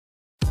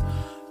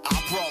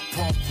brought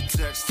purple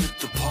text at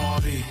the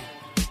party.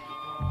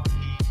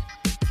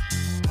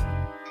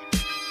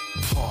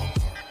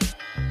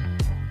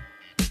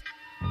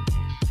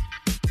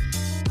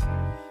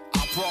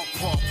 I brought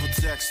purple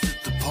text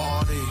at the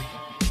party.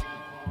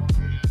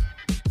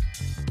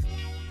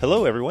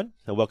 Hello, everyone,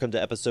 and welcome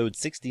to episode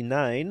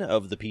 69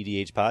 of the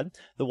PDH Pod,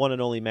 the one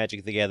and only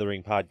Magic the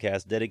Gathering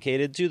podcast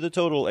dedicated to the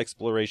total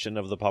exploration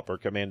of the Pauper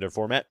Commander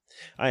format.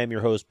 I am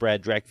your host,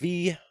 Brad Drac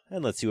V,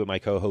 and let's see what my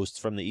co-hosts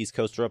from the East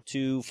Coast are up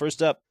to.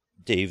 First up,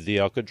 Dave the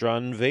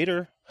Alcadron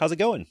Vader. How's it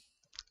going?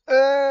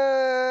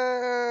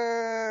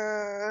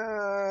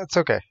 It's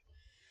okay.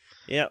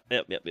 Yep.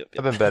 I've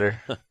been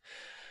better.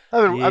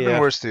 I've been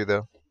worse too,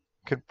 though.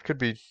 Could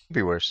be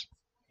worse.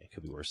 It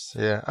could be worse.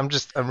 Yeah, I'm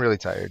really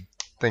tired.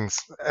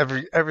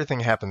 Everything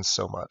happens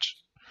so much.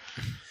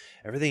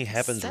 Everything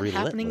happens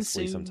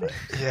relentlessly sometimes.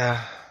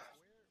 Yeah.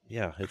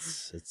 Yeah,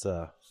 it's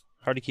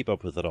hard to keep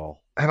up with it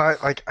all. And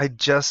I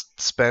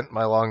just spent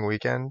my long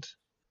weekend.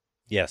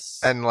 Yes.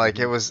 And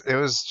it was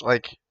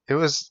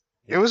relaxing.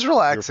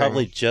 You're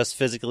probably just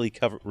physically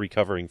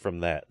recovering from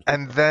that.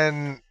 And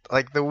then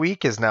the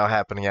week is now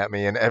happening at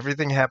me, and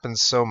everything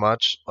happens so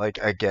much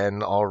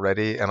again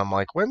already, and I'm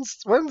like,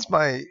 when's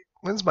my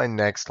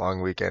next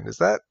long weekend? Is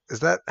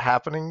that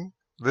happening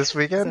this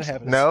weekend?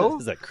 No?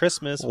 Is that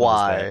Christmas?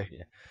 Why?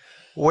 Yeah.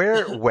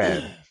 Where?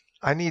 When?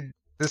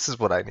 This is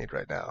what I need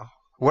right now.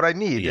 What I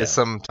need is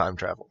some time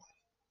travel.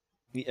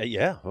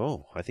 Yeah.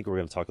 Oh, I think we're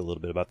going to talk a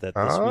little bit about that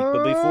this week.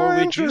 But before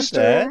we do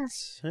that,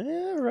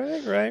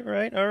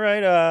 right. All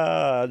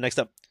right. Next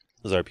up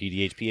is our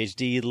PDH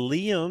PhD,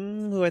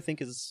 Liam, who I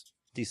think is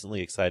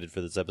decently excited for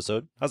this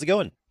episode. How's it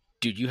going?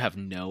 Dude, you have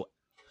no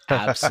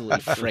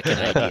absolute freaking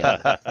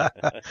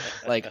idea.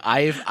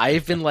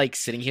 I've been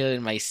sitting here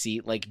in my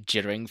seat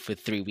jittering for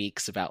 3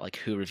 weeks about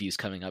who review's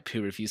coming up.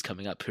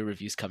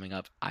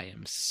 I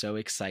am so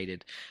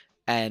excited.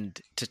 And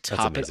to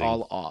top it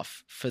all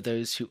off, for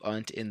those who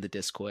aren't in the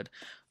Discord,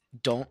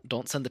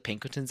 don't send the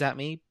Pinkertons at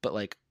me,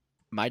 but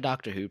my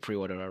Doctor Who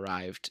pre-order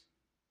arrived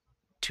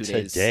 2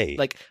 days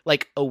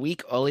a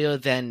week earlier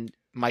than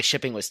my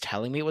shipping was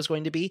telling me it was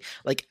going to be.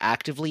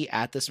 Actively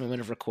at this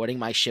moment of recording,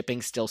 my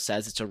shipping still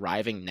says it's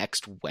arriving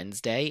next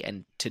Wednesday,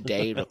 and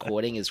today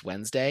recording is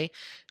Wednesday,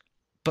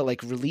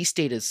 but release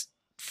date is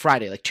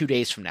Friday, 2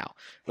 days from now.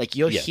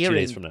 2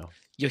 days from now.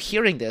 You're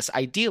hearing this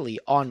ideally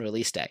on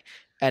release day,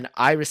 and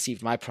I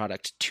received my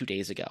product 2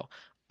 days ago.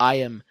 I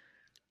am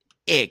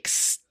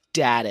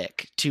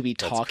ecstatic to be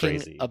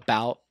talking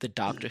about the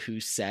Doctor Who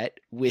set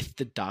with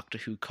the Doctor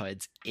Who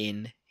cards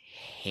in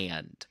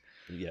hand.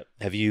 Yep.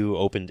 Have you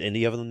opened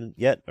any of them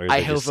yet? Or I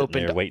have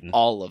opened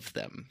all of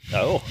them.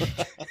 Oh.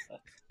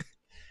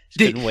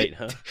 Didn't wait,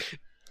 huh?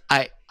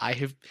 I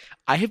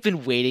have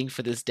been waiting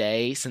for this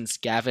day since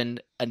Gavin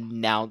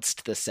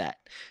announced the set.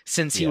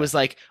 Since he was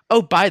like,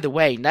 oh, by the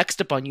way, next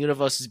up on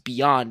Universes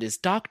Beyond is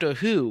Doctor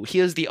Who.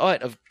 Here's the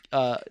art of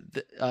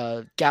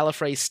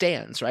Gallifrey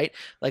stands, right?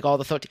 All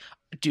the 13.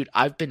 Dude,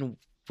 I've been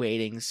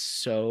waiting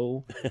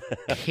so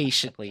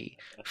patiently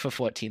for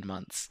 14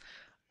 months.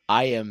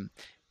 I am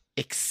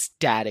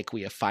ecstatic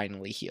we are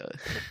finally here.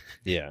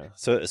 Yeah.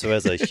 So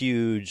as a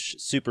huge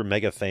super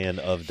mega fan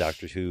of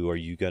Doctor Who, are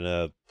you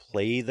gonna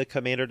play the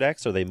Commander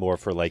decks, or are they more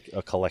for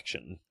a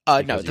collection?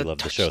 No, you love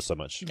the show so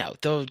much. No,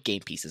 they're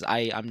game pieces.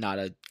 I'm not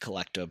a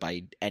collector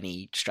by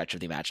any stretch of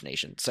the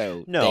imagination.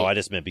 So I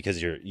just meant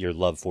because your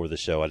love for the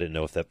show. I didn't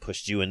know if that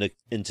pushed you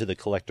into the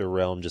collector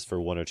realm just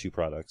for one or two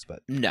products,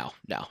 but no,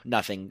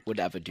 nothing would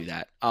ever do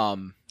that.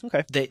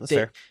 Okay, that's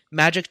fair.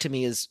 Magic to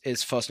me is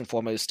first and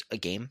foremost a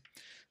game.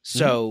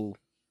 So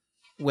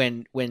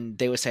when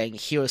they were saying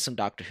here are some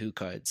Doctor Who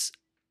cards,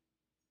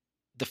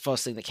 the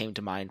first thing that came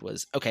to mind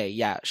was, okay,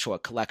 yeah, sure,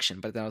 collection.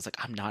 But then I was like,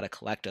 I'm not a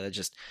collector. That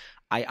just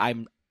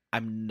I'm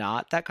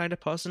not that kind of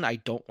person. I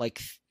don't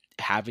like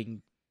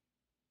having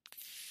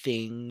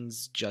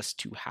things just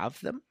to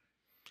have them.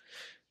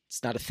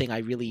 It's not a thing I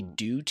really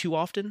do too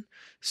often.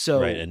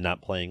 So right, and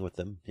not playing with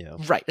them,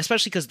 right,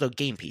 especially because they're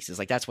game pieces.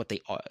 That's what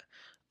they are.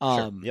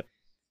 Sure. Yep.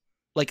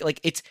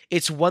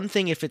 It's one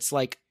thing if it's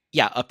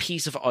a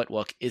piece of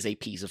artwork is a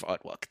piece of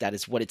artwork. That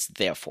is what it's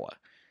there for.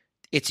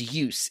 Its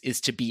use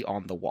is to be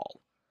on the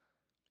wall.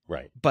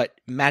 Right. But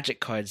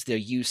Magic cards, their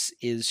use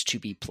is to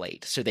be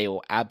played. So they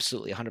will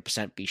absolutely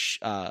 100% be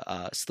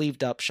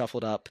sleeved up,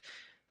 shuffled up.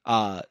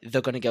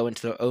 They're going to go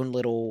into their own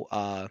little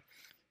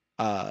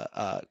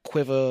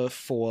quiver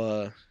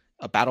for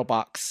a battle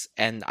box,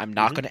 and I'm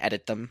not going to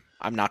edit them.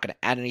 I'm not going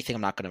to add anything.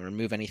 I'm not going to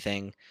remove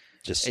anything.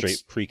 Just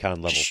straight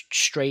pre-con level.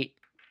 Straight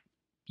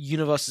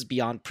Universes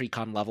Beyond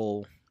pre-con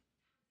level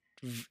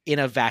in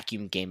a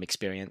vacuum game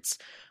experience.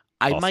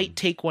 I might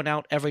take one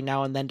out every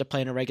now and then to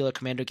play in a regular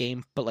Commander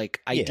game, but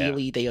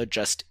ideally they are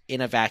just in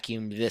a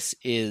vacuum. This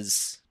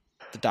is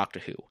the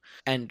Doctor Who.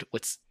 And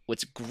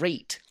what's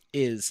great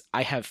is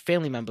I have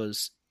family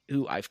members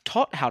who I've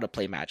taught how to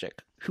play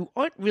Magic who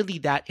aren't really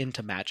that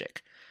into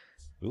Magic.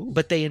 Ooh.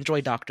 But they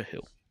enjoy Doctor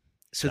Who.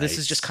 So Nice. This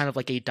is just kind of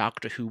a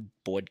Doctor Who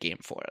board game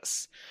for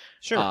us.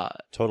 Sure.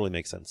 Totally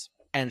makes sense.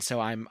 And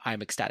so I'm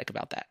ecstatic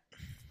about that.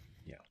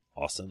 Yeah.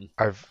 awesome.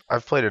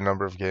 I've played a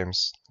number of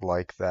games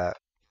like that,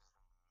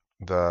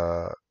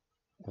 the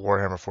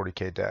Warhammer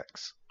 40K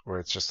decks, where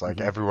it's just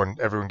like everyone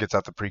gets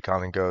out the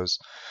precon and goes,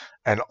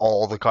 and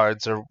all the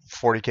cards are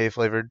 40K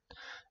flavored.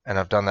 And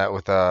I've done that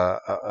with a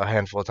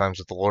handful of times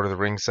with the Lord of the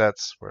Rings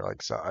sets, where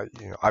like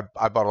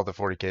I bought all the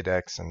 40K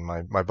decks, and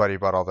my buddy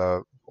bought all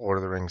the Lord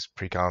of the Rings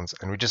precons,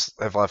 and we just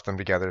have left them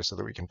together so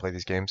that we can play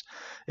these games.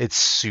 It's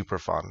super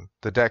fun.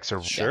 The decks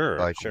are Sure.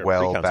 well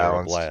Precons balanced.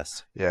 Are a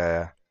blast.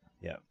 Yeah.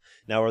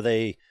 Now, are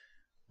they,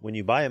 when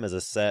you buy them as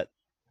a set,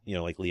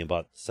 like Liam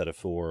bought a set of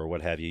 4 or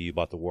what have you, you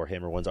bought the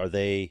Warhammer ones, are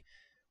they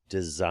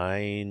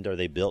designed, are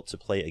they built to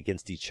play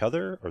against each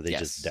other, or are they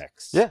just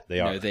decks? Yeah. They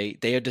are. No,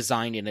 they are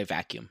designed in a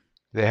vacuum.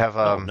 They have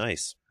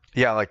nice.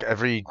 Yeah, like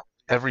every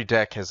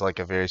deck has like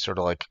a very sort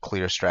of like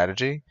clear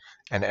strategy,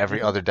 and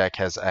every other deck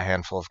has a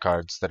handful of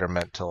cards that are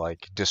meant to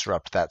like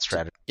disrupt that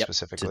strategy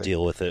specifically. To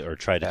deal with it or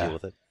try to deal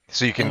with it.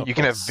 So you can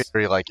have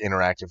very like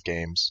interactive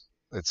games.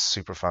 It's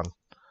super fun.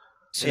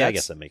 So yeah, I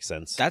guess that makes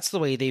sense. That's the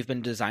way they've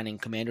been designing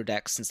commander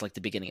decks since like the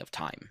beginning of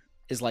time.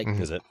 Is like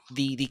Is it?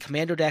 The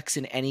commander decks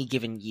in any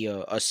given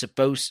year are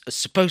supposed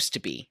to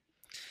be.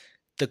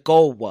 The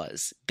goal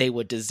was they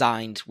were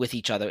designed with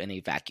each other in a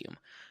vacuum.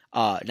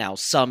 Now,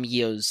 some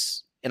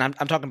years, and I'm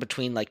talking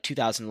between like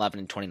 2011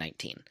 and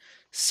 2019.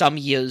 Some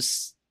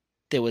years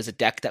there was a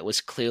deck that was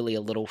clearly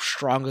a little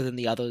stronger than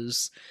the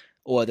others,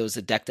 or there was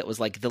a deck that was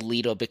like the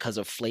leader because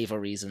of flavor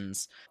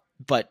reasons.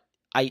 But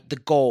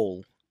the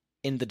goal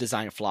in the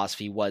design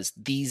philosophy was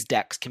these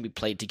decks can be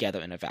played together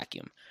in a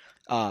vacuum.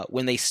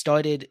 When they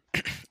started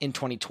in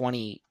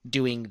 2020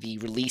 doing the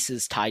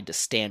releases tied to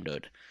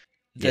standard,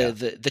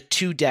 the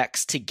 2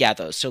 decks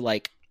together, so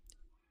like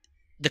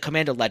the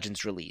Commander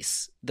Legends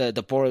release, the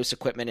Boros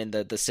equipment and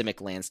the Simic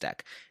Lands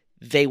deck,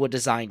 they were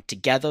designed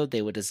together.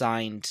 They were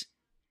designed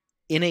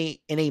in a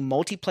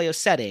multiplayer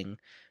setting,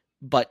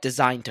 but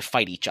designed to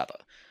fight each other.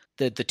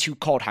 The 2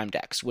 Kaldheim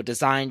decks were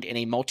designed in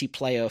a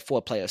multiplayer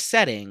 4-player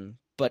setting,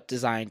 but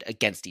designed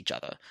against each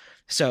other.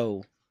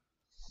 So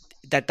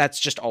that's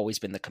just always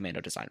been the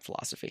Commander design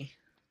philosophy.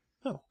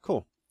 Oh,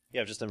 cool.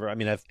 Yeah, I've just never. I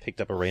mean, I've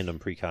picked up a random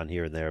precon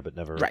here and there, but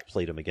never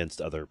played them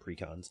against other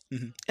precons.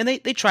 And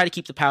they try to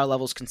keep the power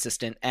levels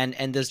consistent, and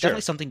there's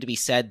definitely something to be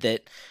said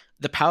that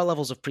the power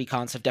levels of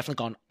precons have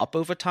definitely gone up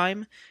over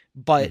time,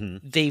 but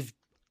they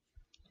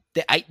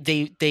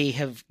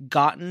have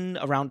gotten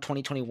around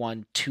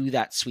 2021 to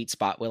that sweet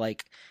spot where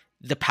like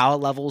the power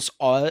levels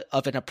are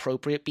of an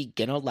appropriate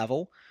beginner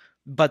level,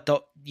 but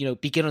the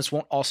beginners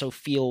won't also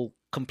feel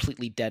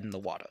completely dead in the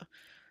water.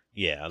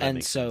 Yeah, that and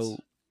makes so. sense.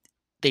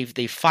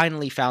 They've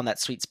finally found that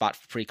sweet spot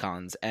for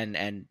precons,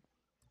 and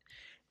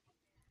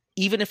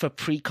even if a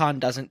precon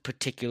doesn't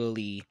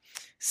particularly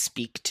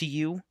speak to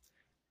you,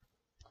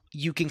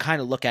 you can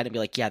kind of look at it and be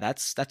like, yeah,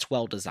 that's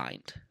well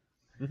designed.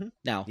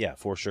 Now, yeah,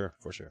 for sure.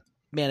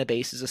 Mana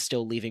bases are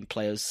still leaving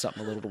players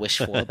something a little to wish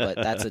for, but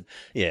that's a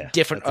that's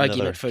different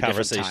argument for a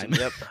different conversation.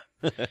 time.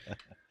 Yep.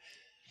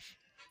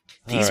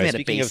 These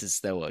mana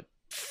bases, though, are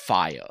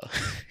fire.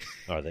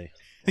 Are they?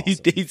 Awesome.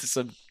 These are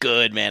some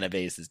good mana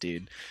bases,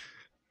 dude.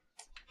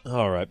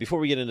 All right, before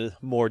we get into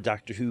more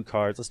Doctor Who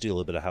cards, let's do a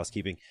little bit of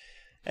housekeeping.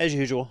 As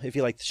usual, if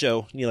you like the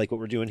show and you like what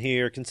we're doing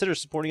here, consider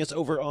supporting us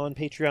over on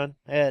Patreon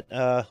at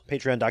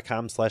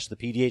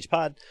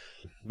patreon.com/thepdhpod.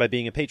 By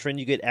being a patron,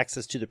 you get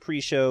access to the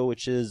pre-show,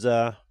 which is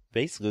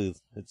basically,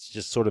 it's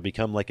just sort of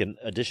become like an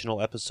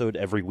additional episode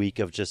every week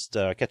of just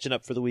catching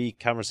up for the week,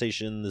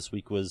 conversation. This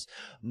week was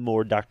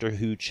more Doctor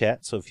Who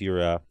chat, so if you're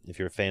a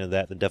fan of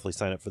that, then definitely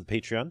sign up for the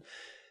Patreon.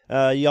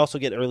 You also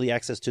get early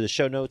access to the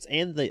show notes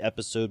and the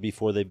episode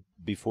before the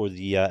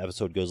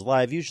episode goes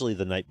live, usually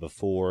the night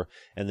before.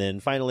 And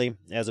then finally,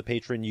 as a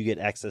patron, you get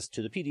access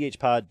to the PDH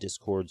Pod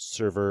Discord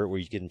server where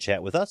you can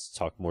chat with us,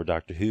 talk more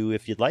Doctor Who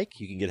if you'd like.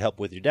 You can get help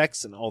with your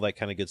decks and all that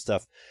kind of good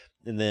stuff.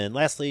 And then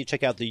lastly,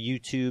 check out the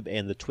YouTube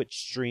and the Twitch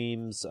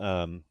streams.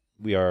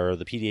 We are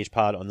the PDH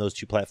Pod on those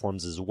 2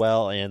 platforms as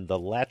well, and the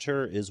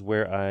latter is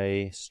where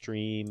I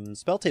stream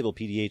Spell Table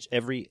PDH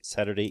every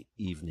Saturday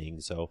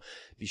evening, so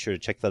be sure to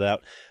check that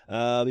out.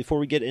 Before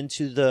we get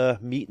into the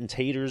meat and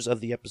taters of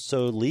the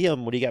episode,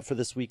 Liam, what do you got for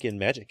this week in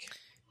Magic?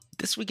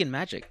 This week in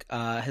Magic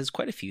has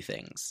quite a few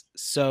things.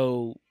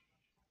 So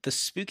the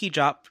Spooky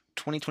Drop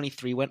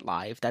 2023 went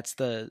live. That's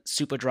the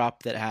super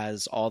drop that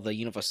has all the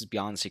Universes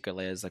Beyond secret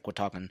layers, like we're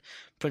talking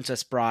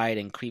Princess Bride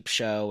and Creep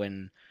Show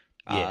and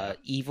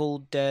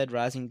Evil Dead,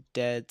 Rising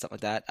Dead, something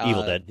like that.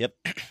 Evil Dead, yep.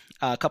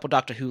 A couple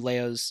Doctor Who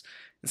layers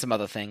and some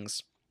other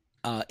things.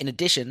 In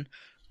addition,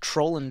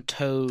 Troll and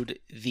Toad,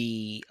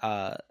 the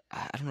I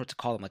don't know what to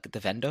call them, like the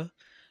vendor,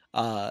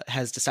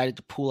 has decided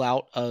to pull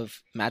out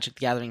of Magic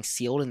the Gathering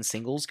sealed and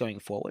singles going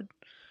forward.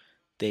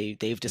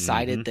 They've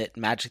decided that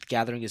Magic the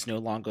Gathering is no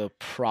longer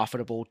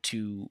profitable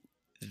to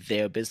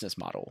their business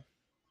model.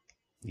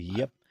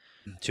 Yep.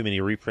 Too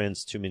many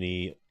reprints, too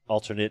many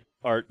alternate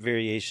art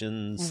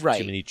variations, right.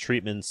 Too many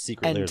treatments,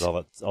 secret layers,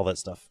 all that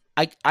stuff.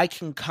 I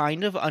can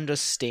kind of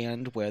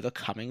understand where they're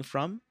coming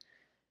from,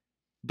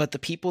 but the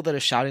people that are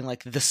shouting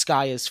like the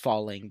sky is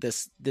falling,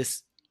 this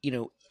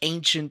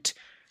ancient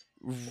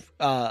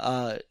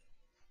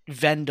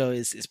vendor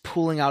is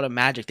pulling out of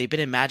Magic. They've been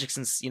in Magic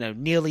since,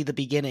 nearly the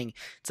beginning.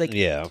 It's like,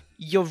 Yeah.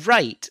 You're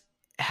right.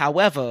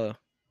 However,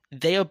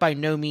 they are by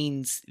no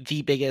means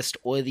the biggest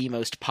or the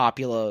most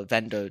popular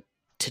vendor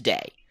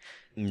today.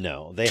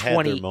 No, they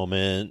had their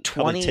moment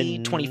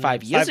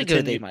 25 years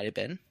ago they might have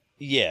been.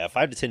 Yeah,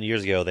 5 to 10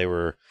 years ago they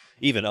were,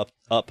 even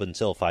up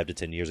until 5 to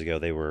 10 years ago,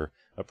 they were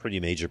a pretty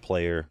major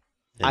player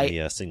in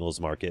the singles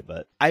market.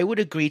 But I would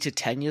agree to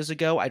 10 years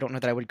ago. I don't know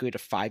that I would agree to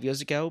 5 years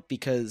ago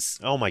because...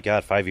 Oh my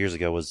god, 5 years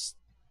ago was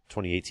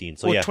 2018.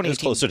 So yeah, it was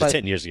closer to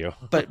 10 years ago.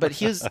 but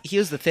here's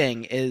the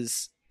thing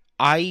is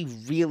I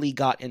really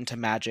got into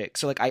Magic.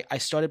 So I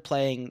started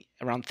playing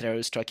around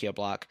Theros Tokyo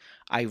Block.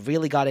 I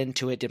really got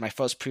into it, did my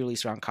first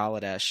pre-release around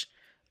Kaladesh.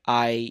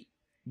 I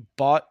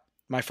bought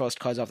my first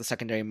cards off the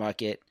secondary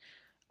market.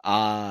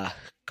 That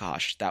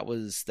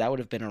would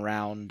have been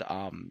around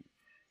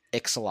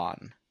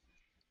Ixalan.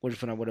 Would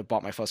have when I would have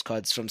bought my first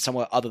cards from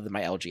somewhere other than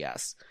my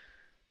LGS.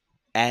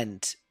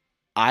 And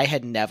I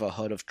had never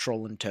heard of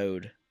Troll and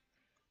Toad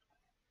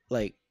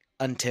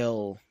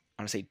until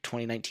I want to say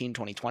 2019,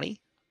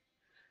 2020.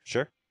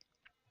 Sure.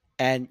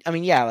 And I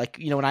mean, yeah,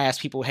 when I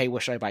ask people, hey,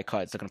 where should I buy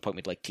cards? They're going to point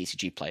me to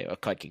TCG Player or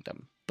Card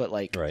Kingdom. But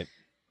right.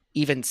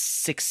 Even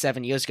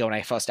 6-7 years ago when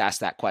I first asked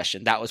that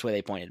question, that was where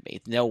they pointed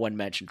me. No one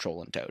mentioned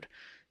Troll and Toad.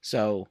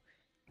 So,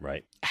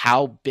 right.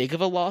 How big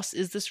of a loss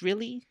is this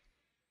really?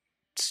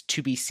 It's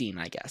to be seen,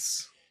 I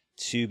guess.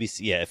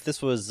 Yeah, if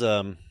this was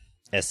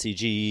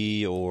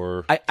SCG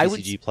or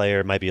TCG Player,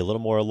 it might be a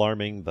little more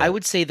alarming. But I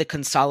would say the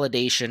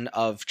consolidation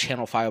of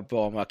Channel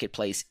Fireball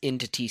Marketplace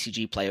into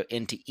TCG Player,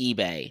 into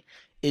eBay,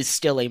 is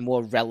still a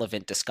more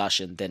relevant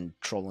discussion than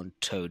Troll and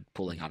Toad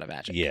pulling out of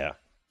Magic. Yeah,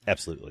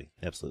 absolutely.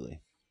 Absolutely.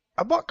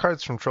 I bought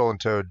cards from Troll and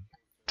Toad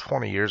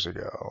 20 years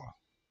ago.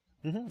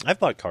 Mm-hmm. I've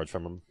bought cards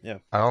from them. Yeah,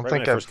 I don't think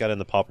when I first got in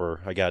the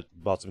Pauper, I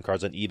bought some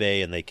cards on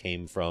eBay, and they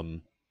came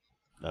from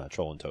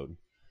Troll and Toad.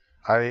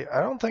 I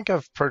don't think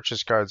I've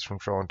purchased cards from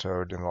Troll and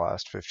Toad in the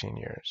last 15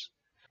 years.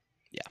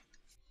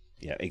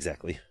 Yeah,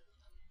 exactly.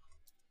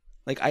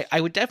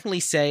 I would definitely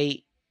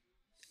say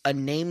a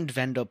named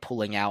vendor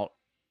pulling out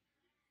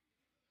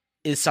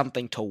is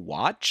something to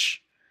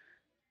watch,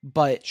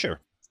 but sure.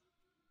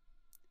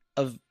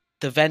 Of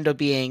the vendor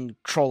being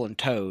Troll and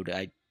Toad,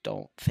 I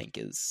don't think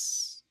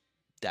is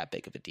that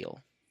big of a deal.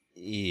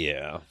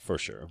 Yeah, for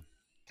sure.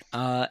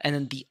 And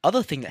then the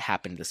other thing that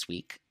happened this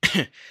week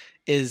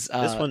is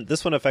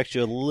this one affects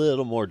you a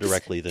little more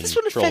directly than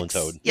Troll and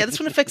Toad. Yeah, this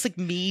one affects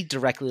me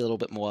directly a little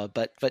bit more,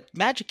 but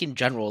Magic in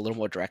general a little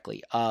more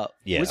directly.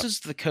 Wizards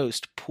of the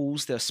Coast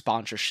pulls their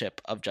sponsorship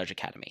of Judge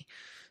Academy.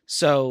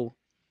 So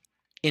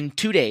in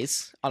 2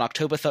 days, on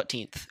October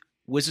 13th,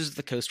 Wizards of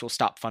the Coast will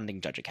stop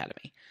funding Judge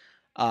Academy.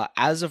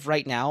 As of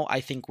right now,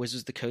 I think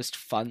Wizards of the Coast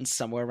funds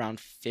somewhere around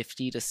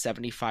 50 to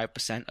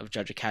 75% of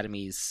Judge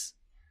Academy's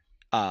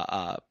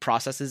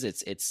processes,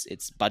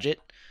 its budget.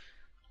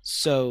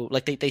 So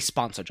they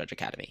sponsor Judge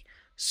Academy.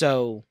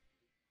 So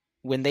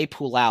when they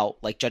pull out,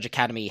 Judge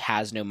Academy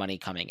has no money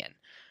coming in.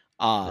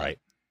 Right.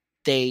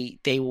 They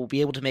will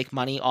be able to make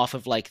money off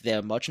of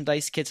their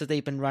merchandise kits that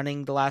they've been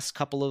running the last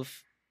couple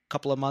of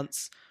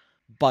months,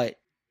 but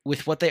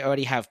with what they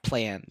already have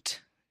planned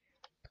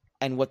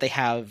and what they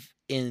have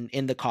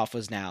in the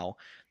coffers now,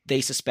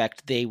 they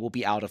suspect they will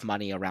be out of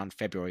money around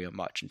February or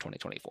March in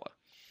 2024.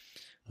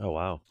 Oh,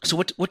 wow. So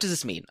what does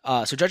this mean?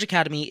 So Judge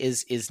Academy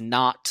is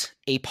not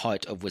a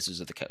part of Wizards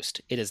of the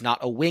Coast. It is not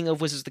a wing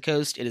of Wizards of the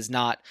Coast. It is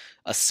not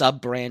a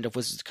sub-brand of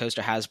Wizards of the Coast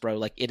or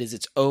Hasbro. It is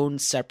its own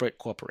separate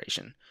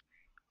corporation.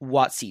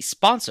 WotC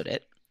sponsored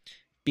it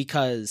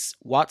because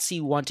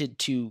WotC wanted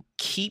to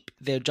keep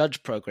their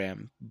Judge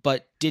program,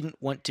 but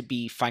didn't want to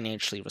be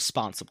financially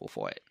responsible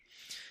for it.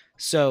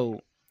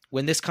 So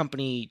when this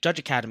company, Judge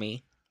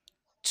Academy,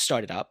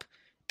 started up,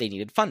 they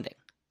needed funding.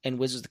 And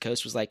Wizards of the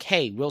Coast was like,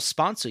 hey, we'll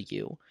sponsor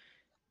you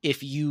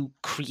if you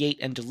create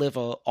and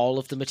deliver all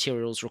of the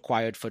materials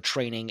required for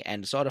training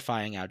and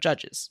certifying our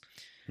judges.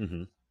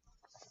 Mm-hmm.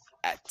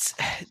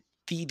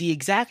 The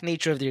exact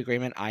nature of the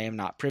agreement I am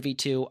not privy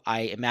to.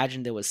 I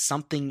imagine there was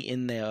something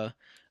in there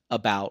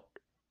about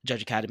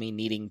Judge Academy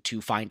needing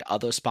to find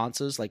other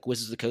sponsors.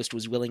 Wizards of the Coast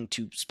was willing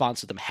to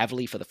sponsor them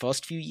heavily for the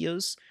first few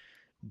years,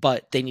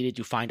 but they needed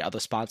to find other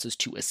sponsors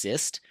to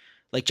assist.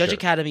 Judge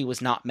Academy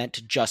was not meant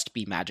to just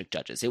be Magic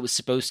judges. It was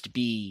supposed to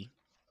be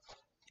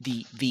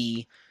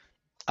the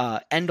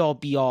end-all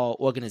be-all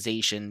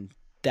organization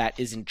that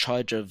is in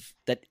charge of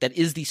that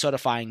is the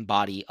certifying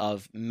body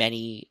of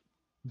many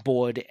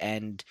board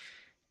and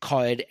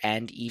card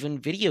and even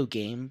video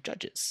game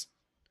judges.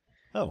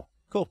 Oh,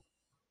 cool.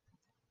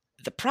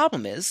 The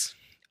problem is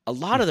a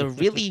lot of the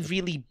really,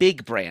 really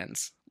big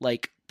brands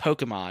like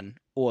Pokemon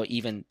or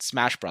even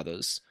Smash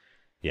Brothers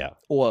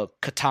or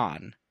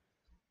Catan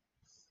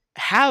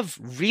have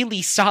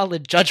really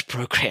solid judge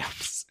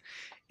programs,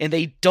 and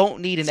they don't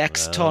need an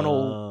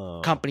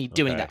external company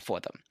doing that for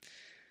them.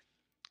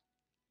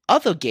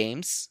 Other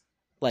games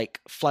like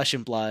Flesh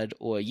and Blood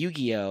or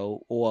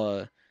Yu-Gi-Oh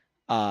or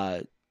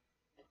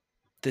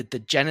the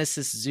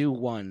Genesis Zoo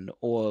one,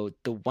 or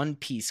the One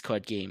Piece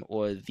card game,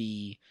 or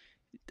the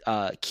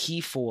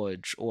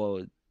Keyforge,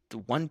 or the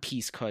One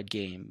Piece card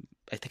game.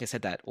 I think I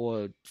said that,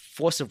 or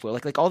Force of Will,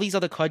 like all these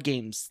other card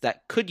games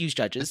that could use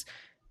judges,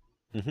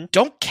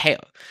 don't care.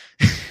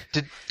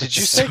 Did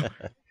you say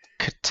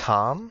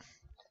Catan?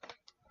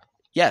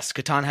 Yes,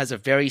 Catan has a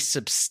very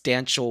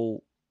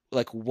substantial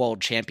like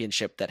world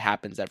championship that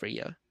happens every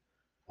year.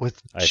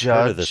 With I've judges?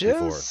 heard of this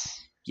before.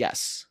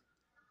 Yes.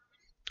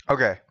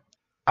 Okay.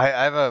 I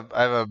have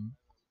a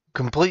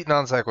complete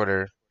non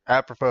sequitur,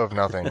 apropos of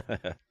nothing.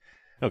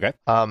 Okay.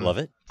 Love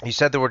it. You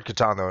said the word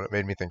Catan, though, and it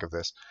made me think of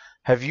this.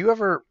 Have you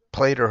ever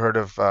played or heard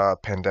of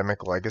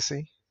Pandemic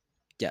Legacy?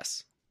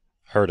 Yes.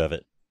 Heard of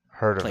it.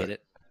 Played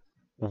it.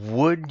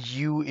 Would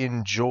you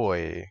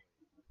enjoy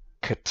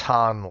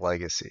Catan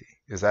Legacy?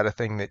 Is that a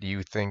thing that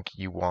you think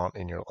you want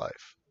in your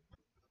life?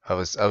 I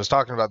was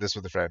talking about this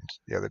with a friend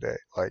the other day.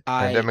 Like,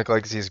 Pandemic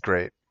Legacy is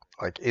great.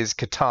 Like, is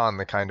Catan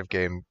the kind of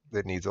game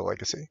that needs a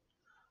legacy?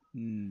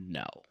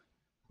 No.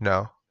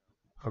 No?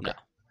 Okay. No.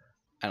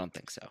 I don't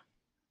think so.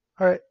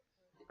 All right.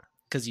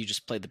 Because you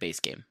just played the base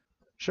game.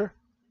 Sure.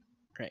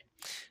 Right.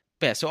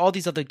 But yeah, so all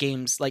these other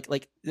games, like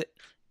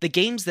the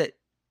games that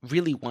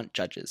really want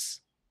judges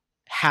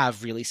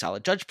have really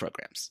solid judge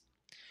programs.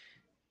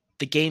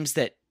 The games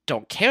that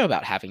don't care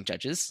about having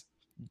judges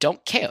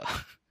don't care.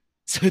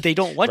 So they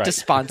don't want to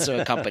sponsor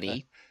a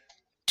company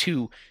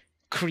to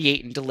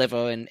create and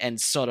deliver and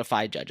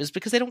certify judges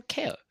because they don't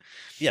care.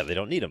 Yeah, they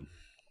don't need them.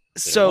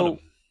 So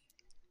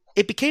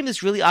it became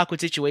this really awkward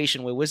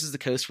situation where Wizards of the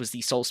Coast was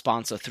the sole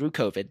sponsor through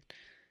COVID,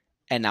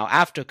 and now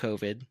after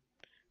COVID,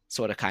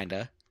 sort of,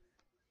 kinda.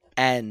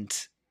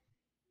 And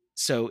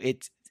so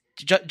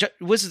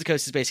Wizards of the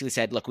Coast has basically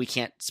said, look, we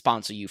can't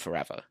sponsor you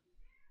forever.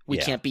 We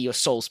can't be your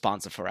sole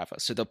sponsor forever.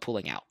 So they're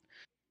pulling out,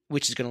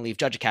 which is going to leave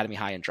Judge Academy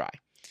high and dry.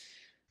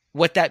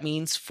 What that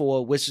means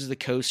for Wizards of the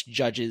Coast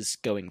judges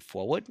going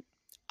forward,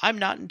 I'm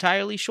not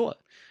entirely sure.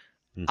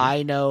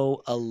 I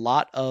know a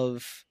lot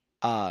of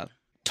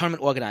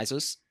tournament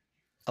organizers,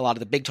 a lot of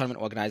the big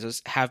tournament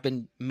organizers have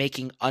been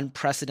making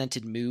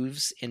unprecedented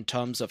moves in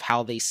terms of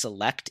how they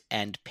select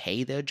and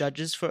pay their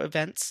judges for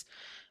events,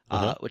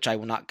 which I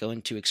will not go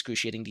into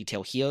excruciating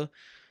detail here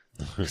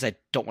because I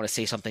don't want to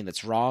say something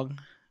that's wrong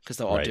because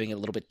they're all doing it a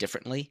little bit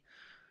differently.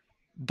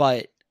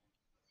 But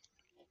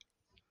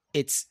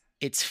it's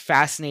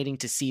fascinating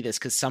to see this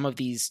because some of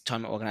these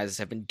tournament organizers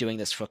have been doing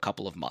this for a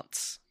couple of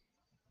months.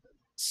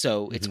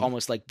 So it's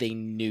almost like they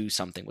knew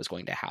something was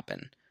going to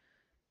happen.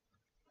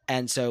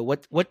 And so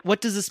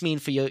what does this mean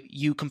for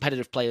you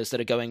competitive players that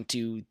are going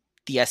to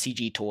the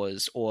SCG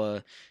tours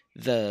or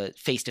the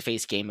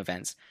face-to-face game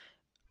events?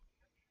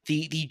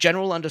 The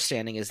general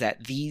understanding is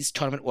that these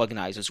tournament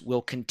organizers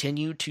will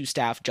continue to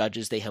staff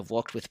judges they have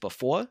worked with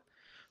before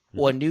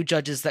or new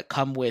judges that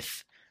come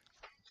with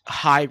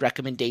high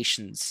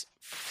recommendations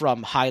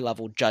from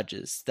high-level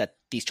judges that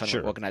these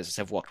tournament organizers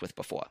have worked with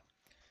before.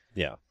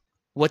 Yeah.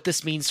 What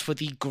this means for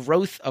the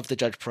growth of the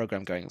judge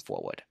program going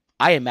forward.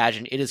 I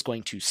imagine it is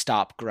going to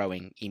stop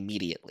growing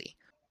immediately.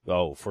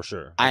 Oh, for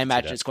sure. I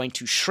imagine it's going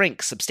to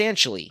shrink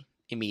substantially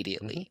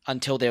immediately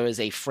until there is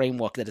a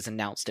framework that is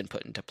announced and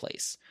put into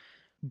place.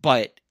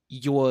 But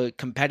your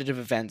competitive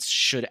events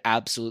should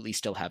absolutely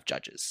still have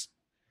judges.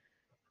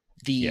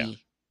 The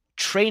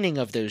training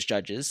of those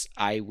judges,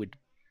 I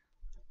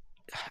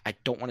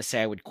don't want to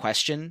say I would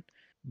question,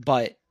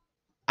 but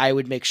I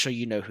would make sure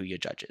you know who your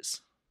judge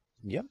is.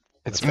 Yep.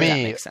 It's me.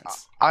 That makes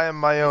sense. I am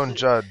my own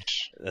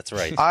judge. That's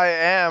right. I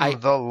am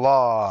the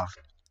law.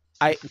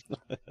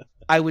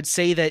 I would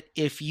say that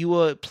if you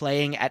were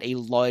playing at a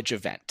large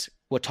event,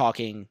 we're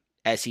talking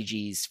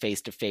SCGs,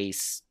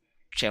 face-to-face,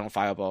 Channel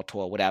Fireball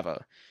Tour,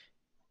 whatever,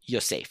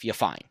 you're safe. You're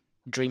fine.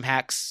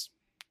 DreamHacks,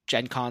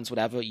 Gen Cons,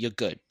 whatever, you're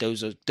good.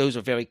 Those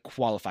are very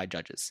qualified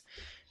judges.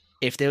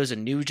 If there's a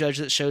new judge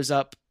that shows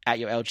up at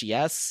your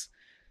LGS,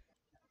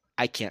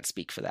 I can't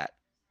speak for that.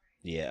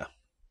 Yeah.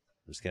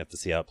 We're just going to have to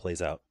see how it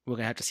plays out. We're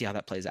going to have to see how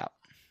that plays out.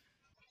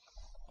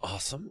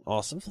 Awesome.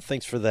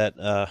 Thanks for that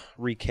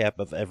recap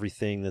of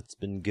everything that's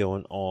been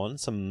going on.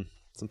 Some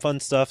fun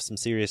stuff, some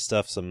serious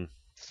stuff, some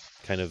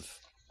kind of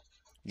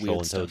troll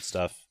and toad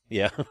stuff.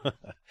 Yeah.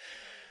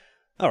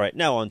 All right,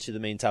 now on to the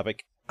main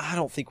topic. I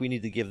don't think we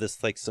need to give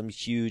this like some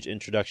huge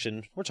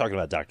introduction. We're talking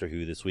about Doctor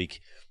Who this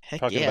week.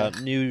 Talking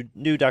about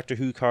new Doctor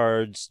Who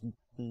cards,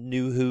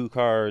 new Who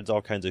cards,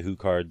 all kinds of Who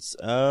cards.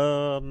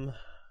 It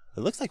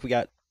looks like we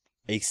got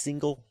a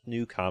single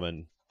new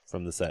common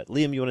from the set.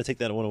 Liam, you want to take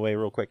that one away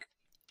real quick?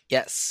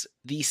 Yes.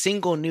 The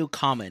single new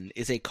common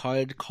is a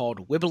card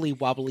called Wibbly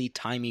Wobbly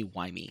Timey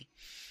Wimey.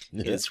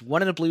 It's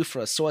 1 in a blue for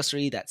a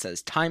sorcery that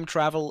says time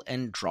travel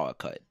and draw a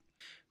card.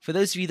 For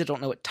those of you that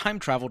don't know what time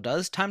travel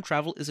does, time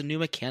travel is a new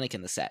mechanic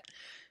in the set.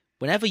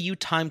 Whenever you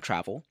time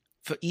travel,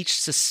 for each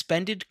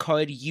suspended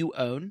card you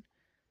own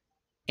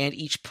and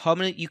each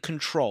permanent you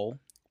control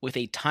with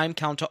a time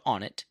counter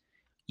on it,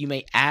 you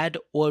may add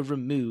or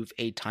remove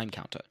a time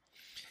counter.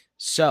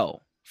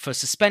 So, for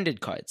suspended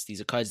cards,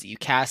 these are cards that you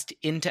cast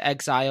into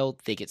exile,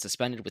 they get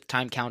suspended with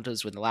time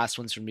counters. When the last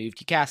one's removed,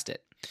 you cast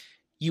it.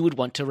 you would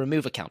want to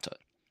remove a counter.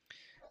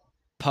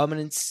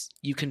 Permanents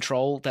you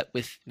control that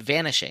with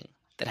vanishing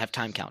that have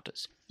time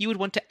counters, you would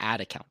want to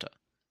add a counter,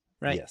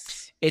 right?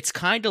 Yes. It's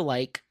kind of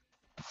like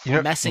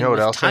you messing know what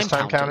with else has time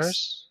time counters.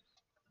 counters?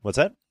 What's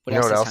that? You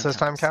know what else has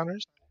time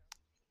counters?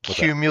 What's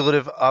that?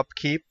 Cumulative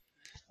upkeep.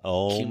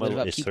 Oh, Cumulative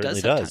it upkeep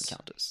certainly does have does. time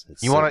counters. It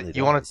You want certainly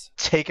to does.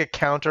 take a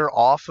counter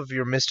off of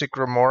your Mystic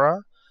Remora?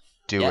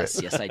 Do Yes,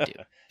 it. yes, I do.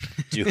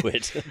 Do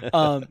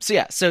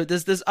it. So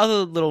there's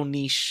other little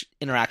niche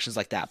interactions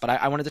like that, but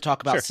I wanted to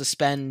talk about Sure.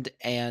 suspend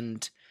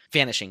and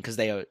vanishing because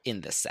they are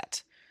in this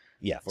set.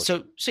 Yeah. For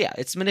So sure. yeah,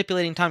 it's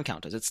manipulating time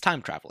counters. It's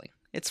time traveling.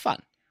 It's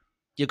fun.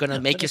 You're gonna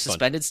make that your is fun.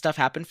 suspended stuff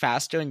happen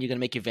faster, and you're gonna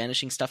make your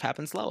vanishing stuff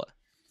happen slower.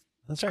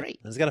 That's right. great.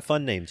 It's got a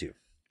fun name too.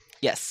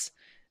 Yes,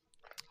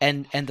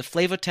 and the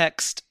flavor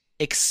text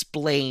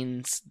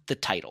explains the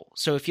title.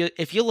 So if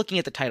you're looking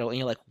at the title and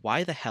you're like,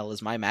 why the hell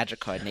is my magic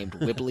card named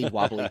Wibbly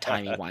Wobbly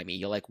Timey Wimey?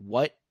 You're like,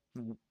 what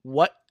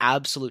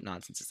absolute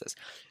nonsense is this?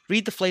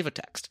 Read the flavor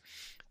text.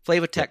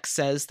 Flavor text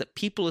says that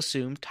people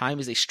assume time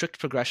is a strict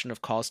progression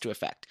of cause to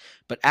effect,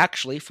 but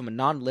actually, from a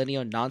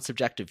non-linear,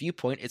 non-subjective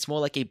viewpoint, it's more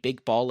like a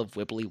big ball of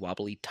wibbly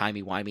wobbly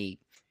timey wimey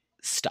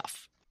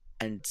stuff.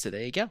 And so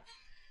there you go.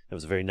 That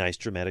was a very nice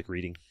dramatic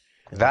reading.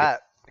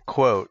 That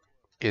quote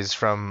is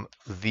from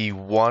the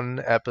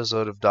one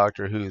episode of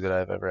Doctor Who that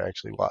I've ever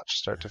actually watched,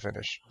 start to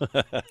finish.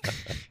 I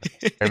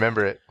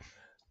remember it.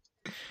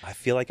 I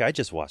feel like I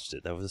just watched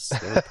it. That was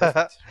perfect.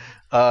 It's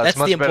That's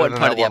much the better important than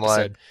part of that the one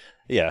episode.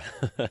 Yeah.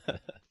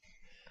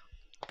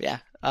 Yeah.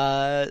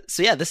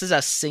 So yeah, this is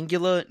a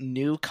singular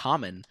new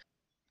common.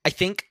 I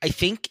think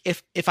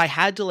if I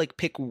had to like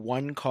pick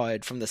one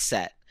card from the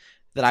set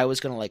that I was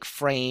gonna like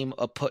frame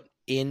or put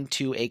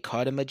into a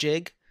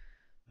cardamajig,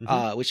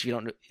 which if you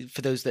don't know,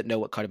 for those that know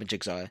what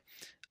cardamajigs are,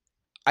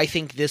 I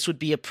think this would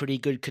be a pretty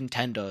good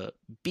contender,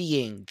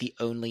 being the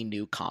only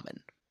new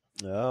common.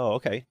 Oh,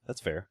 okay.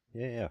 That's fair.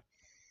 Yeah.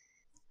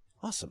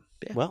 Awesome.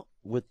 Yeah. Well,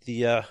 with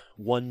the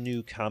one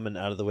new common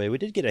out of the way, we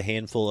did get a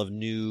handful of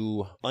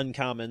new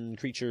uncommon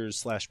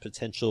creatures /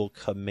 potential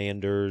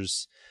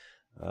commanders.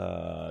 Do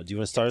you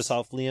want to start us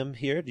off, Liam,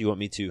 here? Do you want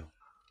me to?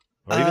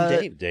 Or even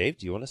Dave? Dave,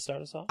 do you want to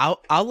start us off?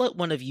 I'll let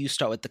one of you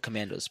start with the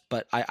commanders,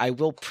 but I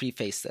will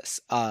preface this.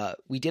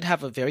 We did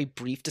have a very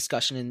brief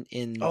discussion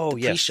in the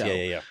pre-show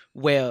Yeah.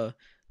 where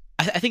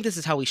I think this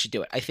is how we should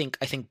do it. I think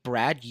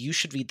Brad, you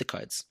should read the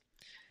cards.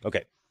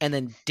 Okay. And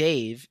then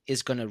Dave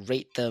is going to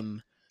rate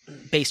them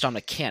based on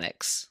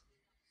mechanics.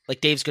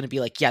 Like Dave's going to be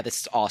like, yeah,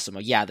 this is awesome,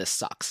 or yeah, this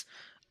sucks.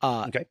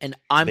 Okay. And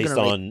I'm Based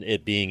going to on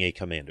it being a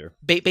commander.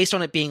 based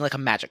on it being like a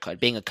magic card,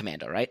 being a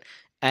commander, right?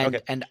 And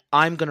Okay. and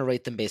I'm going to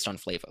rate them based on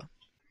flavor.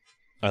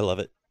 I love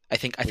it. I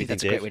think do you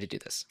that's a think, great Dave? way to do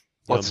this.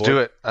 You on Let's board? do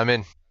it. I'm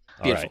in.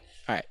 Beautiful.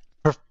 All All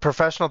right.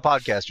 Professional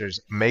podcasters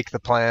make the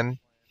plan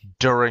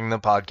during the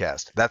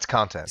podcast. That's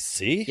content.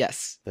 See?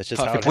 Yes. That's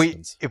just how it Perfect.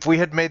 happens. If we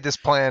had made this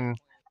plan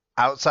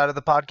outside of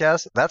the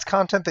podcast, that's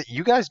content that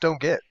you guys don't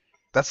get.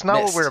 That's not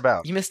what Missed. we're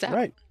about. You missed out.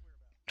 Right.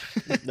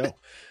 No. You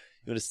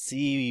want to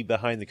see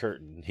behind the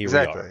curtain. Here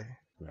Exactly. we are.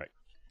 Right.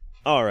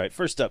 All right.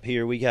 First up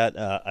here, we got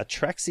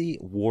Atraxi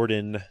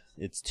Warden.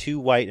 It's 2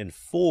 white and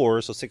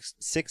 4, so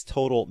six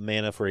total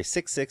mana for a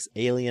 6/6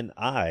 alien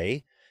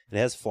eye. It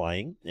has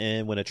flying,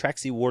 and when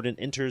Atraxi Warden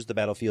enters the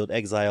battlefield,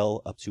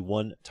 exile up to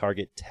 1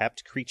 target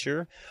tapped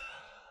creature.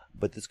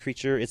 But this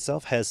creature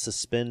itself has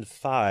suspend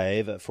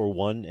 5 for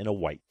 1 and a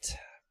white.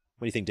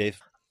 What do you think, Dave?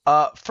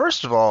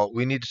 First of all,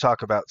 we need to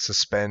talk about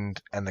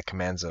suspend and the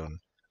command zone,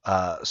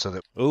 so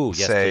that Oh, we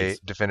yes, say please.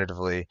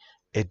 definitively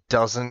it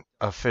doesn't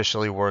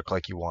officially work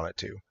like you want it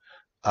to.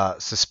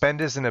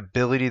 Suspend is an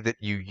ability that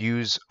you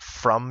use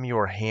from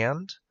your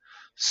hand.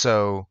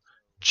 So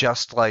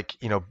just like,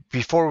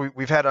 before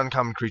we've had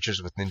uncommon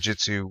creatures with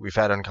ninjutsu, we've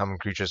had uncommon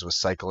creatures with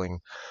cycling.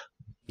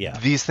 Yeah.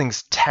 These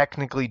things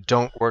technically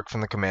don't work from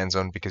the command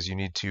zone because you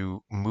need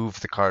to move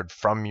the card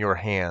from your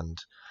hand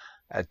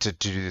to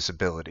do this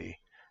ability.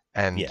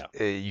 And Yeah.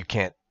 you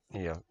can't,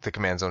 the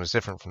command zone is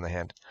different from the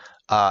hand.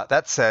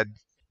 That said,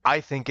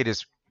 I think it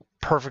is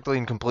perfectly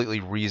and completely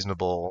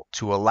reasonable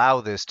to allow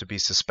this to be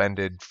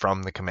suspended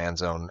from the command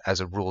zone as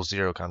a rule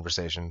 0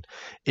 conversation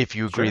if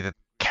you agree Sure. that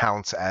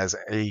counts as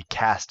a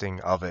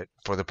casting of it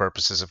for the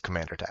purposes of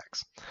commander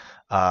tags.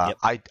 Yep.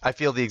 I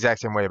feel the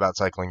exact same way about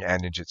cycling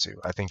and ninjutsu.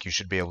 I think you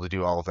should be able to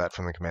do all of that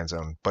from the command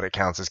zone, but it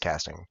counts as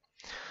casting.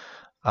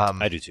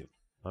 I do too.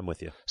 I'm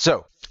with you.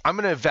 So I'm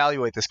going to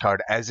evaluate this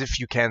card as if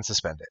you can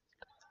suspend it.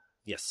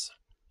 Yes.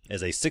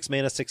 As a 6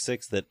 mana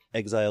 6/6 that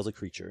exiles a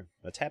creature,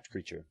 a tapped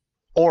creature.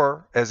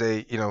 Or as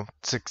a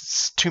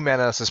 2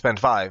 mana suspend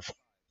 5,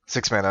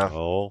 6 mana.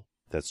 Oh,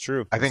 that's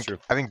true. I That's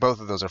think true. both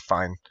of those are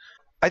fine.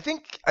 I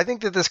think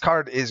that this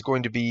card is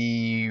going to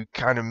be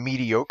kind of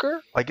mediocre.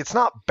 Like, it's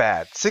not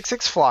bad.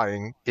 6/6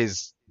 flying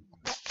is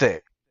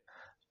thick.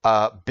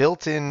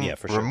 Built-in Yeah,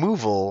 for sure.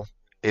 removal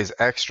is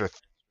extra.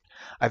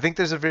 I think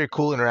there's a very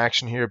cool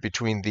interaction here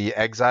between the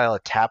exile a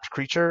tapped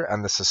creature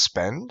and the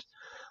suspend.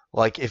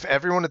 Like, if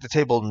everyone at the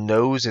table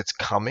knows it's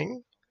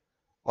coming,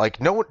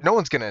 like no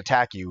one's going to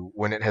attack you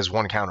when it has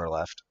 1 counter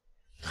left.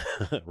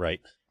 Right.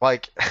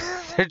 Like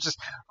they're just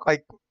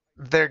like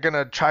they're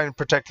gonna try and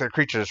protect their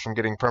creatures from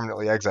getting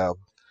permanently exiled.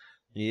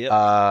 Yep.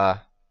 Uh,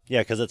 Yeah,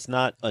 because it's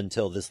not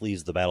until this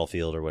leaves the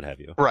battlefield or what have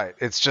you. right.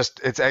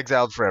 It's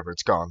exiled forever.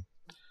 It's gone.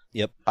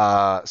 Yep.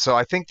 So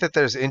I think that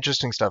there's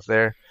interesting stuff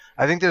there.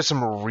 I think there's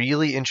some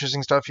really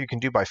interesting stuff you can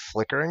do by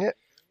flickering it.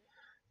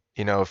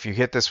 If you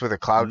hit this with a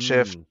cloud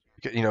shift,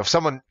 if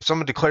someone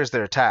declares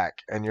their attack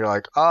and you're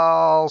like,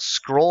 I'll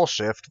scroll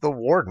shift the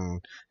warden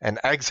and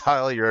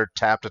exile your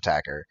tapped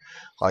attacker.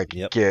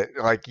 Yep.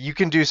 You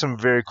can do some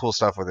very cool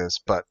stuff with this,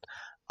 but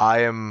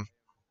I am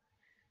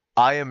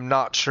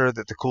not sure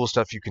that the cool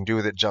stuff you can do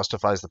with it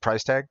justifies the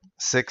price tag.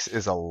 6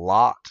 is a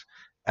lot,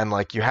 and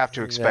you have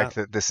to expect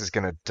that this is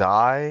going to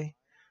die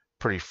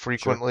pretty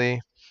frequently.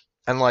 Sure.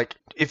 And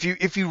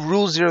if you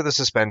rule 0 the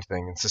suspend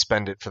thing and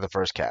suspend it for the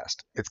first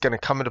cast, it's going to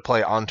come into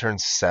play on turn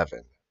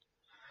 7,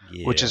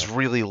 which is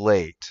really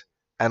late.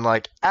 And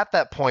at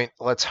that point,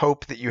 let's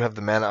hope that you have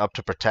the mana up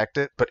to protect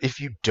it. But if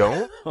you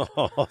don't,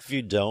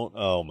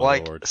 oh my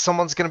lord,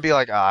 someone's going to be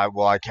like, I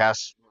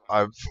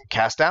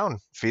cast down,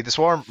 feed the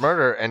swarm,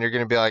 murder, and you're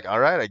going to be like, all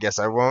right, I guess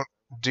I won't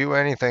do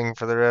anything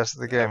for the rest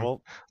of the game. I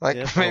won't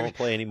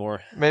play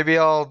anymore. Maybe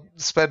I'll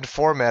spend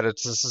 4 mana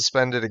to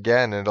suspend it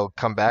again, and it'll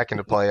come back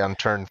into play on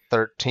turn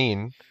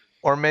 13.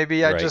 Or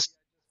maybe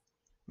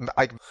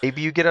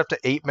maybe you get up to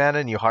 8 mana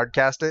and you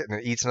hardcast it, and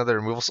it eats another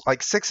removal.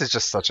 6 is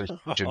just such a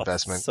huge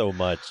investment. So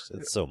much.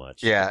 It's so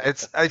much. Yeah,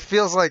 it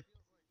feels like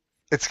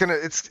it's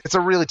a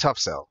really tough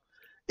sell.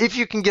 If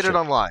you can get it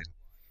online,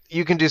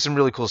 you can do some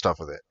really cool stuff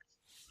with it.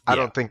 I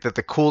don't think that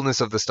the coolness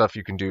of the stuff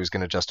you can do is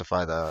going to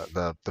justify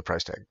the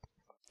price tag.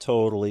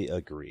 Totally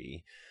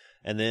agree.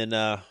 And then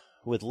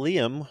with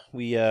Liam,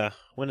 we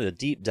went a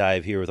deep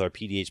dive here with our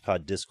PDH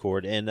Pod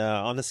Discord, and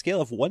on a scale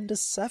of 1 to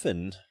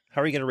 7,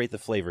 how are you going to rate the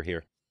flavor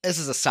here? This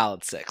is a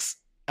solid 6.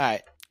 All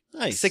right.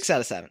 Nice. 6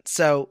 out of 7.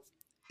 So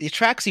the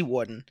Atraxi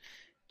Warden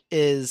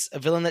is a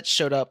villain that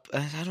showed up.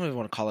 I don't even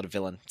want to call it a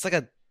villain. It's like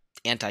an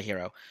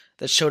anti-hero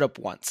that showed up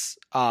once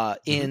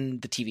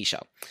in the TV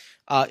show.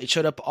 It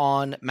showed up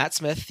on Matt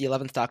Smith, the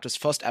 11th Doctor's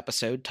first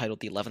episode, titled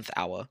The 11th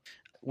Hour,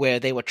 where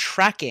they were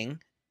tracking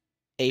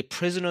a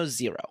Prisoner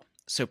Zero.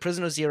 So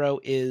Prisoner Zero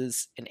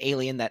is an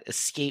alien that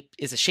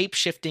is a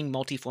shape-shifting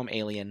multiform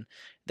alien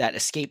that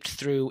escaped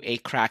through a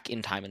crack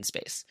in time and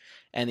space.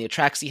 And the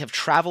Atraxi have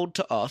traveled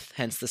to Earth,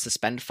 hence the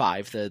Suspend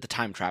 5, the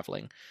time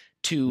traveling,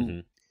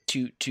 to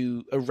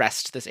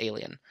arrest this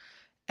alien.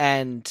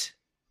 And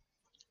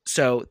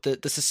so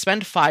the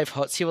Suspend 5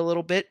 hurts you a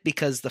little bit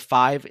because the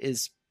 5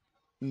 is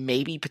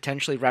maybe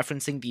potentially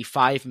referencing the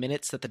 5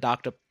 minutes that the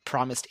Doctor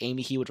promised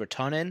Amy he would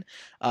return in,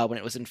 when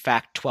it was in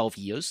fact 12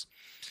 years.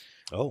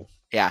 Oh.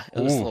 Yeah,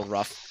 it was a little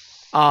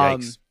rough.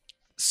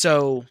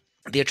 So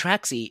the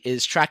Atraxi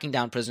is tracking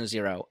down Prisoner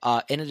Zero,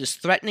 and it is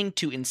threatening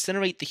to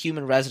incinerate the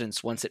human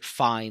residents once it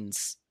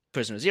finds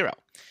Prisoner Zero.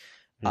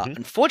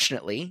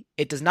 Unfortunately,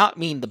 it does not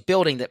mean the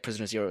building that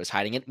Prisoner Zero is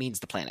hiding, it means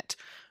the planet.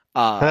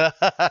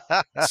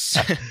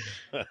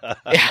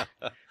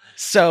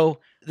 So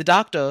the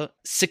Doctor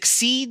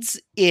succeeds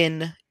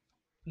in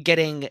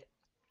getting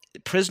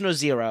Prisoner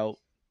Zero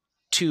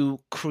to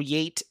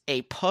create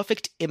a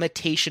perfect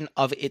imitation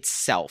of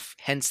itself,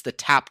 hence the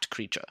tapped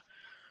creature.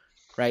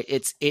 Right?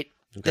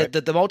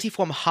 The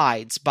multiform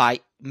hides by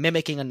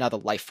mimicking another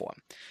life form.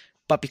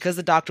 But because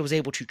the Doctor was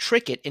able to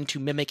trick it into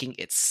mimicking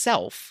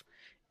itself,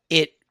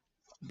 it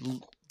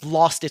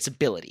lost its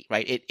ability,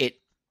 right? It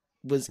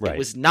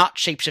was not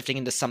shapeshifting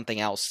into something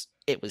else.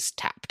 It was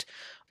tapped.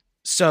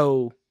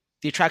 So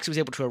the Atraxi was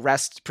able to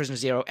arrest Prisoner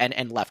Zero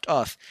and left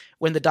Earth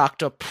when the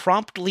Doctor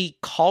promptly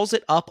calls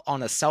it up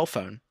on a cell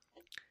phone,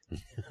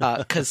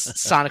 because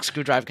Sonic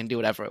Screwdriver can do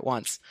whatever it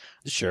wants.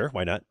 Sure,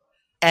 why not?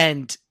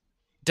 And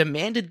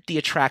demanded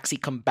the Atraxi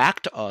come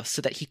back to Earth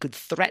so that he could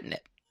threaten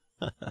it.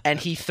 And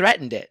he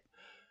threatened it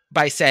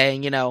by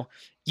saying,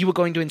 you were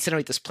going to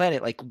incinerate this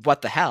planet,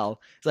 what the hell?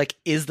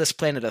 Is this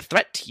planet a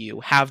threat to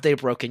you? Have they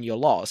broken your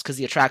laws? Because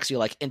the Atraxi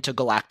are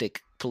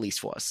intergalactic police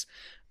force.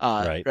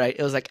 Right?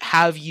 It was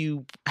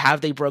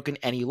have they broken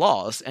any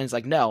laws? And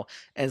it's no.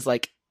 And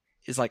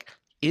it's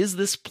is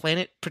this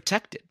planet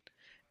protected?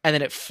 And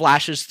then it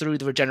flashes through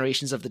the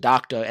regenerations of the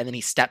Doctor, and then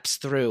he steps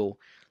through,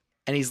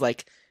 and he's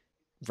like,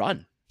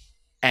 run.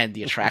 And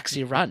the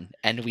Atraxi run,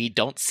 and we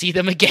don't see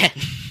them again.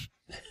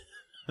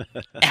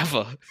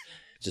 Ever.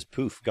 Just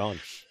poof,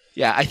 gone.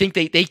 Yeah, I think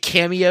they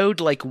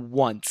cameoed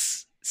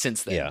once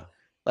since then. Yeah.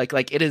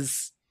 It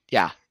is,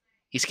 yeah.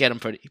 He scared him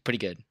pretty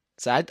good.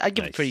 So I'd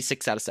give it pretty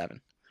 6 out of 7.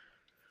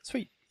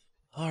 Sweet.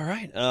 All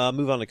right.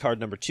 Move on to card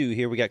number 2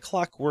 here. We got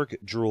Clockwork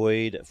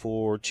Droid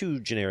for 2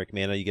 generic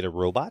mana. You get a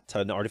robot,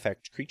 an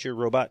artifact creature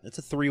robot. It's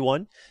a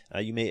 3/1.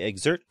 You may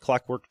exert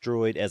Clockwork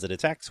Droid as it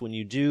attacks. When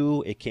you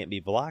do, it can't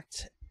be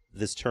blocked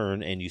this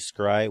turn, and you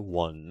scry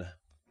 1. What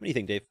do you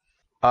think, Dave?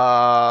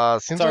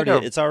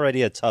 It's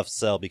already a tough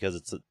sell because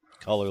it's a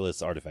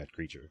colorless artifact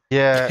creature.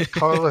 Yeah,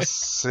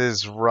 colorless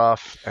is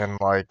rough, and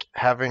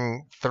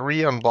having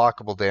 3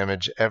 unblockable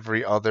damage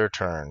every other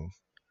turn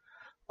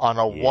on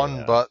a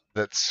 1 but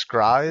that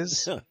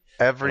scries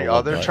every I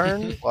love other that.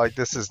 turn. Like,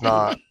 this is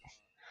not.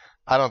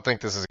 I don't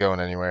think this is going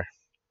anywhere.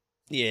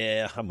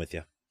 Yeah, I'm with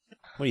you.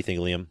 What do you think,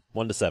 Liam?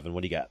 1 to 7.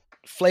 What do you got?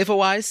 Flavor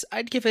wise,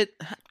 I'd give it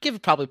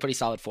probably a pretty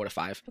solid 4 to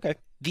 5. Okay.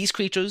 These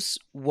creatures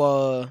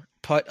were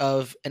part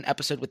of an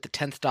episode with the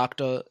 10th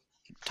Doctor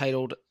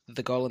titled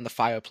The Girl in the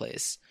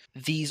Fireplace.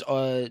 These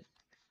are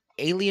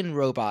alien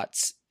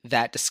robots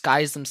that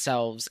disguise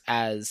themselves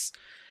as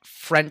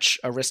French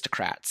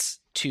aristocrats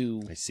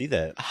to I see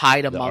that.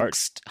 hide The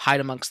art.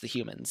 amongst the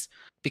humans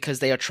because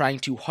they are trying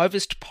to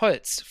harvest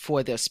parts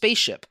for their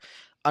spaceship.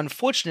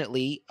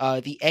 Unfortunately,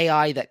 the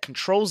AI that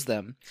controls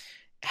them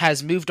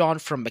has moved on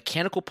from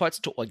mechanical parts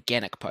to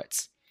organic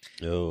parts.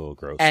 Oh,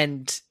 gross.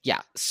 And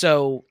yeah,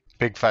 so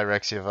Big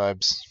Phyrexia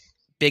vibes.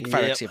 big Yep.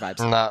 Phyrexia vibes.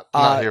 Not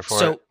here for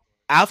so it.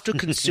 after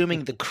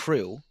consuming the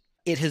crew,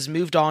 it has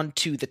moved on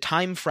to the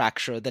time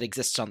fracture that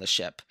exists on the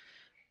ship,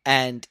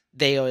 and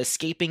they are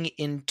escaping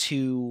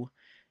into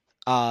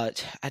I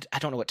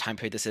don't know what time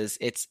period this is.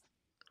 It's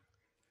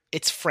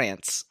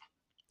France.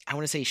 I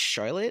want to say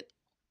Charlotte.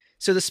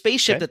 So the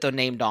spaceship Okay. that they're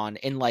named on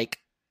in like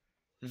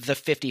the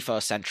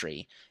 51st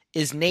century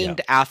is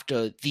named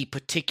after the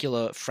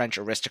particular French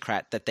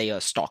aristocrat that they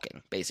are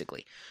stalking,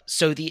 basically.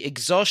 So the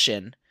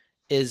exhaustion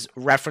is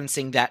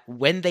referencing that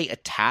when they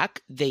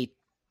attack, they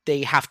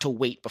have to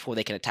wait before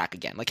they can attack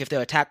again. Like if their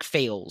attack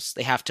fails,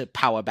 they have to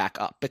power back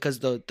up because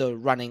they're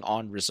running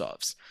on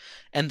reserves.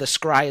 And the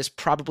scry is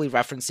probably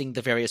referencing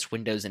the various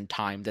windows in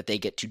time that they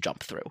get to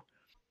jump through.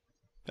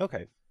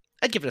 Okay.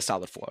 I'd give it a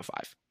solid 4 or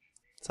 5.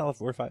 Solid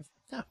 4 or 5.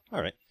 Yeah,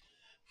 all right.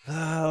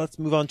 Let's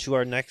move on to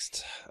our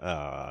next,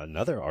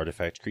 another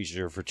artifact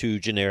creature for 2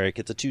 generic.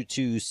 It's a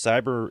 2/2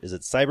 cyber. Is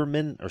it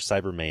Cyberman or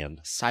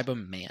Cyberman?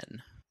 Cyberman.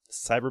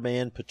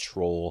 Cyberman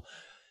Patrol.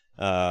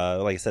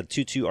 Like I said,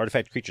 2/2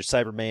 artifact creature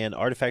Cyberman.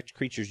 Artifact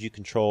creatures you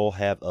control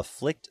have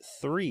Afflict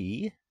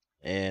 3.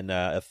 And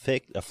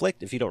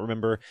afflict, if you don't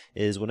remember,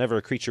 is whenever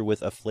a creature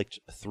with Afflict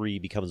 3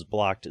 becomes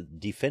blocked,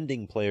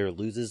 defending player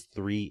loses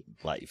 3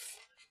 life.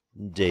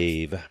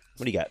 Dave,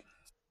 what do you got?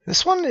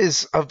 This one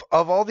is of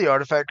all the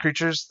artifact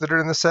creatures that are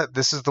in the set.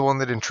 This is the one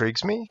that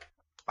intrigues me.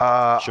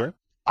 Sure.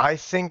 I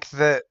think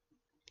that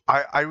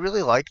I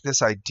really like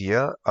this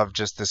idea of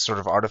just this sort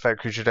of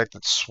artifact creature deck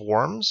that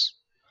swarms.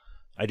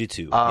 I do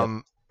too. Yep.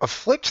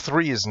 Afflict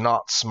 3 is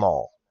not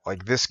small.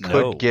 Like this could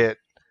No. get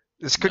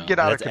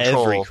out of That's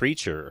control. every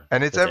creature.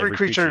 And it's That's every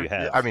creature. you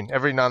have. I mean,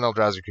 every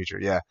non-Eldrazi creature.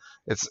 Yeah,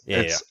 it's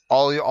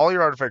all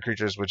your artifact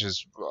creatures, which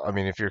is, I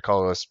mean, if you're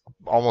colorless,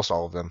 almost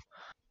all of them.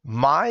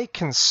 My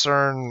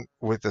concern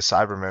with the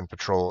Cybermen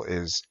Patrol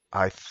is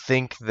I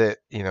think that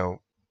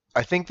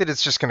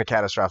it's just going to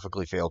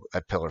catastrophically fail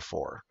at Pillar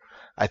 4.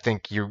 I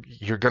think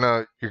you're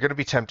gonna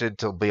be tempted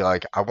to be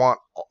like, I want,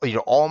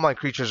 all my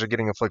creatures are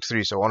getting Afflict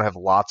 3, so I want to have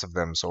lots of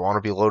them, so I want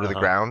to be low to the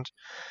ground.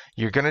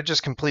 You're gonna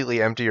just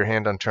completely empty your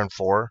hand on turn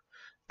 4,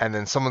 and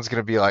then someone's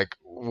gonna be like,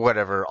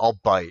 whatever, I'll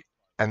bite,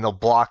 and they'll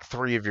block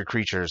 3 of your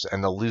creatures,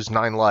 and they'll lose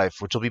 9 life,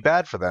 which will be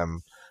bad for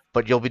them,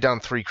 but you'll be down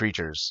 3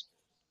 creatures.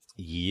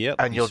 Yep.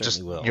 And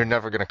will. you're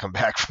never gonna come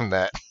back from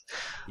that.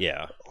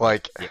 Yeah.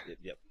 Like,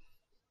 Yep.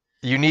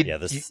 you need. Yeah.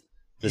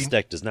 This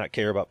deck does not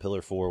care about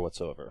Pillar 4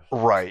 whatsoever.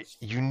 Right.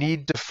 You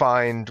need to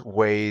find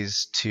really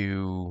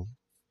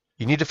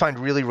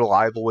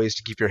reliable ways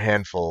to keep your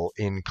hand full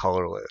in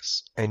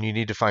colorless. And you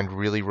need to find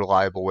really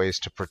reliable ways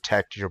to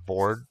protect your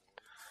board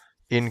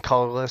in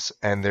colorless.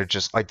 And they're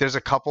just like, there's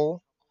a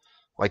couple,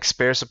 like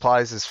Spare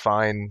Supplies is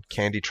fine,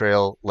 Candy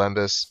Trail,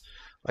 Lembus.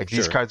 Like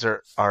these Sure. cards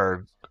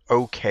are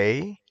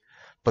okay,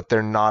 but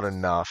they're not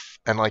enough.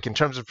 And like in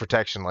terms of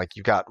protection, like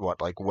you got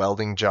like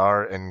Welding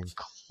Jar and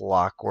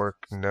Clockwork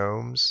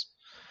Gnomes.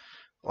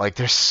 Like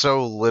there's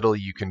so little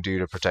you can do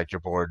to protect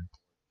your board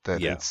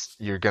that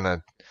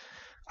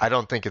I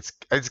don't think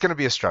it's gonna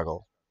be a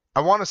struggle. I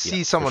want to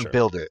see someone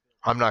build it.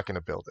 I'm not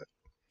gonna build it.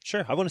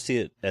 Sure, I want to see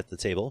it at the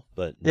table,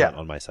 but not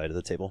on my side of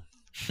the table.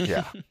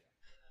 Yeah.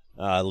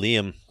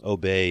 Liam,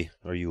 obey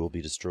or you will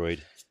be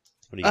destroyed.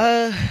 What do you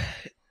got?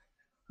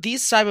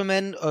 These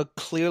Cybermen are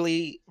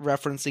clearly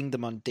referencing the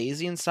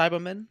Mondasian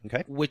Cybermen,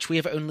 which we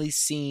have only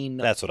seen.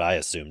 That's what I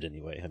assumed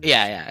anyway. I mean,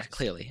 yeah,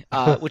 clearly.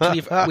 Which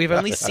we've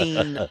only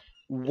seen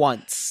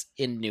once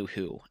in New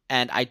Who,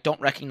 and I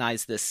don't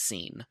recognize this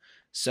scene.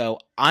 So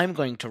I'm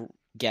going to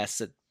guess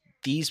that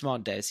these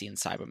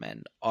Mondasian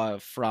Cybermen are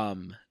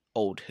from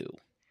Old Who,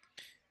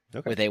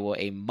 where they were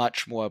a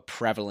much more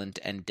prevalent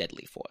and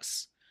deadly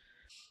force.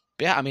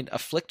 But yeah, I mean,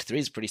 Afflict 3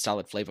 is a pretty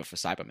solid flavor for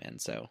Cybermen,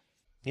 so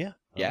yeah,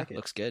 it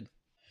looks good.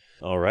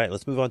 All right,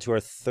 let's move on to our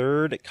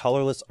third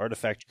colorless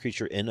artifact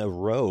creature in a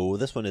row.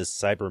 This one is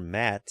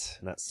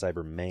Cybermat, not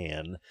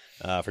Cyberman.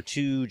 For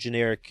 2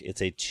 generic,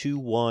 it's a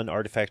 2/1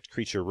 artifact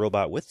creature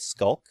robot with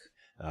Skulk.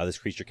 This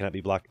creature cannot be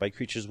blocked by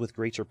creatures with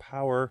greater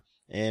power,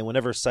 and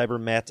whenever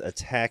Cybermat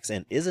attacks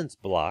and isn't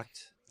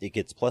blocked, it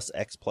gets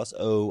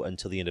 +X+O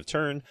until the end of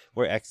turn,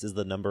 where X is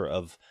the number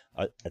of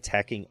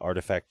attacking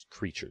artifact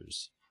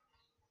creatures.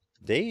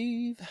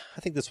 Dave,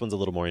 I think this one's a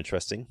little more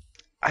interesting.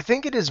 I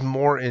think it is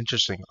more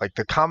interesting. Like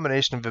the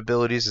combination of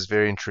abilities is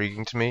very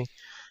intriguing to me.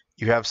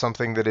 You have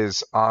something that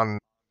is on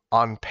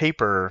on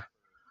paper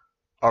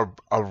are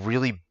a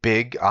really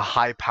big, a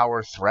high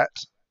power threat.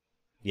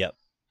 Yep.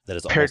 That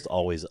is Paired- almost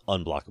always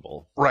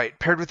unblockable. Right,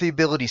 paired with the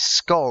ability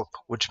Skulk,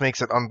 which makes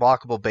it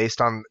unblockable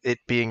based on it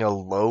being a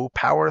low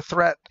power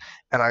threat.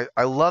 And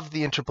I love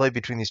the interplay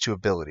between these two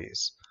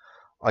abilities.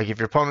 Like, if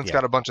your opponent's Yeah.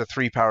 got a bunch of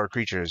 3-power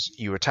creatures,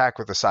 you attack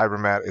with the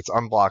Cybermat, it's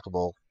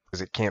unblockable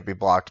because it can't be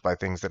blocked by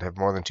things that have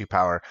more than 2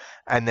 power.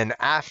 And then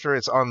after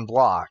it's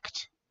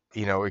unblocked,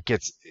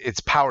 its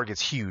power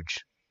gets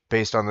huge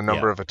based on the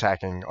number of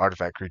attacking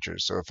artifact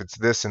creatures. So if it's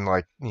this and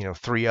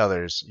 3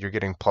 others, you're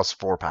getting plus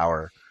 4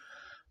 power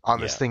on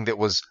this thing that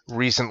was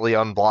recently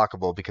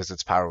unblockable because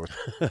its power was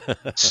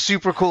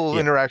super cool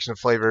interaction of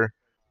flavor.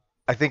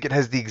 I think it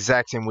has the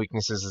exact same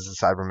weaknesses as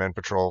the Cyberman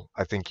Patrol.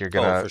 I think you're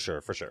gonna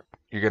for sure.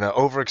 You're gonna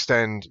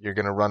overextend. You're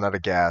gonna run out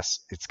of gas.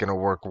 It's gonna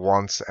work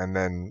once, and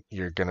then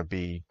you're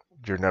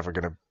never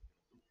gonna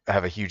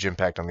have a huge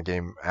impact on the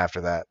game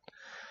after that.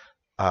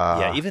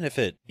 Even if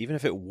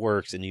it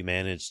works and you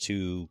manage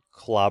to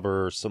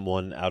clobber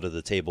someone out of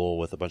the table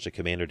with a bunch of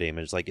commander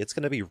damage, like, it's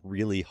going to be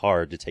really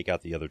hard to take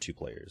out the other 2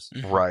 players.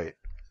 Right.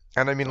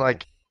 And I mean,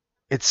 like,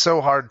 it's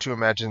so hard to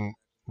imagine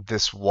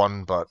this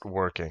one butt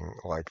working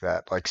like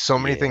that. Like, so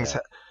many things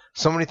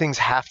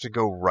have to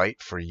go right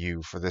for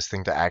you for this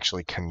thing to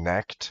actually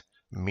connect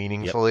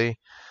meaningfully.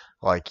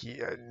 Like,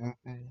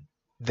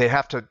 they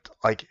have to,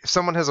 like, if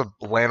someone has a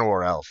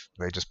Llanowar elf,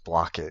 they just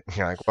block it.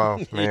 You're like, well,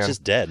 man, it's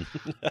just dead.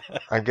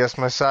 I guess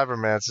my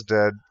Cybermat's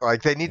dead.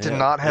 Like, they need to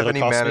not have any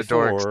mana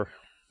dorks.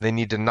 They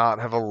need to not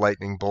have a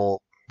lightning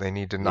bolt. They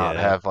need to not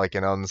have, like,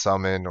 an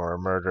unsummon or a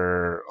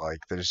murder. Like,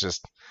 there's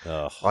just,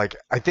 like,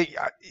 I think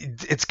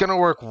it's gonna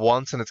work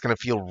once and it's gonna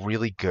feel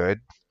really good,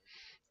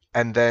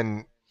 and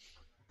then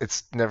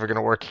it's never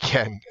gonna work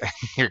again. And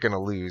you're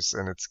gonna lose,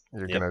 and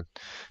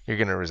you're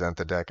gonna resent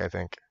the deck, I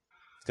think.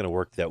 It's going to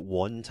work that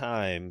one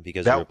time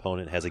because your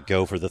opponent has a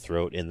go for the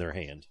throat in their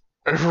hand.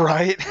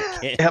 Right.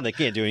 And they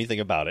can't do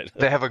anything about it.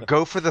 They have a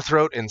go for the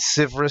throat and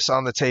Sivrus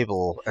on the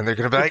table, and they're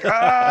going to be like,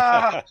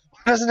 why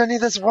doesn't any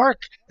of this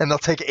work? And they'll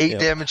take 8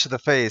 damage to the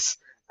face,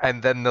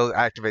 and then they'll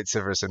activate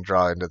Sivrus and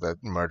draw into the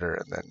murder,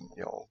 and then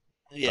you'll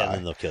die. And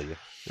then they'll kill you.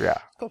 Yeah.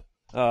 Cool.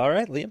 All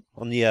right, Liam.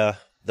 On the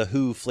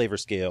Who flavor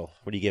scale,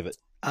 what do you give it?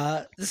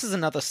 This is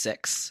another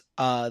 6.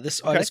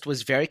 This artist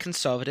was very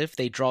conservative.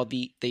 They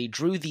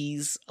drew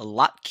these a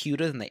lot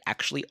cuter than they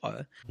actually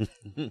are.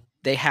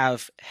 They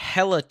have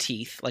hella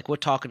teeth. Like, we're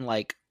talking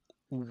like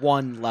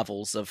 1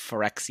 levels of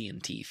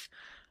Phyrexian teeth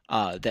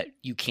that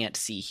you can't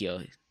see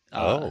here.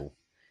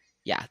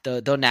 Yeah,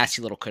 they're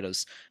nasty little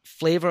critters.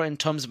 Flavor in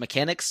terms of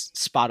mechanics,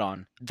 spot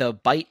on. The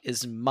bite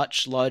is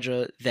much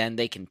larger than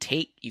they can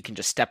take. You can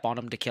just step on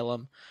them to kill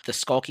them. The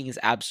skulking is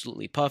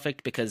absolutely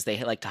perfect because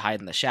they like to hide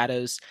in the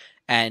shadows.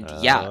 And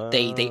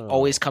they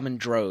always come in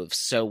droves.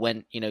 So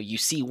when you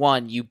see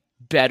one, you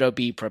better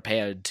be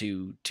prepared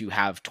to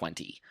have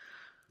 20.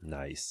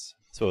 Nice.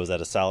 So was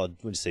that a solid?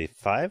 Would you say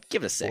 5?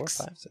 Give it a 6.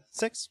 4, 5,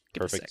 6.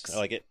 Give it a Perfect. 6. I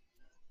like it.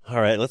 All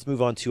right, let's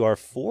move on to our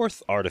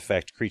 4th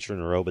artifact creature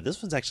in a row, but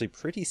this one's actually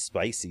pretty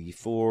spicy.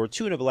 For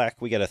 2 and a black,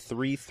 we got a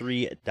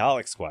 3/3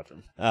 Dalek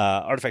Squadron.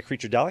 Artifact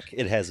creature Dalek,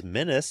 it has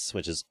Menace,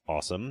 which is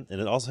awesome,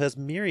 and it also has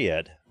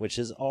Myriad, which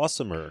is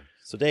awesomer.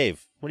 So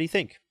Dave, what do you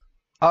think?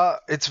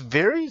 It's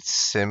very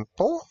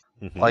simple.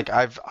 Mm-hmm. Like,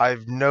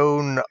 I've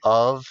known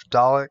of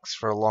Daleks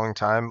for a long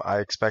time. I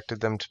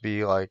expected them to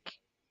be, like,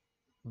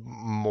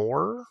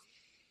 more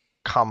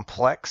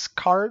complex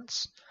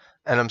cards.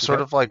 And I'm sort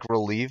of, like,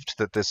 relieved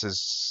that this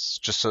is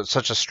just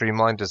such a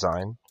streamlined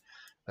design.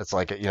 It's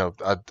like,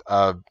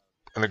 an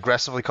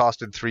aggressively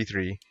costed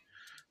 3/3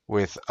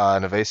 with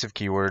an evasive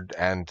keyword,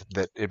 and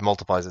that it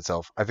multiplies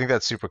itself. I think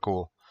that's super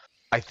cool.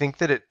 I think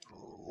that it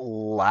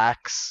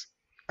lacks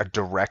a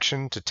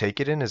direction to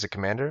take it in as a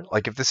commander.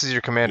 Like, if this is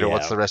your commander,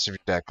 what's the rest of your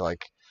deck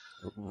like?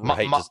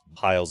 Right, just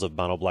piles of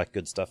mono black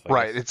good stuff.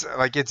 Right,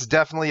 it's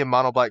definitely a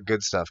mono black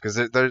good stuff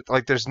because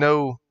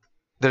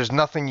there's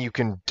nothing you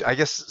can, I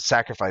guess,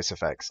 sacrifice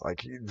effects.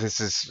 Like, this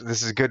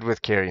is good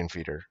with Carrion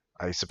Feeder,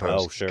 I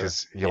suppose. Oh, sure.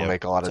 Because you'll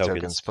make a lot of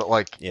tokens. But,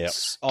 like,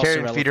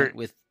 Carrion Feeder...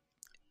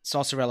 It's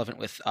also relevant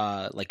with,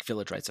 like,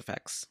 Village Rights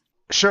effects.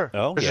 Sure.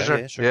 Oh,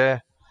 sure. Sure. Yeah.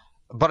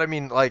 But, I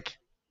mean, like,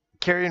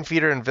 Carrion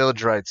Feeder and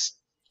Village Rights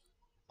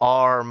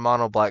are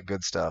mono black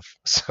good stuff.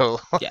 So,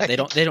 like, yeah, they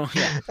don't,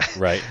 yeah.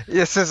 Right.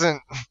 This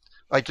isn't,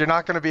 like, you're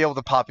not going to be able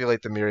to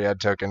populate the Myriad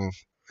token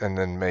and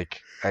then make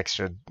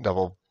extra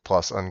double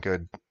plus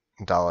ungood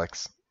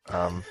Daleks.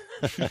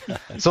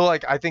 So,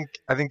 like, I think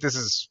this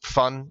is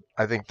fun.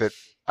 I think that,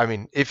 I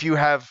mean, if you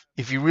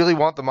really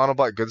want the mono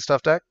black good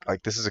stuff deck,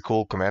 like, this is a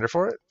cool commander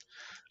for it.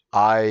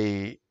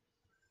 I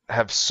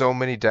have so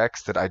many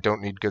decks that I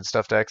don't need good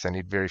stuff decks. I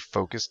need very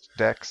focused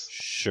decks.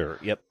 Sure.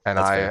 Yep. And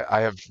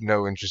I have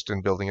no interest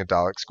in building a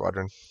Dalek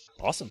squadron.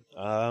 Awesome.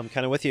 I'm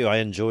kind of with you. I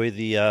enjoy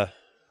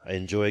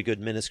a good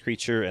menace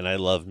creature, and I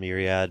love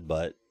Myriad,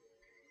 but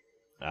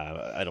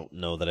I don't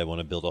know that I want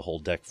to build a whole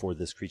deck for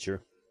this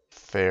creature.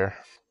 Fair.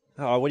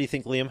 What do you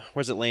think, Liam?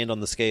 Where's it land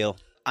on the scale?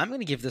 I'm going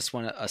to give this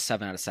one a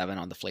 7 out of 7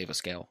 on the flavor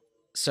scale.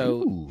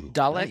 So Ooh,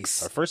 Daleks,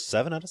 nice. Our first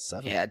 7 out of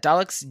 7. yeah,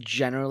 Daleks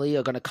generally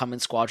are going to come in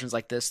squadrons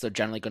like this. They're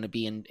generally going to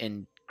be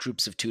in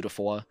groups of 2 to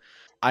 4.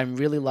 I'm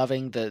really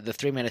loving the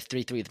 3-mana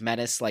 3/3 with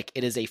Menace. Like,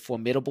 it is a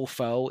formidable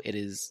foe. It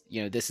is,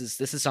 this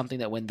is something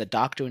that when the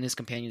Doctor and his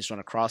companions run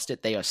across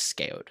it, they are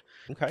scared.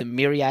 Okay. The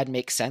Myriad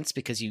makes sense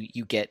because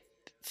you get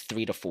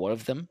 3 to 4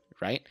 of them,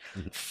 right?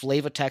 Mm-hmm.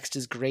 Flavor text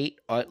is great.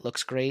 Art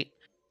looks great.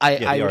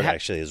 The art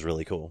actually is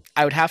really cool.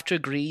 I would have to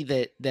agree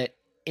that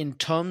in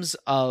terms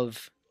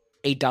of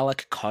a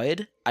Dalek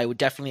card, I would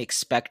definitely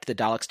expect the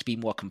Daleks to be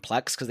more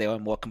complex because they are a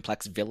more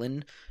complex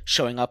villain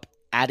showing up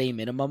at a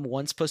minimum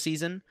once per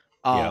season.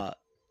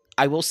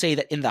 I will say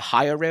that in the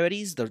higher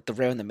rarities, the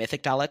rare and the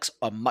mythic Daleks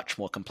are much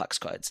more complex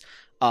cards.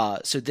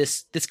 So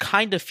this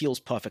kind of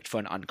feels perfect for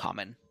an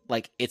uncommon.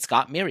 Like, it's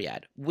got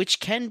Myriad, which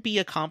can be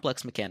a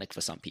complex mechanic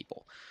for some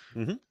people.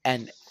 Mm-hmm.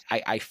 And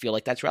I feel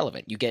like that's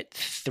relevant. You get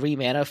 3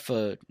 mana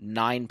for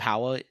 9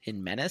 power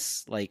in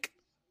Menace. Like,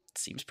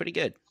 seems pretty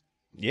good.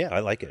 Yeah, I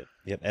like it.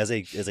 Yep, as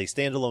a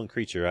standalone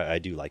creature, I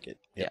do like it.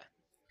 Yep.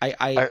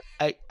 Yeah,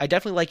 I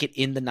definitely like it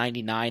in the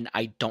 99.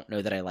 I don't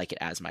know that I like it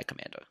as my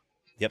commander.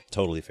 Yep,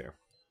 totally fair.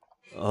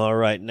 All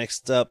right,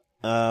 next up,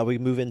 we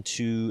move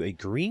into a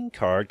green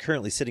card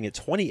currently sitting at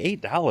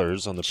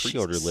 $28 on the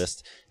pre-order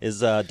list. Is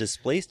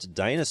Displaced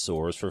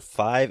Dinosaurs for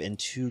 5 and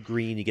 2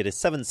 green. You get a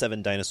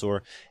 7/7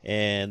 dinosaur,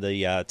 and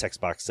the text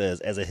box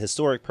says, as a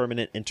historic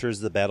permanent enters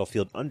the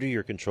battlefield under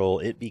your control,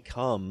 it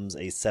becomes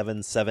a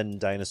 7/7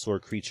 dinosaur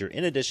creature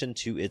in addition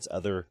to its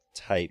other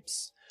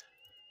types.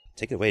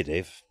 Take it away,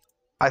 Dave.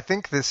 I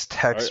think this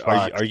text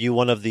box... Are you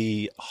one of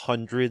the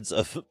hundreds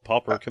of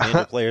Pauper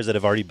Commander players that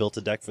have already built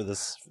a deck for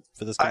this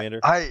commander?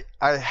 I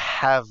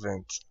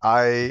haven't.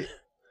 I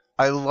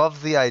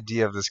love the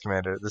idea of this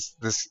commander.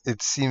 This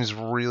it seems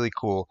really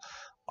cool.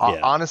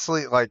 Yeah.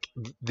 Honestly, like,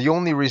 the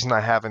only reason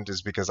I haven't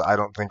is because I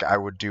don't think I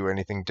would do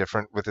anything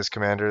different with this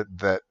commander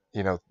that,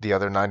 the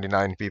other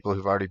 99 people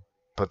who've already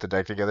put the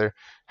deck together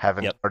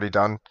haven't already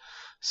done.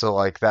 So,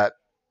 like, that,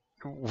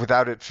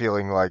 without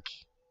feeling like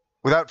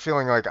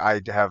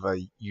I'd have a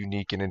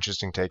unique and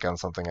interesting take on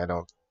something, I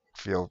don't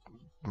feel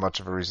much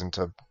of a reason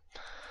to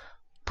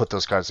put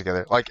those cards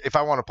together. Like, if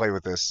I want to play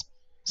with this,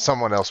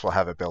 someone else will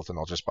have it built and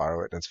I'll just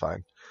borrow it and it's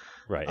fine.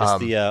 Right. It's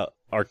the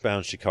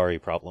Arcbound Shikari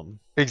problem.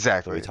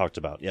 Exactly. That we talked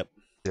about. Yep.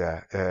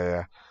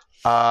 Yeah.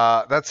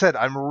 That said,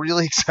 I'm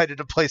really excited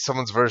to play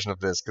someone's version of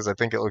this because I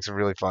think it looks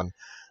really fun.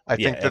 I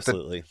think that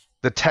absolutely.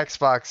 The text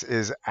box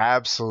is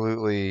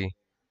absolutely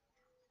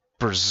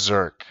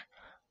berserk.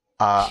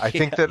 I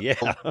think that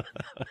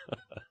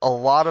a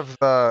lot of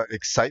the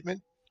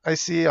excitement I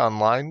see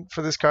online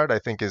for this card, I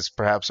think, is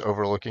perhaps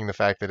overlooking the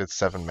fact that it's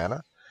 7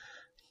 mana,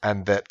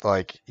 and that,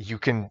 like, you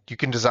can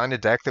design a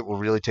deck that will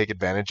really take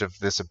advantage of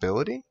this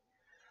ability,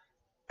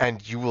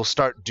 and you will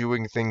start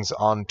doing things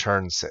on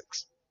turn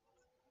 6,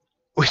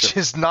 which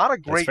is not a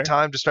great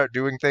time to start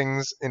doing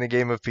things in a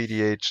game of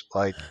PDH.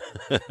 Like,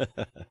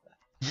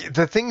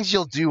 the things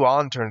you'll do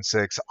on turn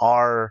 6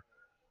 are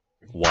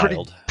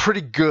wild, pretty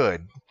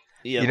good.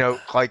 Yep.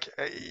 Like,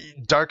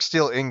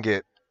 Darksteel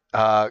Ingot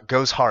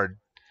goes hard.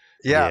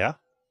 Yeah.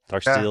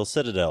 Darksteel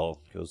Citadel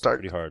goes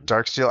pretty hard.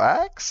 Darksteel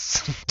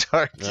Axe.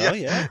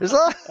 Yeah. There's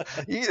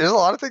a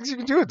lot of things you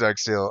can do with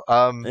Darksteel.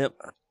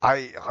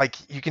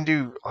 You can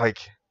do,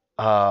 like,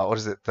 what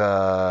is it?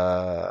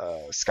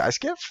 The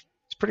Skyskiff.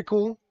 It's pretty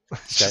cool.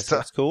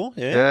 Skyskiff's cool.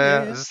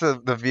 Yeah. This is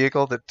the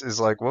vehicle that is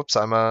like, whoops,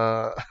 I'm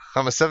a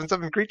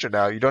 7/7 creature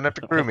now. You don't have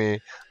to crew me.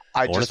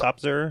 I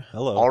Ornithopter,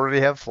 hello. Already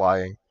have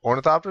flying.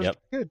 Ornithopter's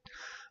good.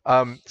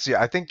 So yeah,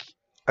 I think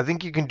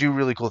you can do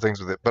really cool things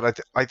with it. But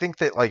I think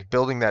that, like,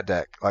 building that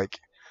deck, like,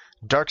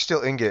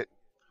 Darksteel Ingot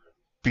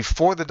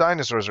before the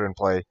dinosaurs are in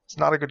play, it's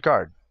not a good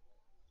card.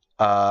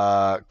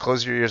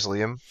 Close your ears,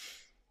 Liam.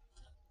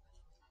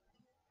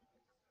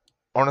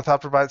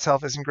 Ornithopter by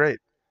itself isn't great.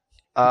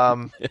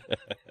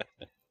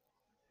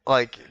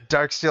 Like,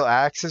 Darksteel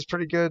Axe is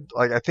pretty good.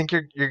 Like, I think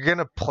you're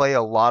gonna play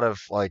a lot of,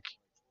 like,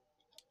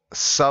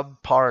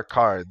 subpar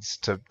cards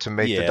to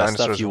make the dinosaurs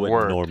stuff you work.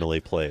 Wouldn't normally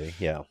play.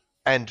 Yeah.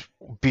 And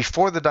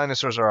before the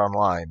dinosaurs are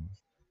online,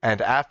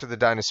 and after the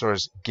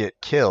dinosaurs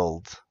get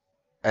killed,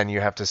 and you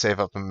have to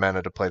save up a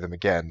mana to play them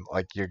again,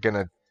 like, you're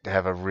gonna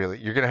have a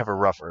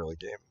rough early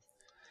game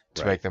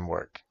to make them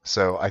work.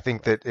 So I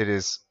think that it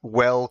is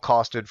well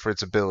costed for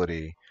its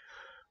ability,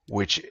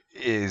 which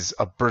is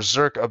a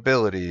berserk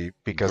ability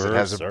because it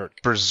has a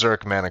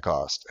berserk mana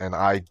cost, and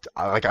I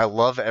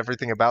love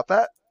everything about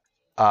that.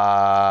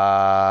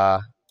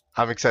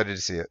 I'm excited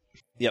to see it.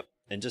 Yep.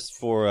 And just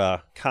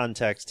for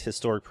context,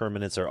 historic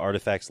permanents are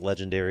artifacts,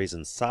 legendaries,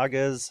 and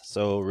sagas.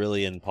 So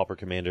really, in Pauper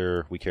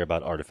Commander, we care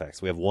about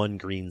artifacts. We have 1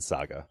 green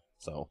saga,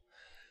 so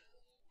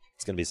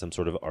it's going to be some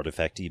sort of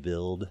artifact-y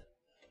build.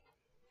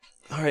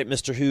 All right,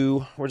 Mr.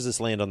 Who, where does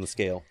this land on the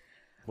scale?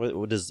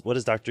 What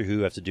does Doctor Who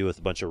have to do with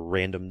a bunch of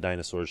random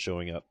dinosaurs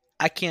showing up?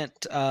 I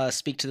can't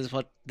speak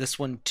to this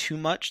one too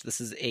much. This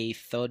is a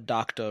Third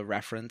Doctor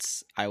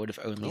reference. I would have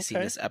only seen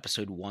this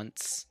episode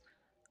once.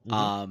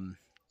 Mm-hmm.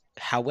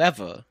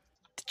 However,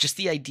 just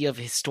the idea of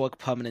historic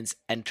permanents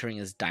entering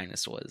as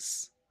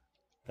dinosaurs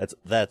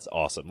That's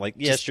awesome. Like,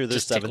 yeah, sure,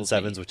 there's just tickles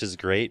 7/7s, me. which is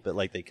great, but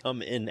like they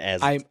come in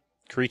as I'm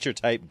creature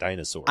type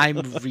dinosaur. I'm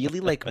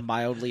really like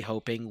mildly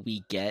hoping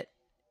we get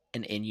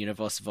an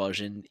in-universe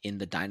version in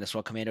the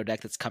Dinosaur Commando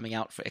deck that's coming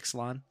out for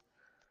Ixalan.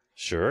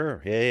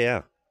 Sure.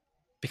 Yeah.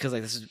 Because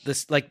like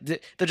this like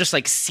they're just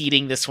like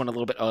seeding this one a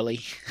little bit early.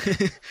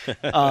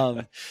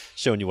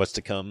 Showing you what's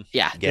to come.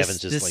 Yeah, Gavin's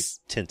just like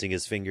tinting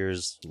his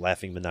fingers,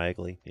 laughing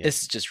maniacally. Yeah.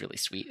 This is just really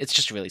sweet. It's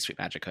just a really sweet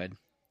magic card.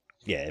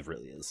 Yeah, it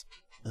really is.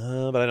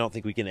 But I don't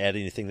think we can add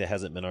anything that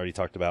hasn't been already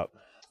talked about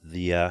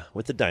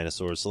with the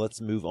dinosaurs. So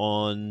let's move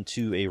on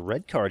to a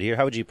red card here.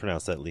 How would you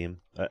pronounce that, Liam?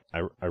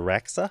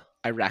 Iraxa?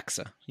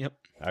 Iraxa. Yep.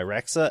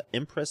 Iraxa,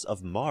 Empress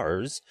of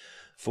Mars.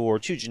 For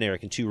 2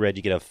 generic and 2 red,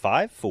 you get a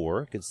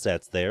 5/4. Good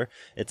stats there.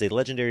 It's a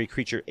legendary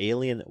creature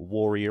alien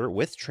warrior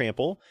with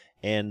trample.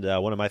 And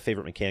one of my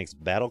favorite mechanics,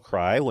 Battle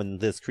Cry. When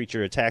this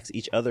creature attacks,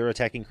 each other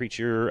attacking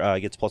creature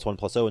gets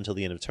 +1/+0 until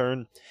the end of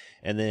turn.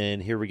 And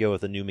then here we go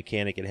with a new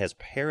mechanic. It has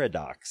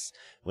Paradox.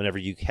 Whenever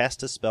you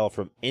cast a spell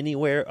from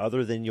anywhere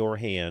other than your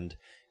hand,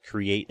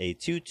 create a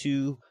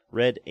 2/2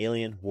 red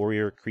alien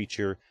warrior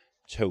creature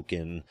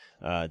token.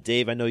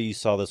 Dave, I know you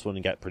saw this one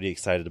and got pretty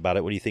excited about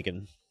it. What are you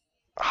thinking?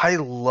 I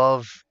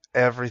love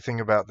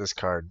everything about this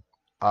card.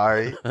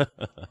 I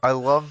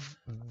love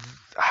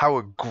how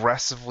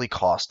aggressively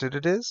costed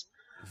it is.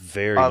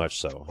 Very much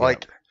so.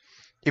 Like,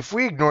 if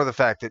we ignore the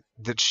fact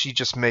that she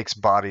just makes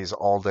bodies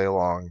all day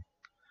long,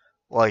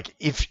 like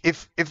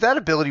if that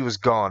ability was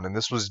gone and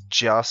this was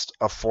just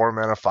a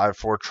 4-mana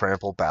 5/4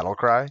 trample battle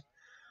cry,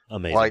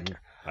 amazing. Like,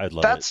 I'd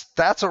love it.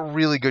 That's a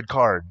really good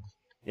card.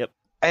 Yep.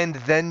 And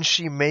then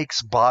she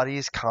makes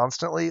bodies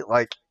constantly.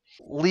 Like,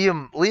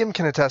 Liam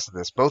can attest to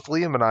this. Both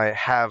Liam and I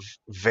have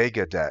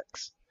Vega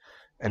decks,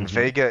 and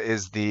Vega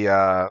is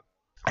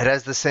it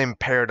has the same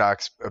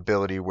paradox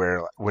ability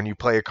where when you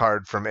play a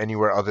card from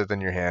anywhere other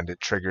than your hand,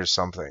 it triggers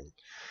something.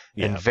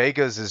 Yeah. And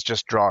Vega's is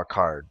just draw a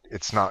card.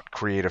 It's not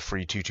create a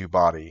free 2/2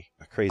 body.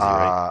 Crazy,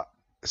 right?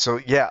 So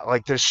yeah,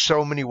 like there's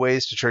so many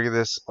ways to trigger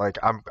this. Like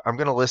I'm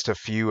gonna list a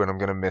few and I'm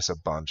gonna miss a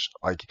bunch.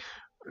 Like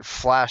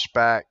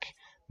Flashback,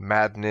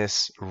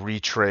 Madness,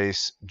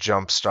 Retrace,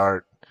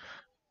 Jumpstart,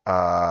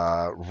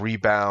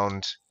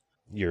 Rebound.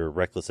 Your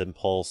Reckless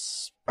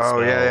Impulse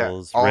Oh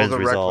spells, yeah. All Res the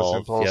Resolve. Reckless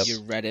Impulse. Yep.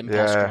 Your red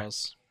impulse Yeah.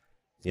 draws.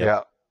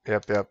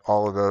 Yep. Yep.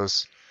 All of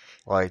those.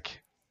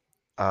 Like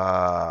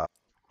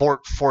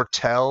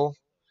Foretell,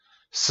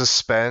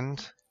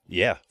 Suspend.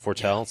 Yeah,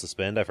 Foretell,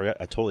 Suspend. I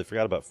totally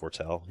forgot about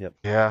Foretell. Yep.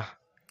 Yeah.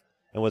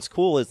 And what's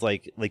cool is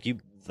like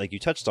you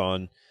touched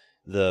on,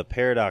 the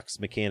Paradox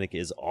mechanic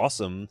is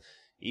awesome,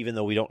 even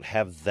though we don't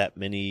have that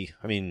many.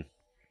 I mean,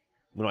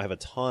 we don't have a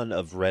ton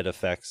of red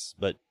effects,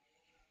 but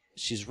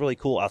she's really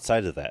cool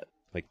outside of that.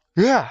 Like,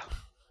 Yeah.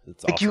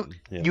 it's Like awesome.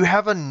 Yeah. you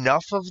have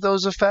enough of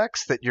those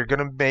effects that you're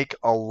gonna make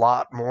a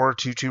lot more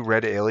 2/2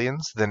 red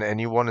aliens than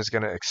anyone is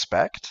gonna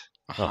expect.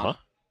 Uh-huh.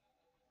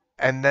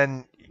 And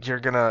then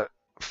you're gonna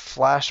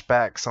flash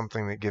back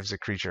something that gives a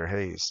creature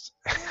haste.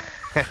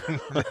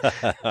 And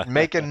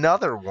make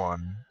another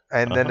one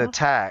and then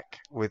attack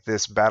with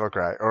this battle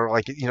cry. Or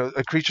like,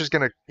 a creature's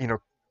gonna,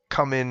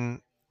 come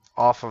in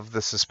off of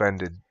the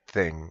suspended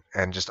thing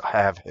and just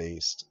have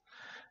haste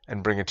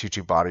and bring a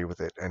 2/2 body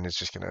with it, and it's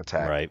just gonna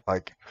attack. Right.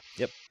 Like,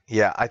 Yep.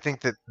 Yeah, I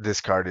think that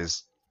this card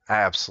is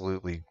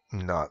absolutely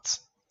nuts.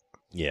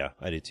 Yeah,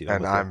 I do too.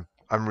 And with you.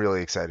 I'm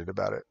really excited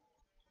about it.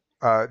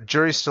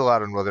 Jury's still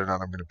out on whether or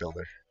not I'm gonna build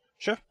her.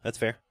 Sure, that's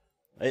fair.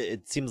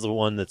 It seems the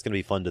one that's going to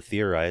be fun to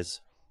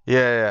theorize.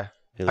 Yeah.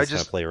 At least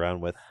kind of play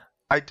around with.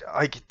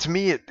 To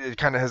me, it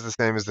kind of has the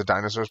same as the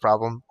dinosaurs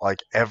problem. Like,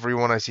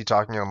 everyone I see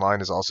talking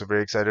online is also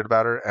very excited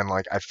about her, and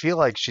like I feel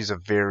like she's a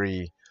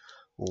very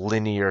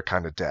linear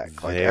kind of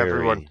deck. Like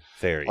everyone,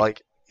 very.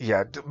 like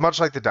much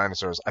like the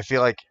dinosaurs. I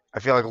feel like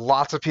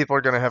lots of people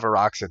are going to have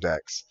Araxa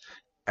decks,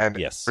 and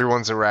Yes.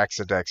 everyone's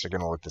Araxa decks are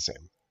going to look the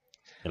same.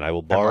 And I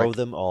will borrow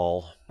them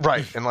all.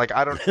 Right, and like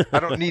I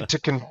don't need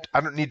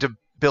to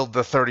build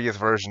the 30th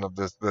version of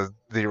the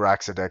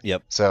Araxa deck.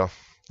 Yep. So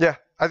yeah,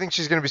 I think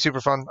she's going to be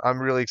super fun. I'm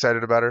really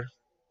excited about her.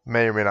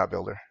 May or may not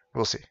build her.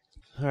 We'll see.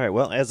 All right.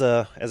 Well, as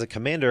a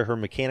commander, her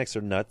mechanics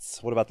are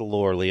nuts. What about the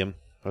lore, Liam?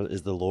 Or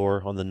is the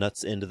lore on the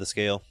nuts end of the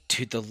scale?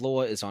 Dude, the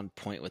lore is on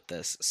point with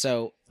this.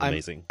 So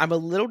Amazing. I'm a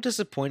little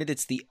disappointed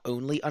it's the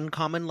only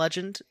uncommon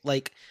legend.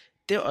 Like,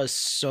 there are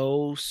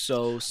so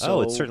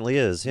Oh, it certainly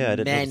is. Yeah, I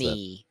didn't notice that.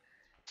 many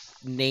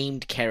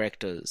named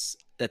characters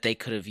that they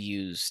could have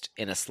used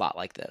in a slot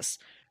like this.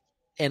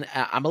 And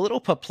I'm a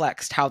little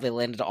perplexed how they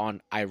landed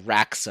on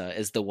Iraxa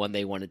as the one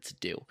they wanted to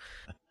do.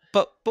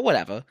 But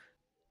whatever.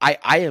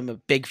 I am a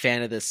big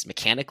fan of this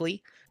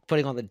mechanically.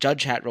 Putting on the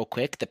judge hat real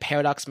quick, the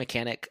Paradox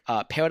mechanic.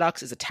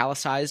 Paradox is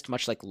italicized,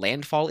 much like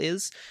Landfall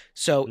is.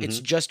 So it's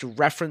just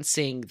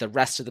referencing the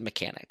rest of the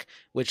mechanic,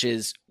 which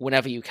is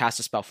whenever you cast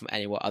a spell from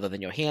anywhere other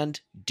than your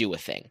hand, do a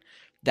thing.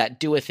 That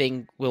do a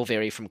thing will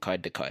vary from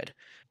card to card.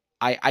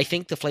 I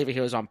think the flavor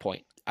here is on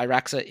point.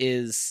 Iraxa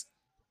is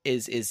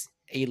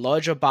a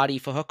larger body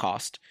for her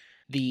cost.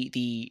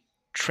 The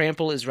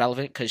trample is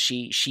relevant because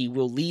she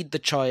will lead the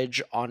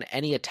charge on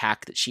any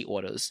attack that she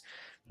orders.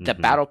 The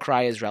battle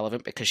cry is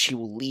relevant because she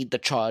will lead the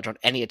charge on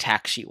any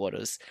attack she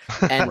orders,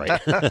 and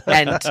Right.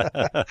 and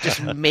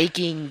just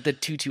making the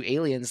 2/2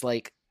 aliens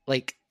like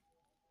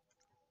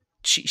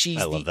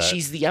she's I love that.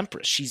 she's the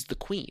empress, she's the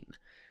queen.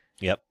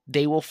 Yep.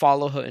 They will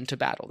follow her into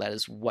battle. That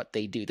is what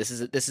they do.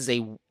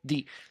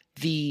 The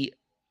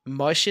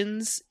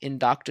Martians in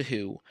Doctor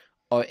Who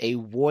are a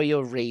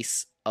warrior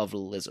race of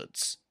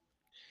lizards,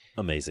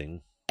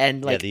 Amazing.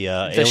 and like the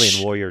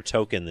alien warrior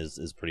token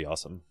is pretty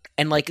awesome.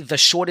 and like the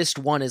shortest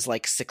one is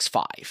like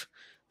 6'5",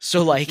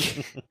 so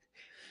like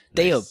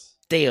Nice.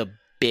 they are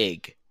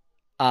big.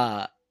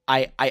 I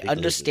Big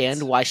understand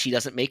lizards. why she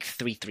doesn't make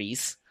 3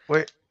 3s.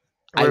 Wait,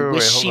 I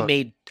wish hold she on.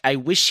 made. I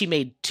wish she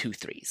made 2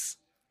 3s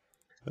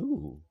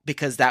Ooh.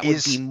 because that would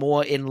Is- be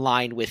more in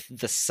line with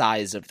the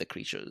size of the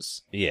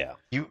creatures. Yeah.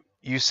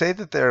 You say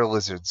that they're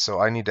lizards, so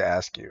I need to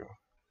ask you: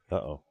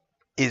 Uh-oh.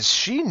 is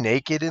she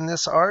naked in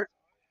this art?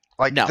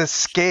 Like No. the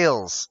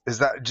scales?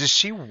 Is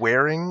she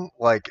wearing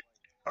like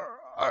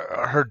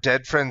her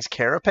dead friend's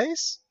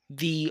carapace?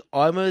 The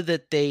armor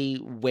that they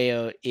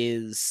wear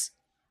is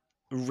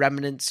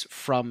remnants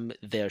from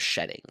their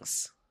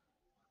sheddings.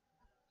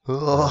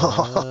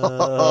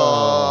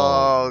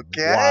 Oh,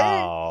 okay.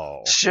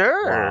 Wow.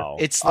 Sure. Wow.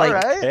 It's All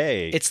like right.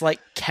 Hey. it's like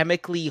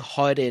chemically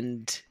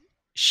hardened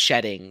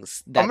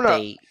sheddings that I'm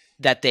gonna-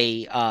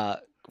 they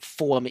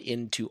form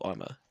into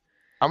armor.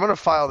 I'm gonna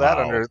file that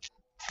Wow. under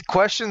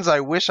questions I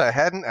wish I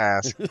hadn't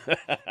asked.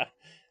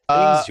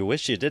 Things you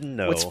wish you didn't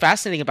know. What's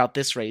fascinating about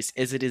this race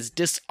is it is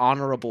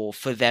dishonorable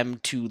for them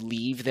to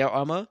leave their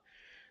armor.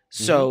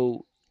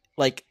 So,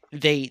 like,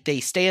 they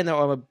stay in their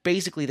armor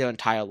basically their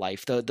entire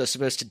life. They're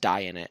supposed to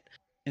die in it.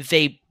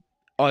 They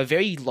are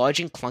very large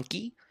and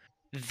clunky.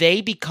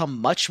 They become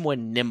much more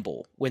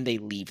nimble when they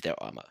leave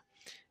their armor.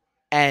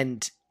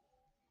 And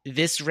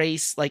this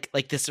race, like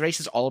this race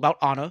is all about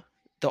honor.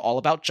 They're all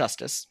about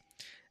justice.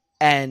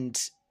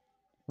 And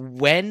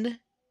when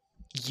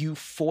you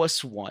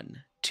force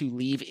one to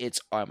leave its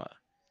armor,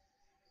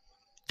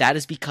 that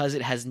is because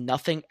it has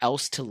nothing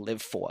else to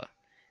live for,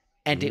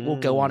 and it will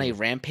go on a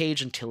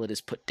rampage until it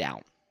is put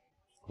down.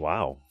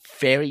 Wow.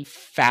 Very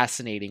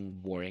fascinating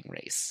warring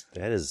race.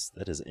 That is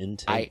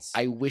intense.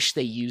 I wish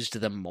they used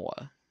them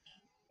more.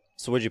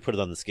 So where'd you put it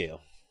on the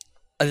scale?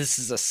 This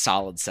is a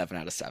solid 7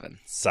 out of 7.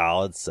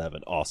 Solid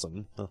 7.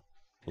 Awesome. Huh.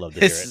 Love to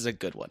hear This it. is a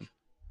good one.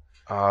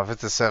 If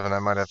it's a 7, I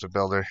might have to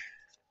build her.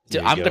 Dude,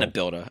 There you I'm go. gonna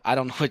build her. I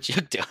don't know what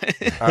you're doing.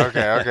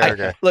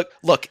 Okay.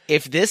 Look.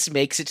 If this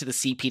makes it to the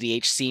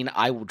CPDH scene,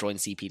 I will join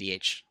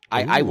CPDH.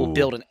 I will Ooh.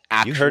 build an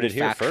actual. You heard it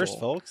here factual- first,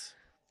 folks.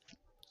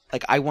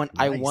 Like I want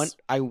Nice.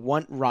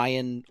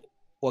 Ryan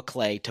or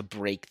Clay to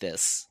break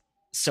this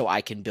so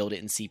I can build it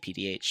in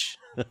CPDH.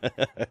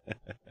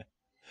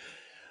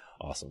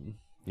 Awesome.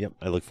 Yep,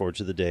 I look forward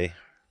to the day.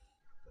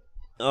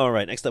 All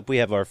right, next up we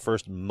have our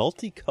first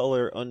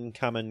multicolor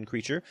uncommon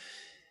creature.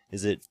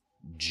 Is it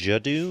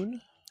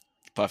Jadoon?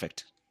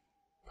 Perfect.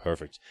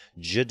 Perfect.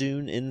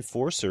 Jadoon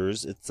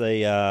Enforcers. It's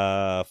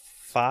a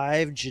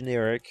 5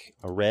 generic,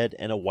 a red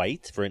and a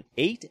white for an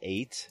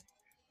 8/8.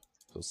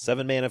 So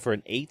 7 mana for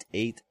an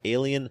 8/8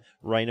 alien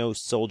rhino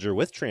soldier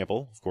with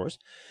trample, of course.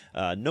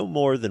 No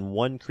more than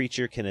 1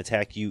 creature can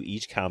attack you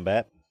each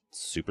combat.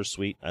 Super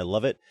sweet. I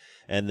love it.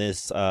 And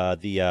this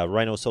the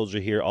rhino soldier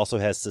here also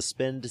has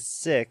suspend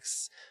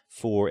 6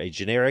 for a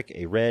generic,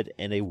 a red,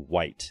 and a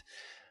white.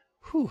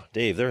 Whew,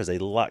 Dave, there is a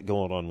lot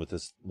going on with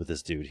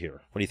this dude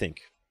here. What do you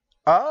think?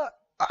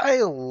 I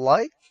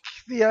like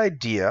the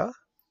idea.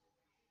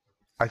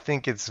 I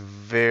think it's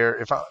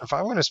very. If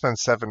I'm going to spend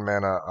 7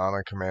 mana on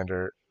a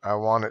commander, I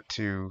want it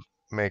to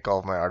make all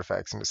of my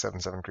artifacts into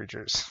 7/7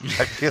 creatures.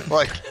 I feel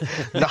like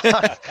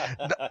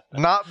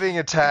not being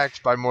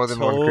attacked by more than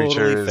one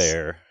creature is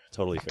fair.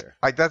 Totally fair.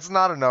 like that's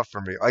not enough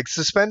for me. Like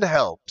suspend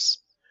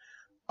helps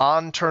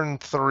on turn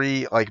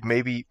 3, like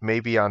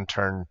maybe on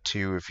turn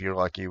 2 if you're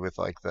lucky with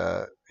like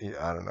the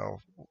I don't know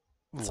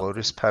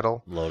Lotus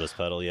Petal. Lotus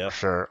Petal, yeah.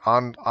 Sure.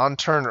 On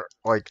turn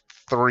like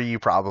 3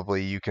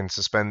 probably you can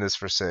suspend this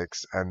for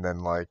 6 and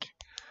then like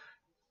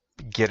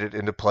get it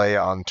into play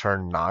on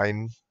turn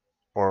 9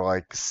 or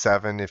like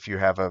 7 if you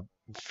have a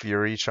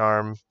Fury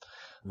Charm.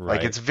 Right.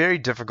 Like it's very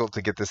difficult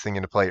to get this thing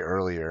into play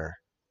earlier.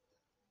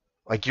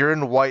 Like you're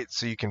in white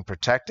so you can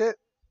protect it.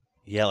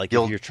 Yeah, like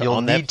You'll- if you're you'll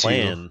on that need to.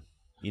 plan,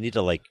 you need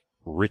to like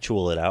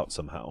ritual it out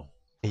somehow.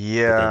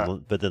 Yeah.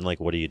 But then like,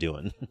 what are you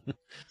doing?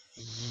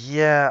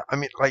 Yeah, I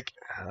mean, like,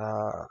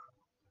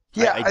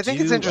 yeah, I think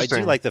it's interesting.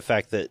 I do like the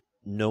fact that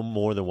no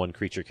more than 1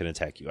 creature can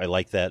attack you. I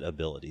like that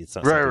ability. It's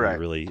not Right, something right. you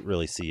really,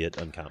 really see it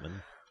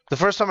uncommon. The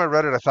first time I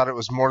read it, I thought it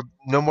was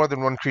no more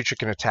than 1 creature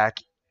can attack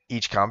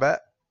each combat,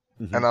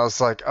 Mhm. and I was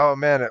like, oh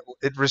man,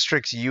 it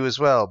restricts you as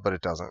well, but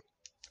it doesn't.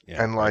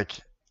 Yeah, And right. like,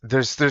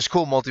 there's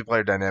cool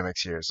multiplayer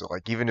dynamics here. So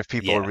like, even if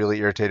people are Yeah. really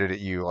irritated at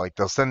you, like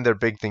they'll send their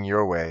big thing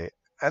your way,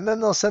 and then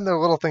they'll send their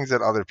little things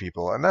at other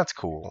people, and that's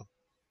cool.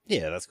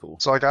 Yeah, that's cool.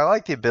 So like, I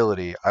like the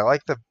ability. I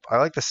like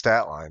the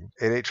stat line.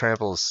 8/8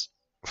 tramples,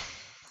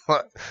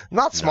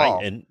 not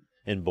small.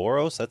 And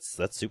Boros,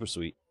 that's super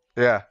sweet.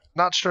 Yeah,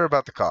 not sure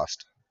about the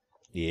cost.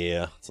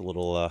 Yeah, it's a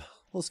little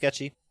little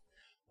sketchy.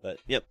 But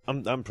yep,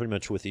 I'm pretty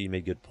much with you. You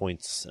made good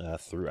points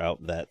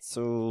throughout that.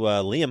 So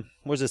Liam,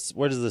 where does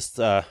this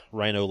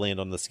rhino land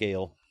on the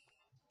scale?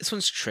 This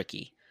one's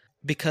tricky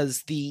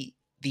because the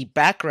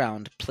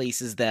background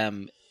places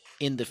them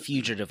in the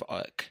fugitive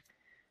arc,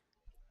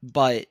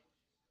 but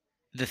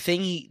the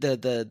thing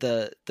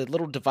the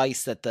little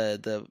device that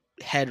the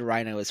head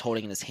rhino is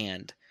holding in his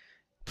hand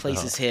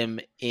places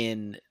him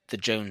in the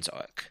Jones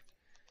arc.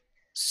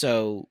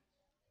 So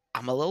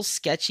I'm a little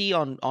sketchy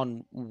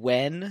on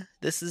when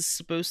this is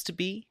supposed to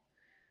be.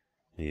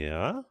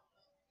 Yeah,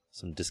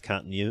 some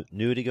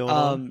discontinuity going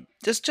on.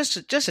 Just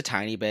a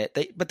tiny bit.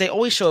 They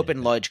always show up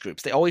in large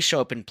groups. They always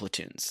show up in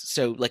platoons.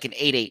 So like an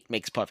 8-8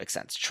 makes perfect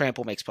sense.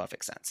 Trample makes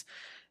perfect sense.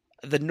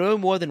 The no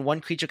more than one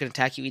creature can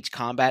attack you each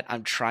combat,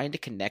 I'm trying to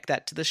connect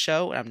that to the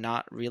show, and I'm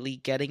not really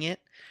getting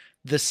it.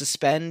 The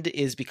suspend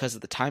is because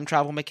of the time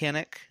travel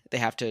mechanic. They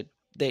have to.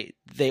 They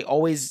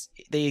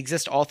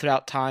exist all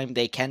throughout time.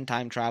 They can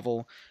time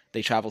travel.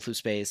 They travel through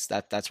space.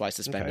 That's why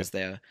suspend is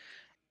there.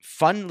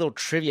 Fun little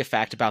trivia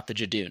fact about the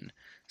Jadoon.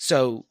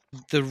 So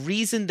the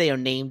reason they are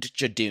named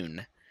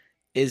Jadoon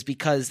is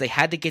because they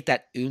had to get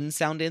that oon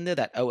sound in there,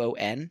 that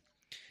OON,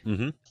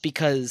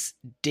 because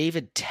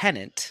David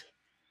Tennant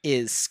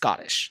is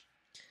Scottish.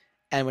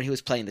 And when he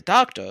was playing the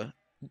Doctor,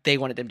 they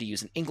wanted him to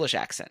use an English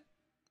accent.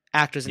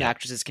 Actors and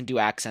actresses can do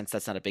accents.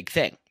 That's not a big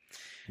thing.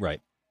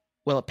 Right.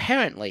 Well,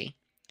 apparently,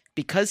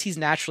 because he's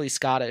naturally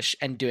Scottish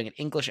and doing an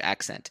English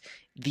accent,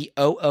 the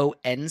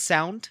OON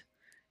sound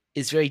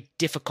is very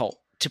difficult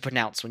to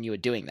pronounce when you are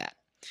doing that.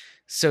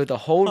 So the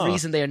whole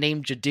reason they are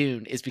named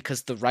Jadoon is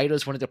because the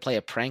writers wanted to play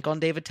a prank on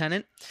David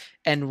Tennant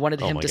and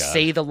wanted him to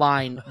say the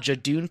line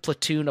 "Jadoon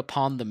platoon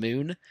upon the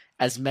moon"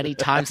 as many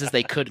times as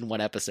they could in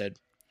one episode.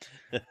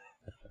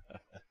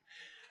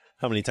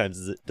 How many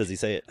times does he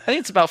say it? I think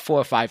it's about 4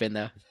 or 5 in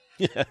there.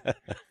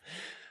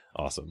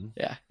 Awesome.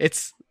 Yeah,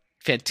 it's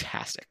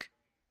fantastic.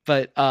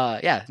 But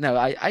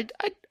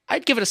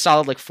I'd give it a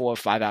solid like 4 or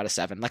 5 out of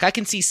 7. Like I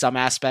can see some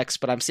aspects,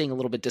 but I'm seeing a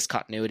little bit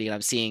discontinuity, and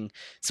I'm seeing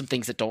some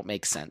things that don't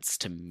make sense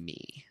to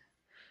me.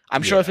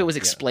 I'm sure if it was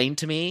explained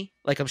to me,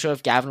 like I'm sure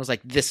if Gavin was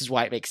like, "This is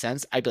why it makes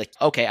sense," I'd be like,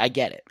 "Okay, I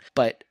get it."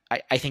 But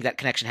I think that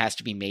connection has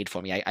to be made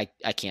for me.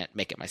 I can't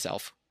make it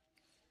myself.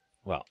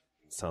 Well,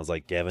 sounds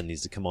like Gavin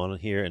needs to come on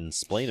here and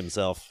explain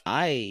himself.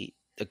 I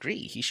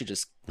agree. He should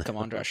just come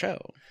on to our show.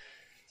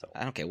 So,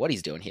 I don't care what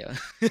he's doing here.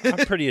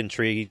 I'm pretty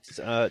intrigued.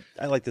 I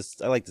like this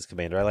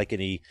commander. I like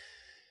any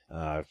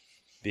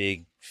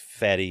big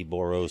fatty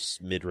Boros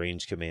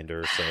mid-range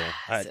commander. So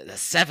the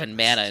 7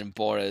 mana in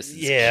Boros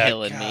is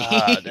killing me.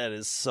 That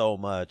is so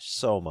much.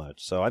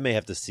 So I may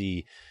have to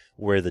see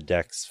where the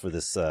decks for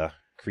this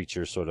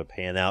creature sort of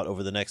pan out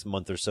over the next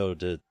month or so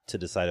to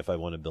decide if I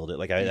want to build it.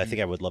 Like I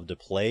think I would love to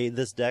play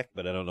this deck,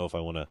 but I don't know if I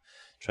want to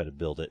try to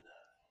build it.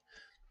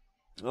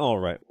 All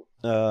right.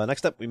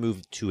 Next up, we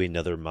move to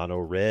another mono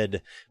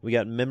red. We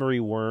got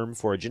Memory Worm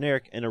for a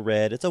generic and a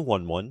red. It's a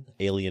 1/1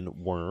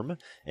 alien worm,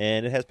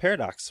 and it has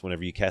Paradox.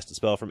 Whenever you cast a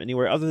spell from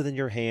anywhere other than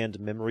your hand,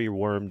 Memory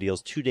Worm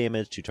deals 2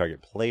 damage to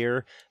target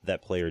player.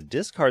 That player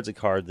discards a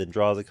card, then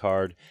draws a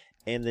card,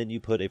 and then you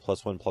put a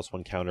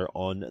 +1/+1 counter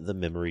on the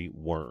Memory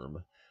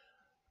Worm.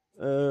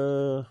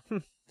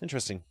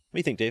 Interesting. What do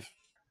you think, Dave?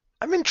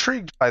 I'm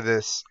intrigued by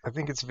this. I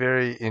think it's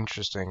very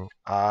interesting.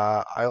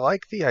 I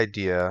like the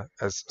idea,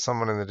 as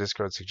someone in the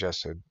Discord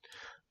suggested,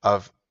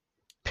 of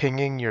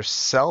pinging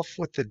yourself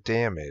with the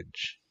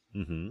damage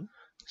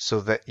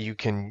so that you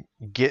can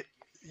get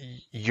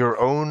your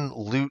own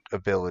loot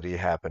ability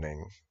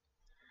happening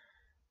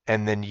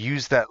and then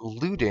use that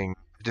looting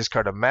to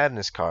discard a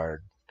madness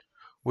card,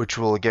 which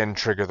will again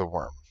trigger the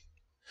worm.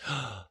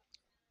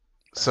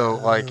 So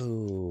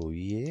oh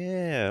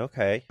yeah,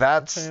 okay.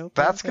 That's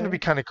going to be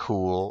kind of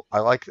cool. I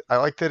like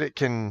that it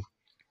can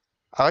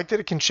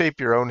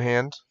shape your own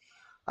hand.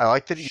 I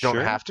like that you don't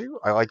have to.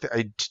 I like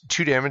that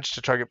 2 damage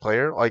to target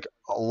player. Like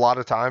a lot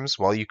of times,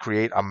 while you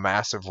create a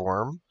massive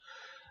worm,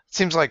 it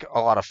seems like a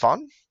lot of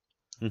fun.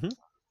 And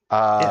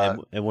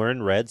we're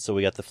in red, so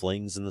we got the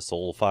flings and the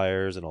soul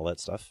fires and all that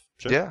stuff.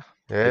 Sure. Yeah.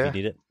 If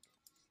you need it.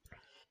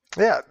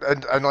 Yeah,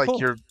 and like cool.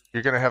 you're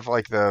gonna have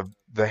like the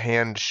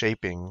hand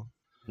shaping.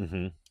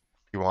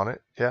 You want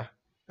it, yeah,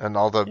 and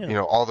all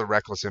the all the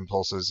reckless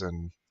impulses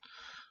and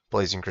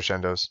blazing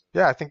crescendos.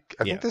 Yeah, I think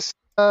this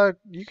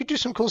you could do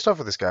some cool stuff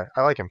with this guy.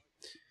 I like him.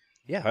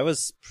 Yeah, I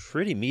was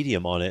pretty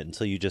medium on it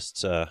until you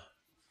just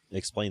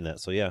explained that.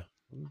 So yeah,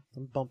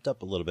 I'm bumped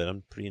up a little bit.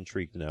 I'm pretty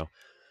intrigued now.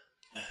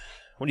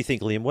 What do you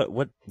think, Liam?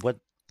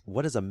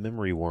 What is a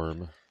memory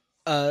worm?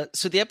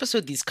 So the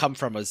episode these come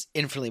from is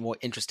infinitely more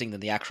interesting than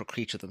the actual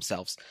creature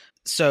themselves.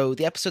 So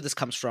the episode this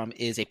comes from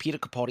is a Peter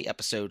Capaldi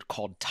episode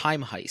called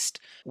Time Heist,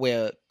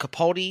 where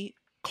Capaldi,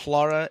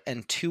 Clara,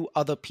 and 2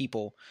 other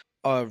people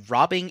are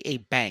robbing a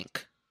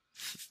bank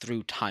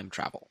through time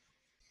travel.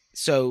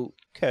 So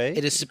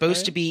it is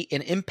supposed to be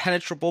an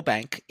impenetrable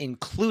bank,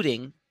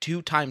 including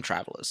 2 time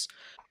travelers.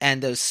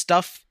 And there's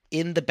stuff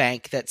in the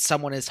bank that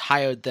someone has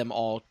hired them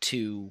all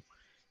to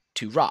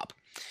rob.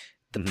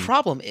 The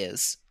problem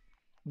is,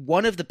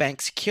 one of the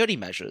bank's security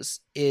measures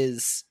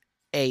is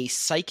a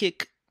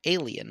psychic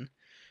alien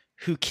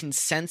who can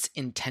sense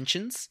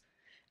intentions,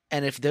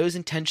 and if those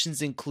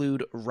intentions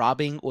include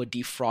robbing or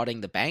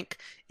defrauding the bank,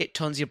 it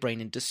turns your brain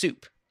into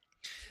soup.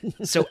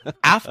 So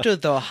after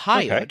they're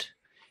hired,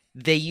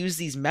 they use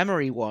these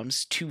memory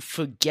worms to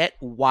forget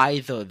why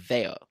they're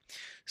there.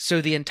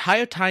 So the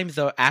entire time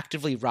they're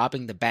actively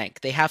robbing the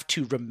bank, they have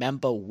to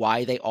remember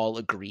why they all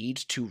agreed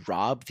to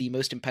rob the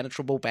most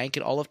impenetrable bank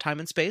in all of time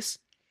and space.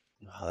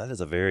 Wow, that is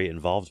a very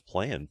involved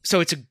plan. So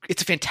it's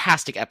a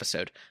fantastic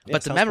episode. Yeah,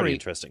 But sounds pretty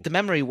interesting. the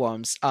memory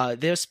worms,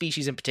 their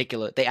species in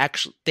particular,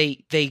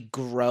 they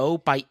grow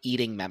by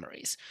eating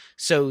memories.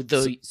 So in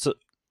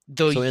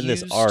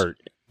this art,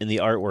 in the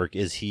artwork,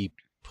 is he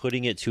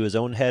putting it to his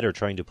own head or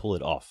trying to pull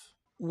it off?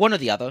 One or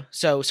the other.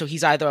 So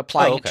he's either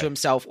applying it to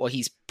himself or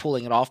he's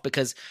pulling it off,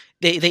 because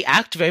they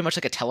act very much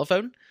like a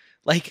telephone.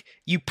 Like,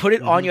 you put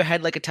it on your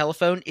head like a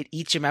telephone, it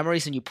eats your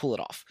memories, and you pull it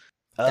off.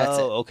 That's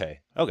it. Okay.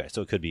 Okay,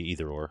 so it could be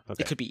either or.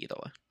 Okay. It could be either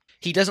or.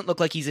 He doesn't look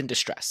like he's in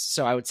distress,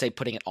 so I would say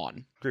putting it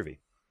on. Groovy.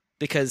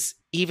 Because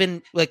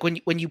even, like,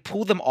 when you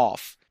pull them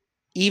off,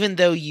 even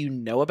though you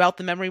know about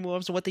the memory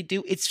worms and what they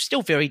do, it's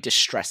still very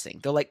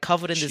distressing. They're, like,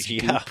 covered in this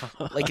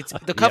goop. Like,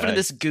 they're covered in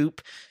this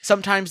goop.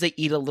 Sometimes they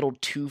eat a little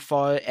too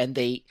far, and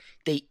they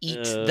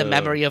eat the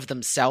memory of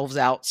themselves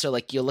out. So,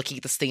 like, you're looking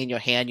at this thing in your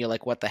hand, you're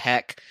like, what the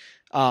heck?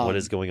 What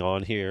is going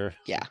on here?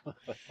 Yeah.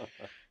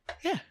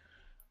 Yeah.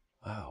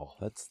 Wow,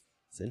 that's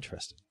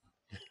interesting.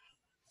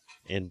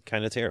 And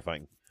kind of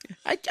terrifying.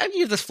 I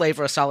give this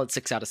flavor a solid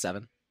 6 out of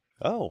 7.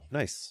 Oh,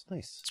 nice.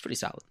 It's pretty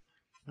solid.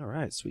 All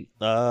right, sweet.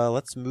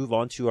 Let's move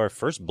on to our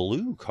first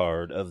blue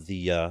card of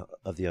the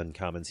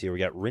uncommons here. We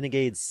got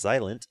Renegade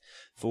Silent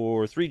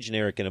for 3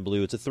 generic and a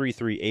blue. It's a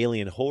 3/3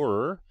 alien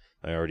horror.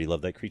 I already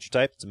love that creature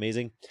type. It's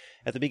amazing.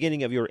 At the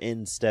beginning of your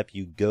end step,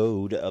 you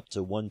goad up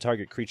to 1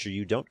 target creature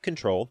you don't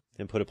control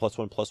and put a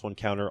 +1/+1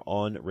 counter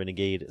on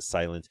Renegade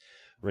Silent.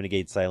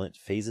 Renegade Silent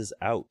phases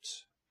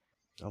out.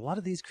 A lot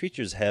of these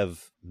creatures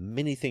have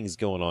many things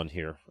going on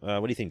here.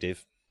 What do you think,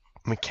 Dave?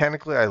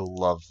 Mechanically, I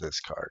love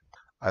this card.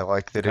 I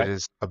like that it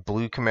is a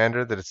blue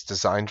commander, that it's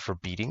designed for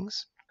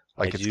beatings.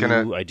 Like,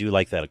 I do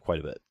like that quite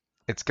a bit.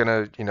 It's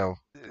gonna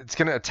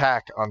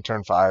attack on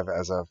turn 5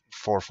 as a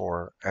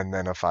 4/4 and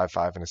then a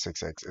 5/5 and a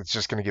 6/6. It's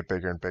just gonna get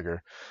bigger and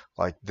bigger.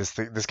 Like,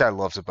 this guy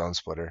loves a bone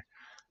splitter.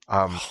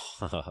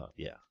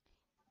 Yeah.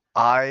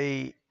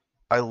 I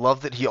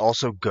love that he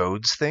also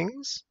goads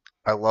things.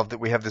 I love that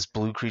we have this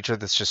blue creature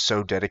that's just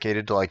so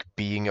dedicated to, like,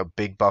 being a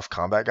big buff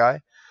combat guy.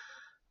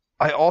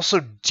 I also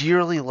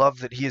dearly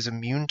love that he is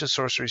immune to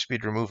sorcery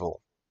speed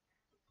removal.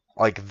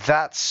 Like,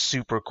 that's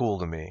super cool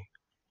to me.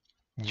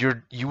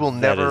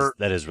 That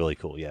is really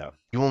cool, yeah.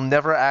 You will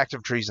never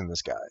active treason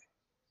this guy.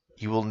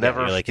 You will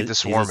never feed the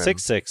swarm. He's a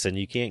 6/6 and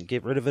you can't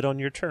get rid of it on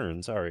your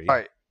turn, sorry.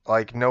 Right.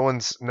 Like, no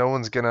one's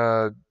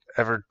gonna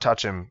ever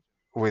touch him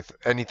with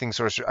anything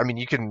sorcery. I mean,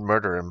 you can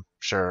murder him,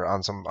 sure,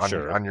 on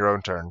your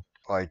own turn.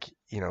 Like,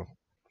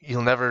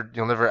 you'll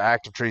never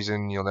active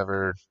treason, you'll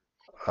never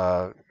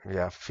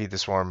feed the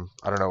swarm.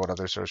 I don't know what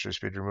other sorcery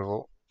speed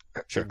removal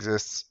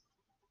exists.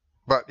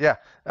 But yeah,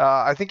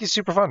 I think he's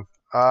super fun.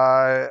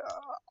 I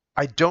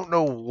don't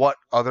know what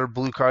other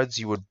blue cards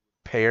you would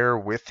pair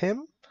with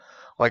him.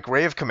 Like,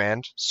 Ray of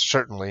Command,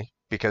 certainly,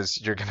 because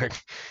you're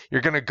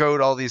gonna goad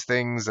all these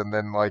things, and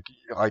then like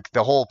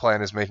the whole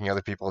plan is making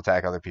other people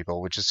attack other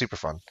people, which is super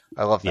fun.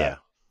 I love that. Yeah.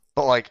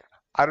 But, like,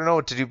 I don't know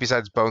what to do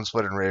besides Bone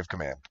Split and Ray of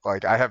Command.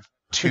 Like, I have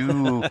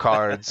 2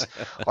 cards.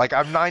 Like,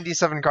 I'm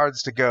 97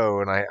 cards to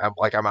go, and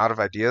I'm out of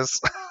ideas.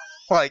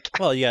 Like,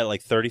 well, you got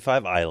like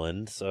 35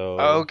 island, so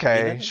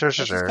okay, sure.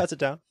 Just cuts it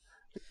down.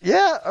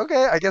 Yeah,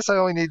 okay. I guess I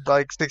only need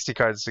like 60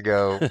 cards to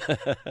go,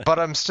 but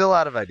I'm still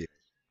out of ideas.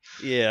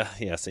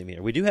 Yeah, same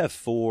here. We do have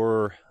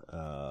 4,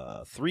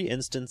 3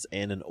 instants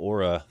and an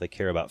aura that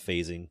care about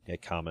phasing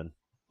at common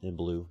in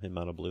blue, in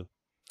mono blue.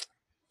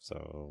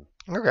 So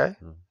okay. I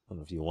don't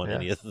know if you want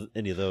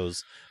any of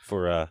those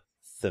for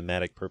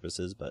thematic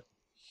purposes, but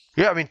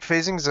yeah, I mean,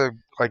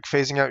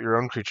 phasing out your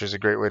own creature is a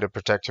great way to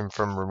protect him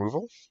from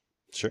removal.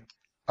 Sure.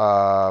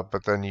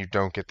 But then you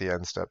don't get the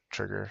end step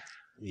trigger.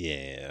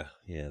 Yeah,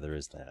 there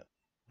is that.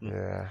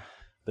 Yeah.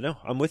 But no,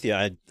 I'm with you.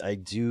 I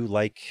do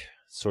like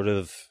sort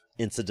of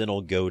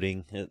incidental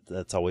goading.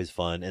 That's always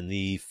fun. And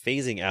the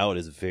phasing out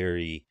is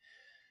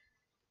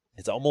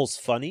it's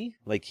almost funny.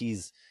 Like,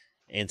 he's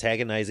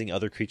antagonizing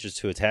other creatures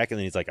to attack, and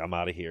then he's like, I'm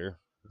out of here.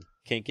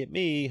 Can't get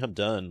me. I'm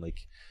done. Like,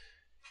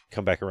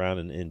 come back around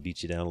and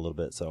beat you down a little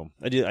bit. So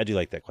I do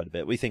like that quite a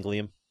bit. What do you think,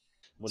 Liam?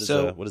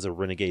 What is a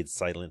Renegade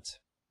Silent?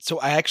 So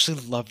I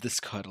actually love this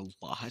card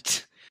a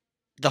lot.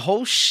 The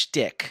whole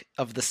shtick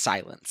of the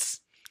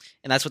silence,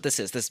 and that's what this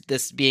is.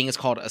 This being is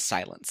called a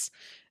silence,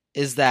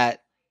 is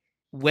that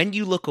when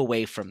you look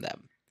away from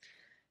them,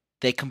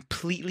 they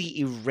completely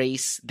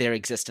erase their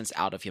existence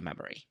out of your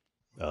memory.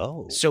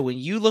 Oh. So when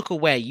you look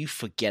away, you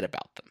forget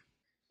about them.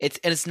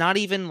 It's not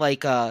even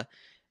like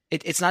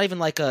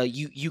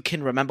you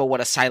can remember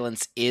what a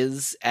silence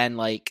is, and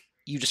like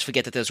you just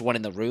forget that there's one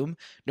in the room.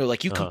 No,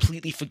 like you Uh-huh.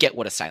 completely forget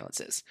what a silence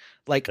is.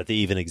 Like That they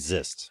even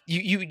exist.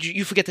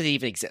 you forget that they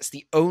even exist.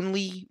 The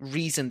only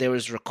reason there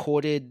was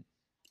recorded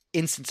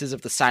instances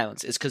of the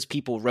silence is because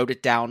people wrote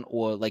it down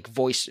or like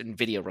voice and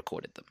video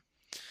recorded them.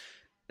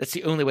 That's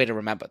the only way to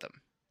remember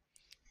them.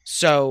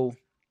 So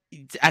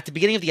at the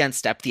beginning of the end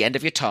step, the end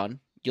of your turn,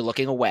 you're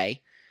looking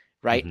away,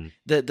 right? Mhm.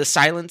 The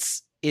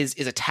silence is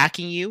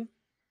attacking you,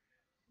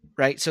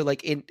 right? So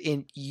like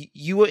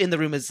you are in the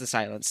room as the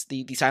silence.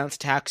 The silence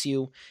attacks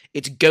you.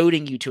 It's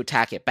goading you to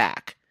attack it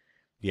back.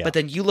 Yeah. But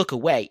then you look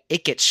away.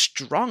 It gets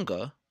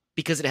stronger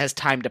because it has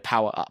time to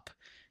power up.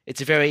 It's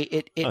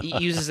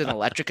it uses an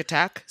electric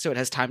attack, so it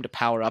has time to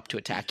power up to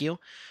attack you.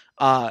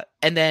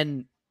 And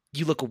then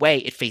you look away.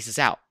 It phases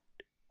out.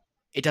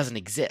 It doesn't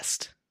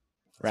exist,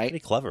 right?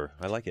 Pretty clever.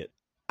 I like it.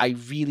 I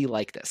really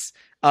like this.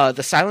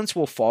 The "silence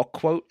will fall"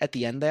 quote at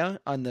the end there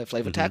on the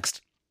flavor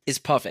text is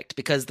perfect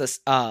because this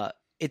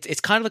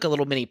it's kind of like a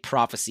little mini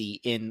prophecy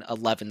in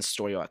 11's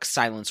story arc.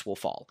 Silence will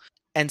fall,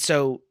 and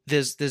so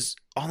there's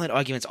online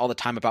arguments all the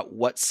time about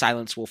what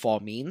silence will fall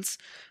means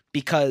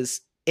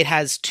because it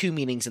has two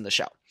meanings in the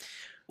show.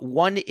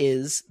 One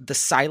is the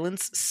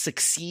silence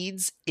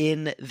succeeds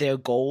in their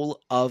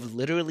goal of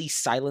literally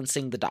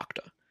silencing the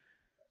Doctor.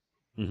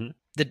 Mm-hmm.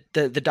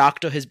 The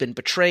Doctor has been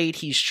betrayed.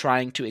 He's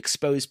trying to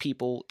expose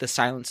people. The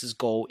silence's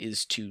goal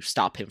is to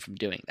stop him from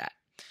doing that.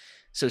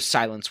 So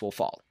silence will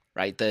fall,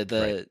 right?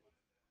 The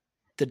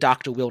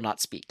Doctor will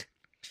not speak.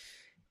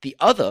 The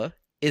other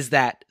is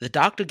that the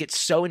Doctor gets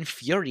so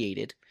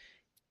infuriated,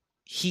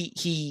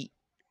 he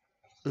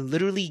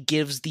literally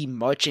gives the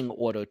marching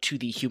order to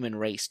the human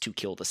race to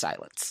kill the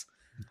silence.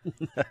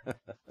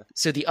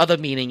 So the other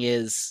meaning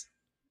is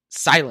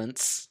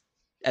silence,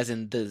 as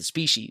in the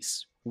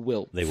species,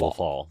 will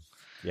fall.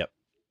 Yep.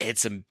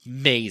 It's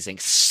amazing.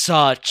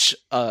 Such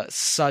a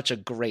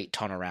great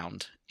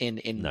turnaround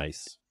in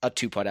Nice. a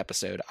 2-part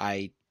episode.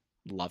 I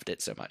loved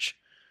it so much.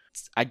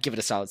 I'd give it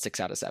a solid 6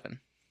 out of 7.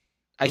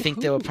 I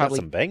think there were Got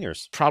some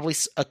bangers. probably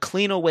a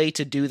cleaner way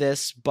to do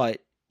this, but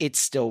it's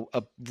still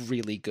a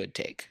really good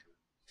take.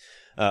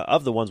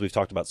 Of the ones we've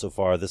talked about so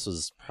far, this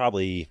was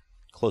probably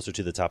closer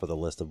to the top of the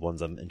list of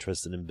ones I'm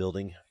interested in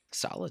building.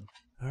 Solid.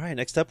 All right,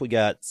 next up we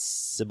got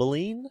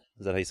Sibylline.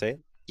 Is that how you say it?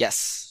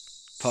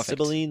 Yes. Perfect.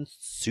 Sibylline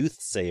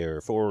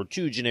Soothsayer. For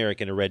 2 generic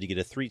and a red, you get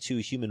a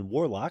 3/2 human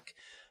warlock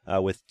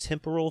with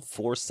temporal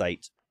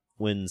foresight.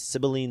 When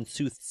Sibylline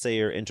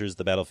Soothsayer enters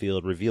the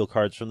battlefield, reveal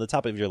cards from the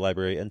top of your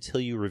library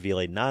until you reveal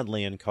a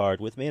non-land card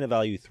with mana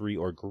value 3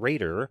 or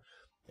greater.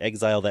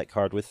 Exile that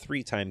card with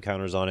 3 time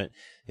counters on it.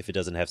 If it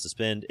doesn't have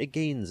suspend, it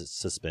gains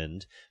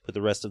suspend. Put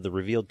the rest of the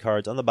revealed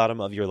cards on the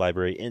bottom of your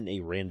library in a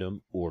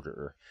random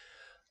order.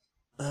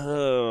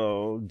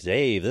 Oh,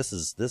 Dave, this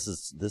is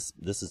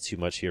too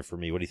much here for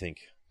me. What do you think?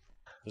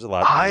 There's a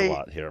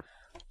lot here.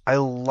 I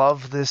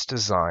love this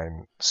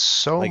design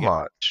so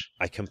much.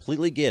 I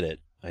completely get it.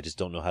 I just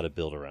don't know how to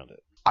build around it.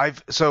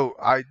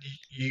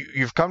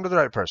 You've come to the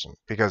right person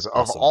because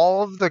of Awesome.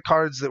 all of the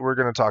cards that we're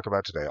going to talk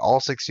about today, all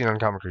 16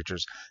 uncommon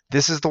creatures,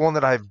 this is the one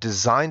that I've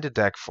designed a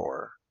deck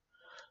for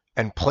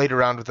and played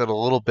around with it a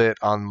little bit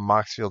on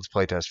Moxfield's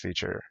playtest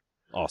feature.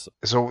 Awesome.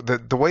 So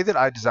the way that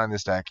I designed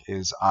this deck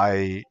is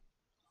I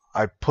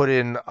put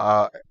in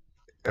a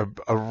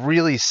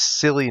really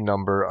silly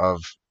number of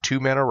 2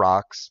 mana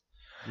rocks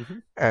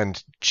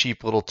and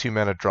cheap little 2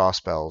 mana draw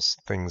spells,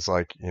 things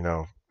like,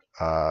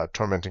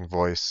 Tormenting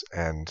Voice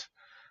and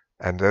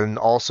then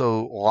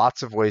also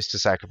lots of ways to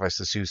sacrifice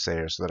the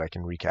Soothsayer so that I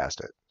can recast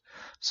it.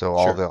 So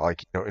all the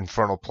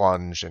Infernal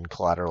Plunge and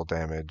Collateral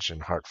Damage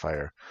and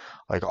Heartfire,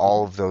 like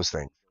all of those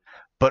things,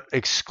 but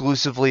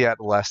exclusively at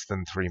less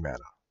than 3 mana.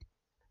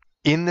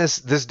 In this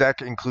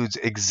deck includes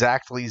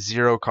exactly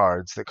 0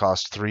 cards that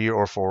cost 3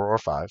 or 4 or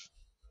 5.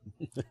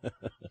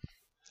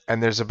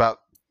 And there's about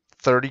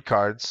 30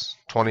 cards,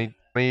 20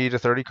 to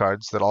 30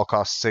 cards that all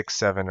cost 6,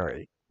 7, or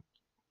 8.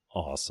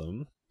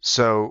 Awesome.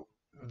 So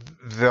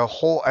the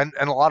whole and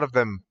a lot of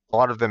them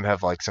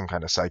have like some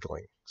kind of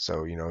cycling.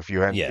 So if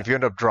you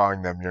end up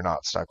drawing them, you're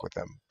not stuck with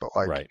them. But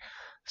right.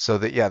 So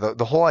that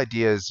the whole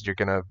idea is you're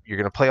gonna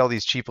play all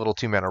these cheap little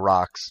 2 mana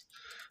rocks,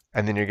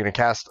 and then you're gonna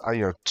cast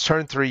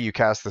turn 3 you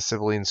cast the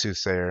Sibylline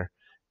Soothsayer,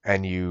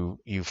 and you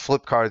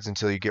flip cards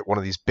until you get one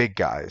of these big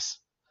guys.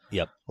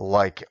 Yep.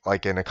 Like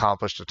an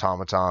Accomplished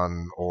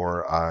Automaton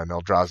or an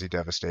Eldrazi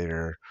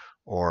Devastator.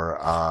 Or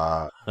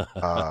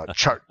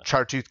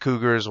Chartooth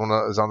Cougar is on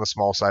the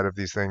small side of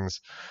these things.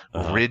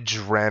 Ridge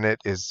Ranit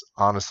is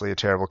honestly a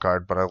terrible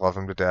card, but I love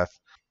him to death.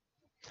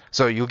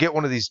 So you'll get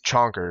one of these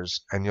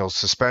chonkers, and you'll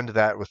suspend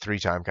that with 3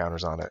 time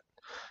counters on it.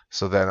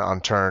 So then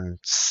on turn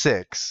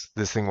 6,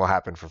 this thing will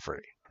happen for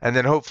free. And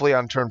then hopefully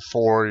on turn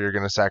 4, you're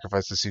going to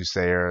sacrifice the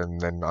Soothsayer, and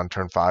then on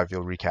turn 5,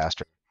 you'll recast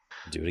it.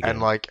 Do it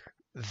again. And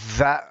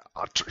that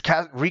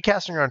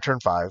recasting her on turn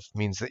 5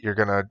 means that you're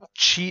gonna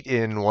cheat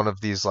in one of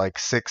these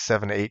 6,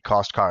 7, 8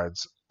 cost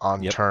cards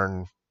on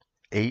turn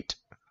 8,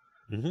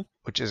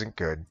 which isn't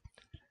good.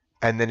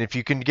 And then if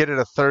you can get it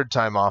a third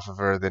time off of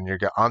her, then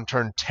on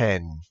turn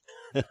 10,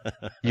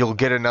 you'll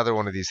get another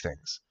one of these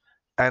things.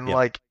 And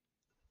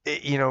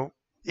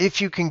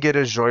if you can get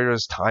a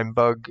Joyra's time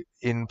bug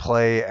in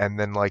play and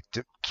then like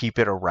to keep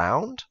it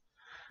around,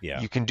 Yeah.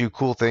 you can do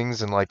cool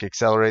things and like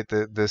accelerate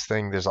this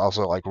thing. There's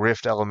also like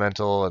Rift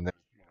Elemental and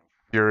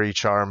Fury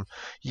Charm.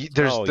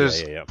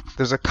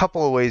 There's a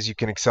couple of ways you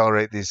can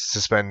accelerate these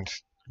suspend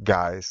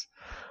guys,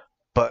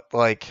 but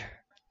like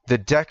the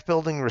deck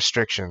building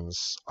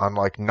restrictions on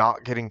like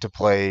not getting to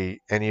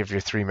play any of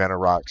your 3-mana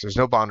rocks. There's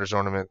no Bonder's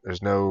Ornament.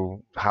 There's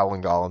no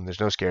Howling Golem. There's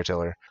no Scare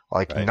Tiller.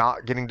 Like Right.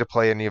 not getting to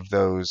play any of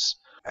those,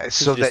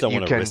 so you just that don't you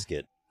want to can risk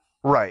it.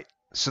 right,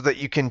 so that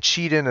you can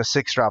cheat in a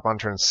 6-drop on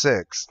turn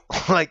 6.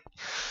 Like,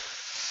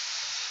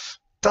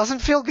 doesn't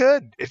feel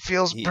good. It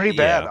feels pretty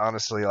bad,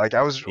 honestly. Like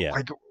I was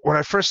like when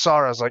I first saw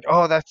her, I was like,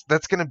 oh,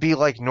 that's gonna be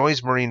like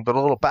Noise Marine, but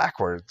a little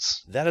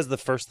backwards. That is the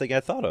first thing I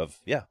thought of.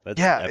 Yeah, that's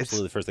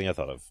absolutely the first thing I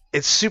thought of.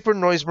 It's super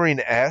Noise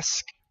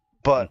Marine-esque,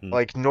 but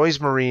like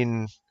Noise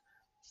Marine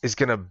is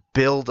gonna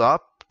build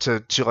up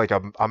to like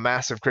a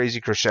massive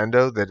crazy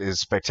crescendo that is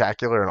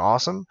spectacular and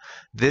awesome.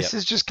 This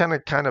is just kind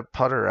of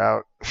putter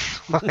out.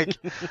 Like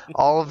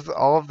all of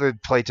the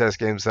playtest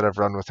games that I've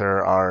run with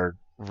her are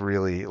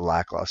really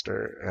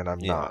lackluster, and I'm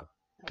not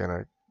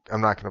gonna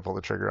pull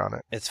the trigger on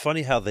it. It's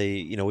funny how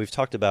they, we've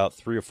talked about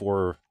 3 or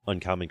 4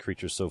 uncommon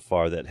creatures so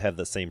far that have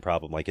the same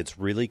problem. Like, it's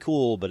really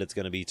cool, but it's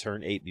going to be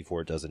turn 8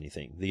 before it does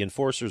anything. The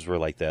Enforcers were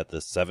like that. The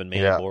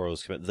 7-mana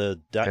Boros, the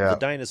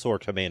Dinosaur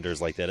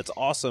Commanders like that. It's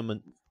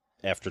awesome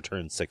after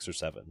turn 6 or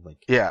 7. Like,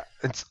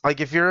 it's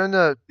like if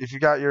you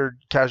got your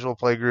casual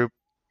play group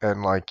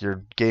and like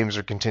your games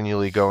are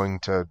continually going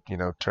to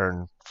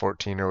turn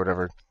 14 or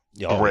whatever.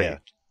 Great. Yeah.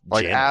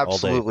 Like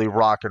absolutely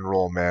rock and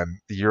roll,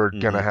 man. You're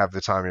gonna have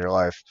the time of your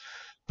life.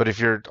 But if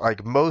you're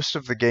like most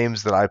of the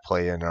games that I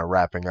play in are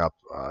wrapping up,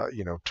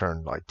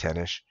 turn like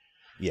 10ish.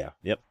 Yeah.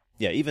 Yep.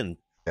 Yeah. Even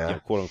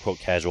quote unquote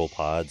casual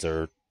pods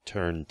are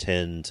turn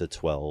 10 to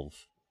 12.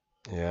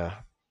 Yeah.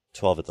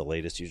 12 at the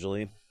latest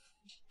usually.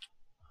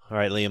 All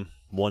right, Liam.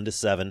 1 to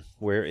 7.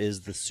 Where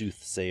is the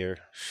Soothsayer?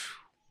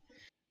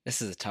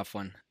 This is a tough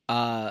one.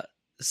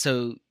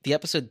 So the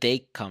episode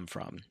they come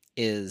from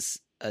is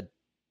a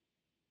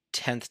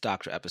 10th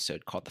Doctor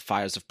episode called The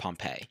Fires of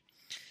Pompeii.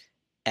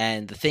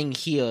 And the thing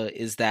here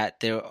is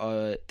that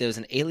there's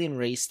an alien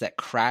race that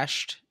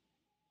crashed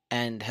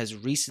and has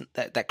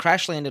that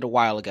crash landed a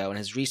while ago and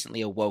has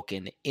recently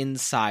awoken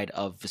inside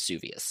of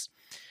Vesuvius.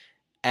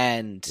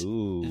 And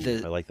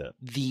I like that.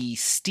 The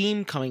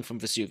steam coming from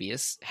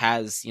Vesuvius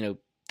has,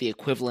 the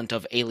equivalent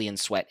of alien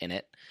sweat in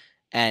it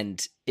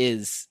and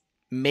is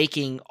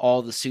making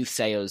all the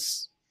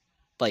soothsayers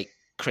like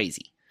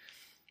crazy.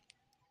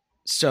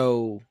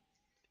 So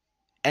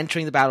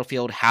entering the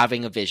battlefield,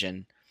 having a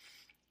vision,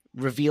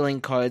 revealing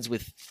cards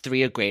with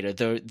 3 or greater.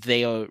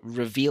 They are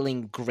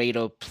revealing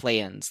greater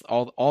plans.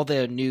 All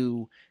their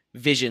new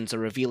visions are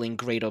revealing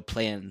greater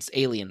plans,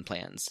 alien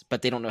plans,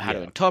 but they don't know how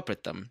to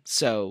interpret them.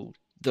 So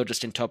they're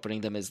just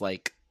interpreting them as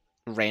like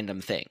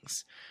random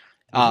things.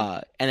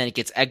 And then it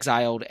gets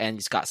exiled and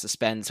it's got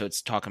suspend, so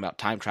it's talking about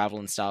time travel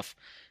and stuff.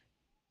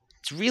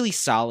 It's really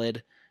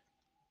solid.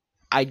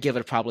 I'd give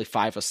it probably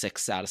 5 or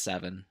 6 out of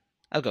 7.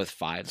 I'll go with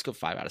 5. Let's go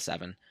 5 out of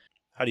 7.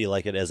 How do you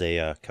like it as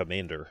a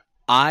commander?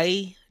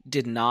 I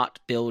did not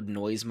build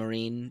Noise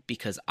Marine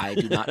because I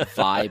do not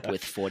vibe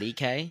with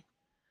 40k.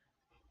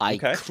 I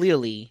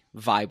clearly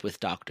vibe with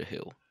Doctor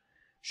Who.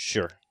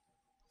 Sure.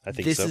 I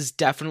think this is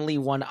definitely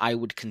one I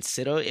would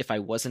consider if I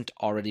wasn't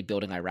already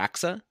building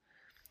Iraxa.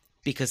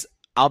 Because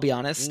I'll be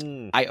honest,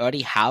 I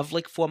already have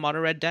like 4 mono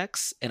red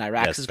decks, and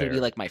Iraxa is going to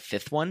be like my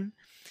 5th one.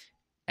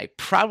 I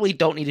probably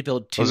don't need to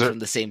build 2 from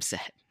the same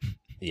set.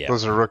 Yeah.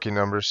 Those are rookie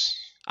numbers.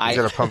 You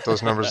gotta pump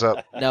those numbers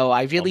up. No,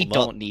 I really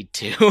don't need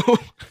to.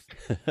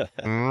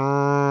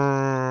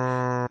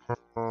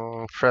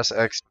 Press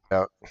X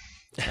out.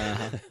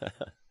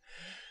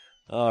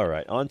 All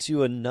right, on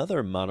to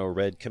another mono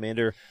red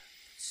commander.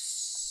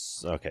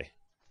 Okay,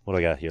 what do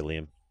I got here,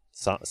 Liam?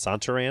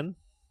 Santaran?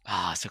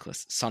 So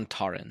close.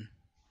 Santaran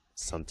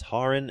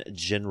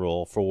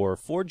General. For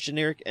 4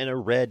 generic and a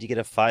red, you get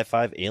a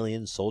 5/5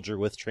 alien soldier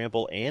with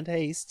trample and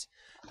haste.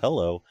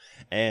 Hello.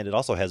 And it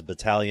also has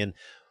battalion.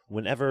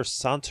 Whenever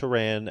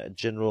Santaran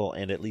General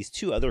and at least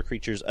 2 other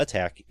creatures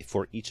attack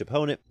for each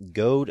opponent,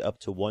 goad up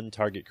to 1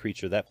 target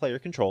creature that player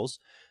controls.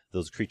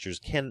 Those creatures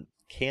can't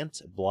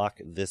block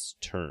this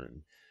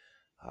turn.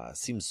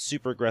 Seems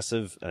super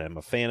aggressive. I'm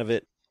a fan of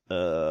it.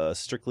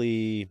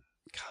 Strictly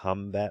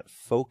combat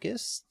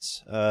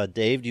focused.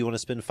 Dave, do you want to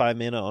spend 5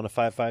 mana on a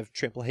 5/5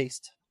 trample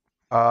haste?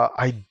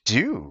 I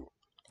do.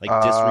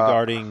 Like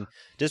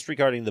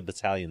disregarding the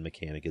battalion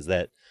mechanic.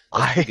 That's a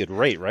pretty good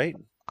rate, right?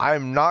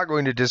 I'm not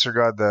going to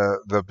disregard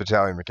the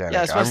battalion mechanic.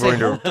 Yeah, I was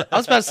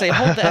about to say,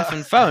 hold the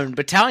effing phone.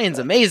 Battalion's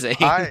amazing.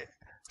 I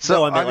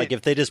mean,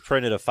 if they just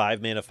printed a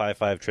 5 mana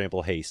 5/5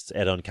 trample haste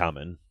at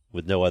uncommon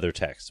with no other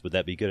text, would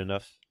that be good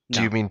enough?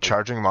 Do you mean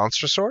charging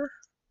Monstrosaur?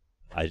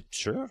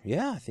 Sure.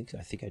 Yeah, I think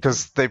I do.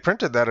 Because they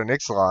printed that in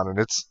Ixalan, and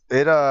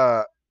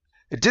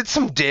it did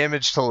some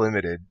damage to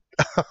limited.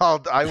 I'll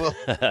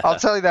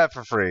tell you that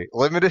for free.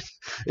 Limited.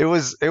 It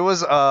was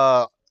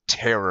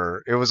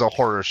terror. It was a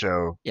horror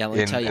show Yeah, let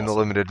me tell you. in the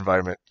limited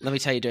environment. Let me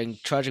tell you, doing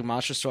Charging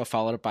Monster Store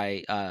followed up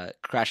by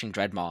Crashing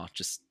Dreadmaw,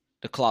 just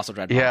the Colossal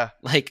Dreadmaw. Yeah.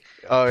 Like,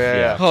 Oh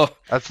yeah. oh,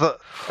 That's the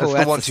that's the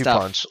 1-2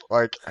 stuff. punch.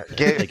 Like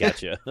They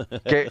got you.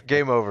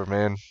 game over,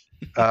 man.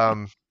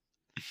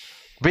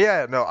 But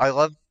yeah, no, I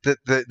love that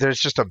there's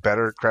just a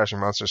better Crashing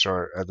Monster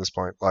Store at this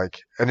point. Like,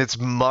 and it's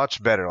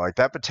much better. Like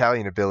that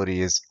battalion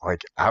ability is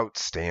like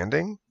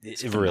outstanding.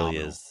 It really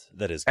is.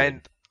 That is good.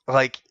 And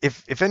like,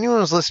 if anyone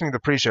was listening to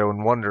the pre-show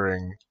and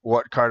wondering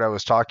what card I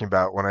was talking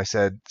about when I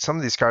said some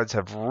of these cards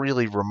have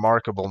really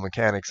remarkable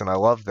mechanics and I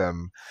love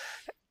them,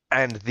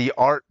 and the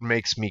art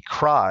makes me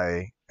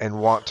cry and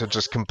want to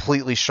just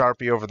completely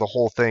Sharpie over the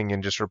whole thing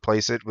and just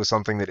replace it with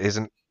something that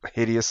isn't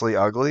hideously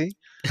ugly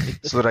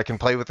so that I can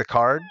play with the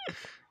card.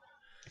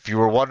 If you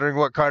were wondering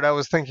what card I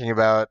was thinking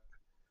about,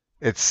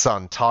 it's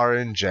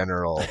Sontaran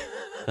General.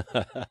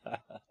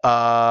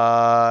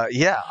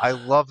 Yeah, I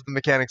love the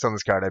mechanics on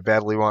this card. I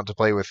badly want to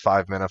play with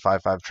 5 mana,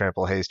 5/5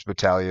 trample haste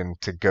battalion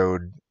to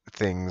goad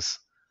things.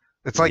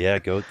 It's like, yeah,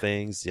 goad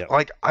things. Yeah.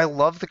 Like, I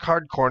love the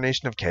card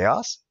Coronation of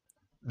Chaos.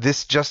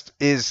 This just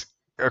is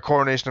a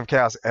Coronation of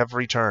Chaos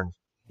every turn.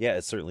 Yeah,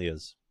 it certainly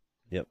is.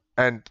 Yep.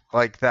 And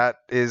like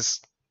that's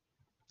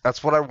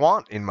what I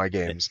want in my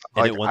games.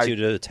 And like, it wants you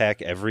to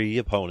attack every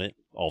opponent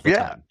all the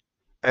time.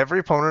 Every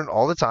opponent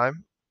all the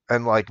time.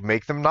 And like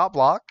make them not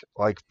block.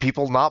 Like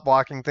people not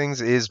blocking things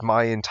is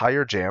my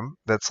entire jam.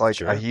 That's like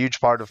a huge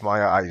part of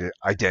my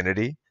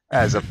identity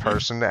as a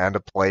person and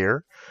a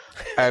player.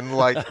 And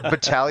like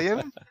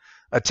battalion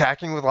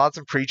attacking with lots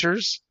of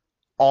creatures,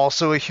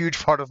 also a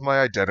huge part of my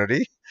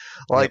identity.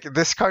 Like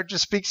this card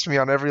just speaks to me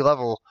on every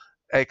level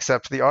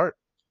except the art.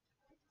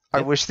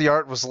 I wish the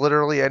art was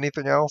literally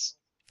anything else.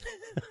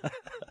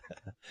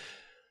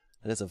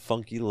 That is a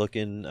funky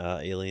looking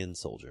alien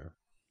soldier.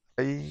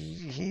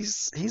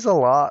 He's a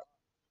lot.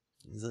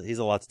 He's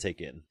a lot to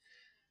take in.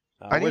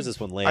 Where's this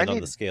one land on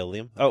the scale,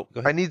 Liam? Oh, go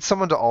ahead. I need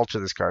someone to alter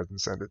this card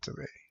and send it to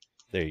me.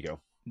 There you go.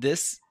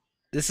 This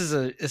is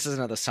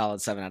another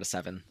solid 7 out of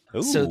 7.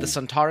 Ooh. So the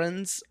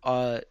Sontarans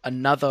are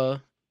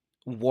another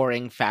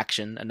warring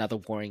faction, another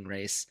warring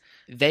race.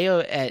 They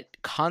are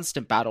at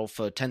constant battle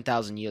for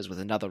 10,000 years with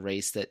another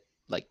race that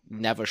like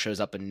never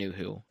shows up in New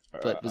Who.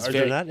 But was are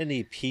there not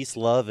any peace,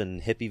 love,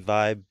 and hippie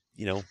vibe,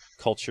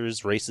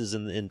 cultures, races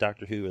in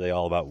Doctor Who? Are they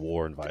all about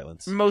war and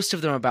violence? Most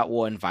of them are about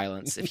war and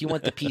violence. If you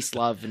want the peace,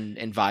 love, and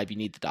vibe, you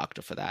need the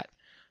Doctor for that.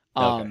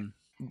 Okay.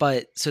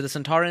 But so the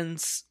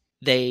Sontarans,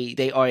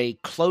 they are a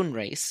clone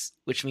race,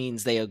 which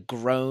means they are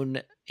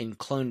grown in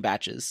clone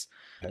batches.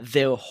 Okay.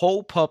 Their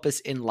whole purpose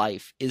in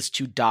life is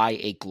to die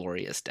a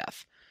glorious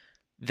death.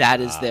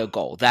 That is their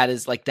goal. That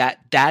is like that.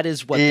 That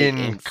is what they aim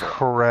for.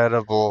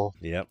 Incredible.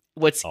 Yep.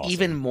 What's awesome.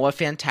 even more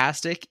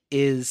fantastic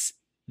is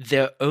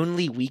their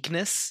only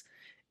weakness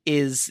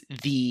is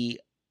the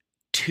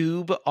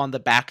tube on the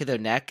back of their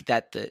neck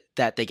that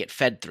they get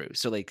fed through.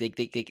 So like they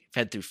get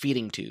fed through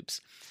feeding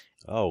tubes.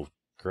 Oh,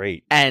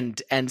 great.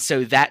 And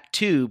so that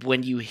tube,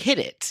 when you hit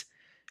it,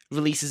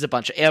 releases a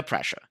bunch of air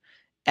pressure,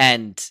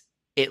 and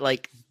it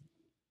like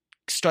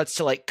starts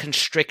to like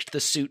constrict the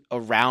suit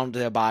around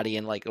their body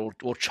and like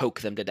it will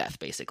choke them to death.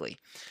 Basically,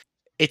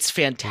 it's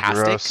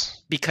fantastic.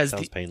 Gross. Because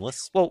sounds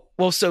painless.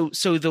 Well, so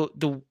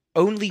the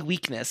only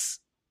weakness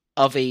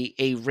of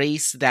a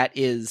race that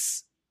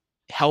is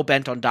hell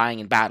bent on dying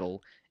in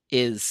battle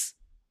is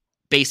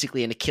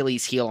basically an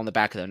Achilles heel on the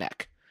back of their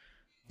neck.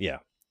 Yeah.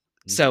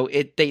 So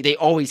they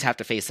always have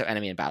to face their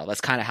enemy in battle. That's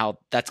kind of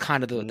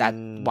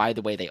why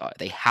the way they are.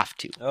 They have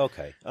to.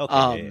 Okay.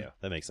 Yeah.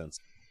 That makes sense.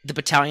 The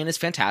battalion is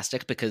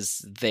fantastic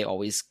because they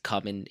always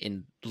come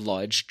in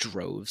large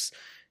droves.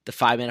 The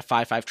 5 mana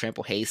 5/5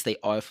 trample haste, they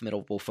are a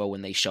formidable foe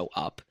when they show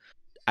up.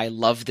 I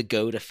love the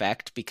goad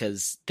effect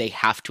because they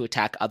have to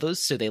attack others,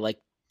 so they like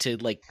to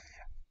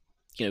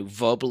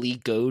verbally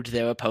goad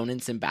their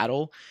opponents in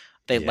battle.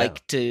 They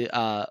like to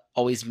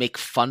always make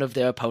fun of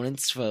their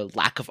opponents for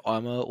lack of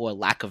armor or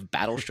lack of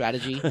battle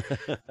strategy.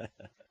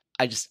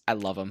 I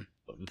love them.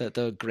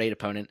 They're a great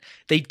opponent.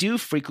 They do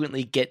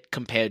frequently get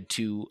compared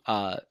to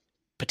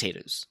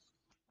potatoes.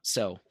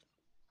 So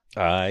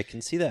I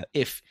can see that.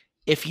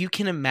 If you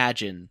can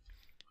imagine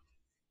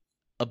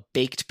a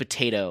baked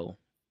potato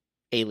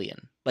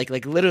alien, like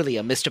literally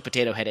a Mr.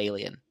 Potato Head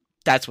alien,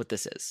 that's what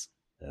this is.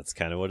 That's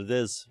kind of what it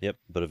is. Yep,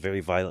 but a very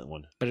violent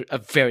one. But a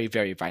very,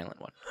 very violent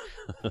one.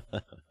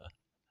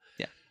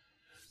 Yeah.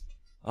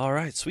 All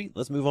right, sweet.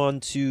 Let's move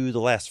on to the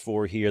last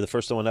 4 here. The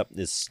first one up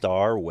is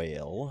Star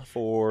Whale.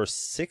 For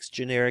 6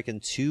 generic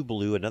and 2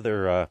 blue,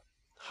 another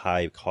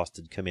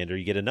high-costed commander.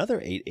 You get another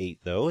 8/8,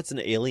 though. It's an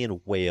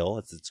alien whale.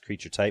 That's its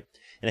creature type.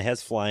 And it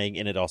has flying,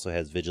 and it also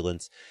has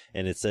vigilance.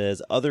 And it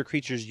says, other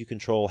creatures you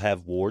control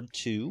have Ward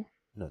 2.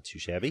 Not too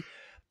shabby.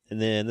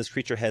 And then this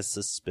creature has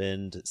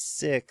Suspend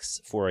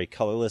 6 for a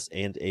colorless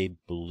and a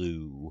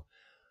blue.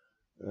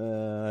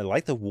 I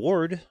like the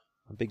Ward.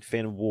 I'm a big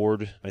fan of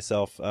Ward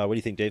myself. What do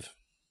you think, Dave?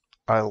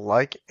 I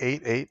like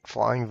 8/8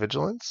 flying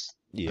vigilance.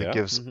 Yeah. It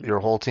gives your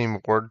whole team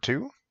Ward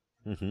 2.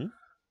 Mm-hmm.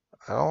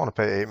 I don't want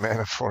to pay 8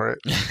 mana for it.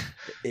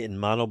 In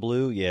mono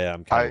blue, yeah,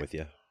 I'm kind of with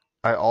you.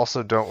 I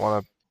also don't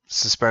want to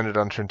suspend it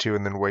on turn 2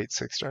 and then wait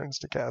 6 turns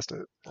to cast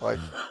it. Like,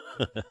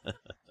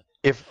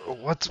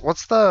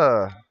 what's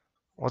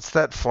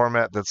that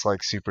format that's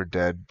like super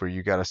dead where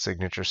you got a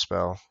signature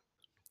spell?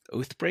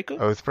 Oathbreaker?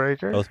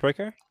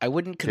 Oathbreaker? I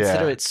wouldn't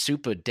consider it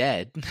super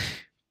dead,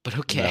 but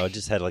okay. No, it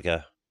just had like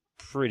a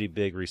pretty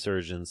big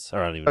resurgence.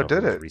 Or I don't even know if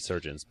it was a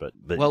resurgence, but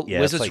well, yeah,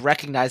 Wizards like,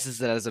 recognizes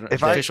it as an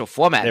official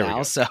format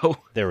now, so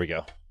there we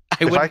go.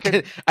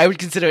 I would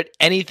consider it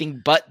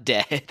anything but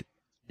dead.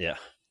 Yeah.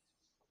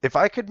 If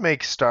I could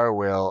make Star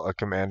Whale a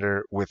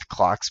commander with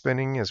clock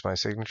spinning as my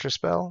signature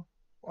spell,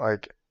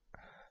 like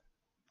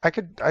I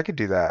could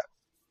do that.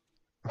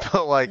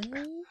 But like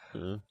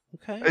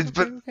okay.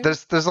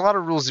 There's a lot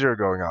of Rule 0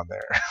 going on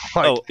there.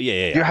 Like,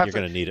 yeah. You're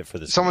going to need it for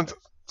this. Someone's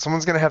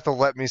going to have to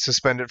let me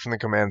suspend it from the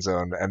command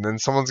zone, and then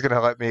someone's going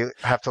to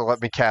have to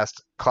let me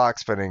cast clock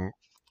spinning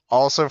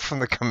also from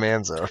the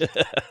command zone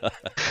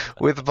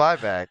with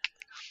buyback.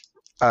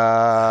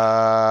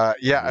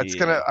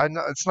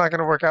 It's not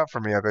gonna work out for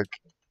me, I think.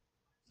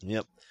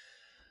 Yep.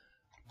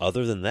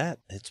 Other than that,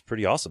 it's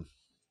pretty awesome.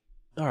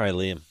 All right,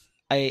 Liam.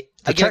 The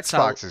text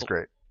box is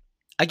great.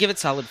 I give it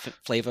solid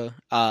flavor.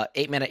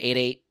 8 mana,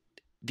 8/8.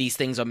 These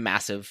things are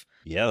massive.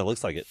 Yeah, it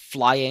looks like it.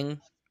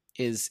 Flying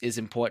is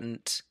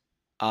important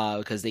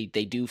because they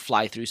do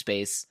fly through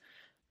space.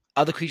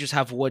 Other creatures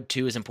have wood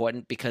too is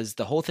important because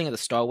the whole thing of the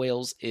Star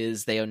Whales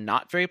is they are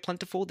not very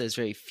plentiful. There's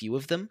very few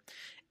of them.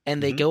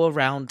 And they go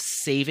around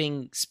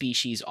saving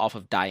species off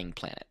of dying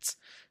planets.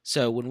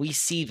 So when we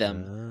see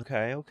them,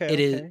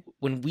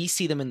 when we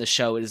see them in the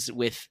show, it is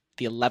with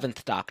the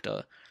 11th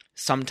Doctor,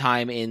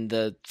 sometime in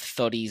the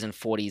 30s and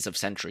 40s of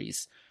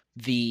centuries.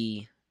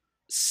 The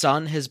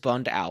sun has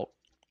burned out,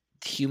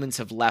 humans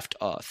have left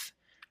Earth,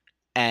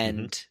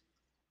 and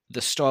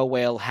the Star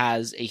Whale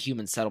has a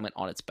human settlement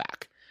on its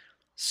back.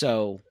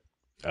 So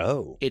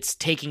it's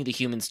taking the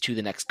humans to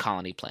the next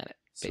colony planet,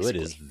 basically. So it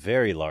is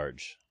very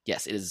large.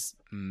 Yes, it is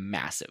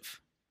massive.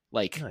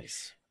 Like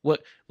nice.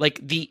 What? Like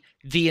the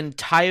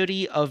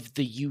entirety of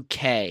the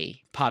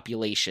UK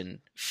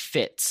population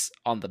fits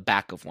on the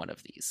back of one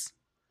of these.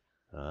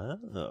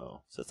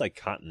 Oh, so it's like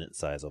continent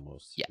size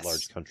almost. Yes.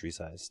 Large country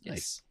size. Yes.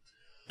 Nice.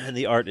 And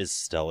the art is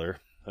stellar.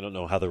 I don't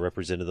know how they're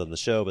represented on the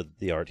show, but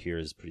the art here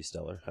is pretty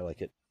stellar. I like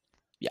it.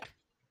 Yeah,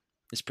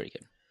 it's pretty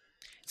good.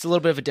 It's a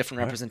little bit of a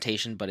different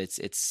representation, but it's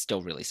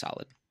still really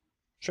solid.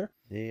 Sure.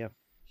 Yeah.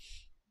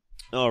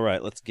 All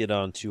right, let's get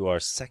on to our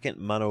second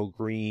mono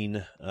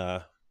green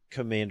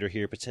commander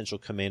here, potential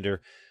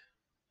commander.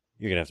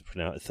 You're going to have to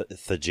pronounce it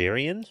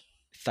Thajarian?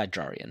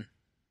 Thajarian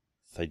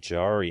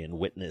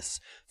Witness.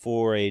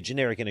 For a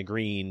generic and a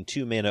green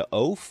 2 mana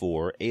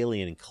 0/4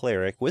 alien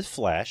cleric with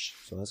flash,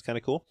 so that's kind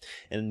of cool.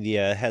 And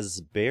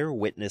has Bear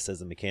Witness as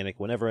a mechanic.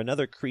 Whenever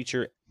another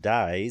creature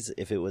dies,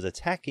 if it was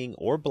attacking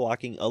or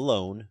blocking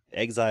alone,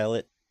 exile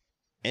it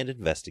and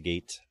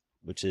investigate,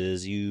 which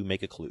is you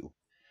make a clue.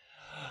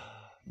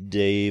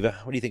 Dave,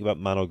 what do you think about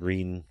mono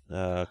green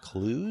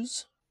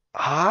clues?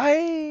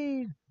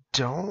 I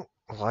don't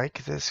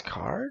like this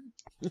card.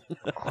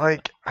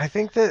 Like, I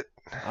think that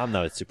I'm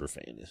not a super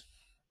fan.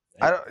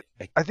 I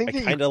think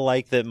I kind of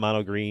like that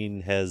mono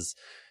green has,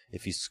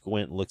 if you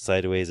squint, look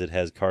sideways, it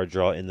has card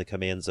draw in the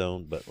command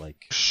zone. But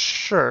like,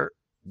 sure,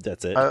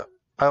 that's it.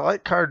 I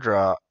like card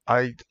draw.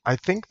 I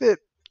think that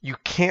you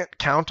can't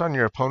count on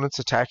your opponents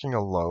attacking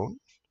alone.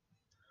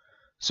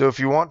 So if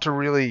you want to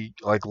really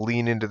like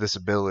lean into this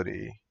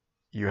ability,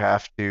 you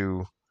have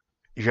to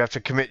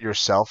commit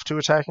yourself to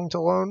attacking to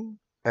alone,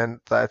 and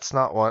that's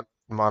not what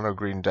mono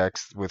green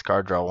decks with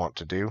card draw want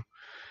to do.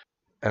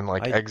 And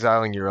like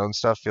exiling your own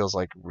stuff feels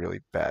like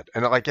really bad,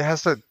 and like it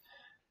has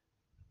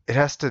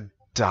to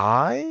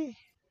die.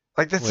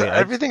 Like that's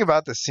everything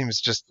about this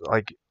seems just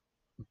like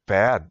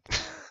bad.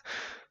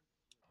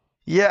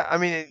 Yeah, I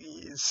mean,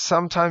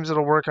 sometimes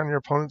it'll work on your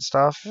opponent's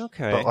stuff.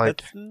 Okay, but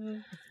like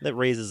that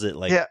raises it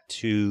like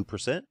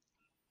 2%.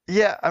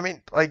 Yeah, I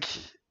mean, like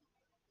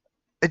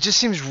it just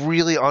seems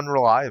really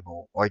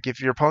unreliable. Like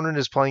if your opponent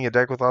is playing a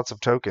deck with lots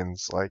of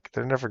tokens, like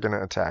they're never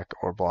gonna attack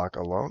or block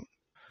alone.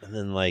 And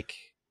then like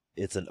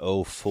it's an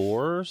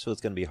 0/4, so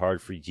it's gonna be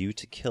hard for you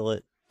to kill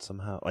it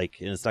somehow. Like,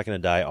 and it's not gonna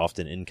die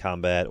often in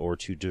combat or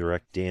to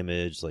direct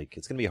damage. Like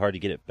it's gonna be hard to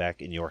get it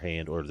back in your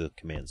hand or the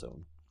command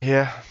zone.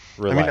 Yeah,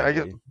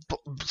 reliably. I mean,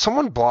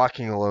 someone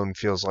blocking alone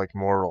feels like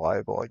more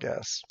reliable, I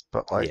guess.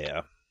 But like,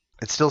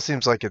 it still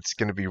seems like it's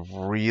going to be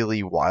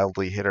really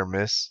wildly hit or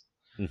miss.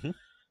 Mm-hmm.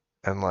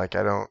 And like,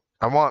 I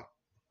want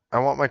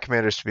my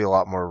commanders to be a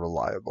lot more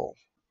reliable.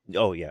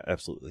 Oh yeah,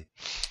 absolutely.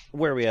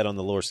 Where are we at on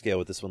the lore scale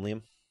with this one,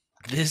 Liam?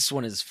 This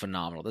one is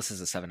phenomenal. This is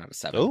a 7 out of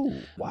 7.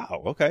 Oh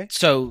wow, okay.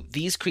 So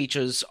these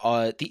creatures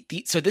are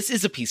so this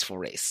is a peaceful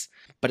race,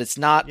 but it's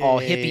not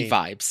all hippie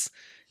vibes.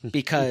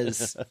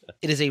 Because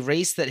it is a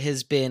race that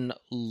has been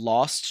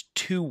lost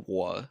to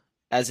war,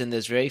 as in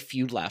there's very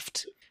few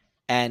left.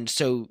 And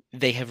so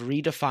they have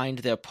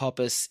redefined their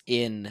purpose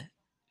in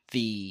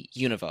the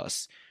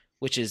universe,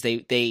 which is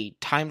they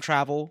time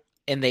travel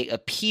and they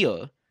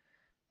appear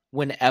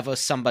whenever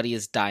somebody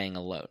is dying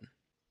alone.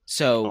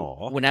 So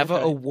Aw, whenever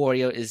okay. a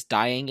warrior is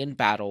dying in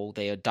battle,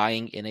 they are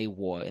dying in a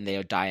war, and they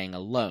are dying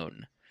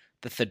alone.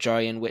 The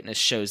Thajarian witness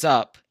shows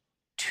up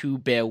to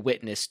bear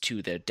witness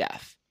to their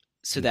death,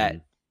 so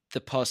that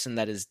the person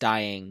that is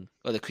dying,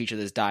 or the creature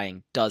that is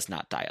dying, does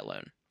not die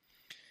alone.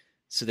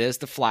 So there's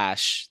the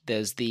flash,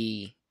 there's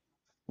the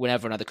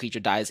whenever another creature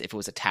dies, if it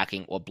was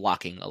attacking or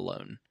blocking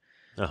alone.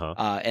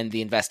 And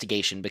the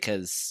investigation,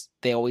 because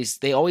they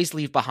always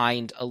leave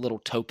behind a little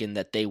token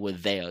that they were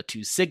there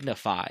to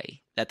signify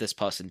that this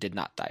person did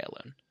not die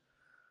alone.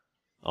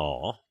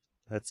 Aw,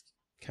 that's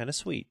kind of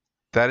sweet.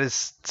 That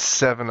is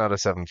 7 out of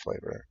 7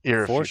 flavor.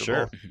 Irrefutable. For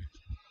sure.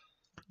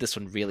 This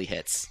one really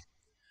hits.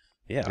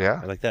 Yeah,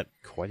 I like that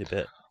quite a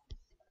bit.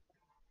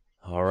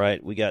 All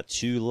right, we got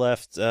 2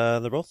 left.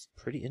 They're both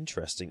pretty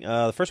interesting.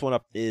 The first one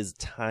up is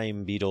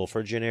Time Beetle.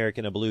 For generic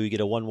and a blue, you get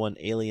a 1/1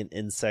 alien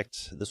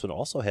insect. This one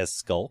also has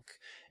Skulk,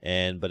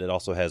 but it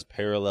also has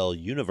Parallel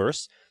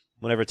Universe.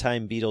 Whenever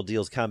Time Beetle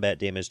deals combat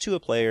damage to a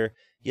player,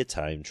 you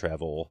time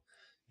travel.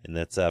 And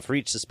that's for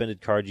each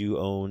suspended card you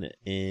own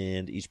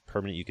and each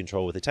permanent you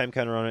control with a time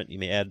counter on it. You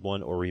may add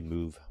 1 or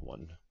remove 1.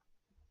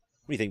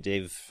 What do you think,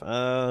 Dave?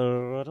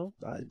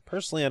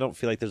 Personally, I don't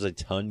feel like there's a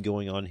ton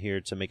going on here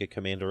to make a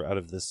commander out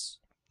of this,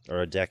 or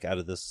a deck out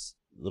of this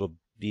little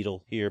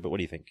beetle here, but what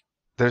do you think?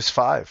 There's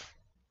 5.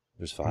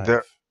 There's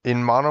 5.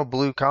 In mono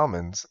blue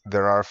commons,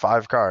 there are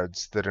 5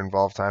 cards that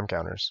involve time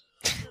counters.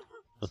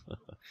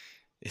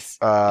 Is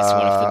one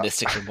of the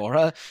Mystic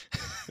Remora?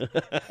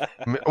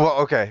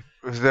 Well, okay.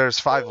 There's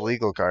 5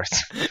 legal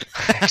cards.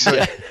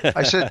 Actually,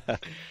 I should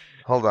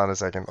hold on a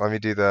second. Let me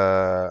do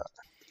the.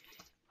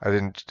 I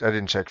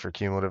didn't check for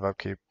cumulative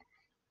upkeep.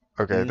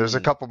 Okay, there's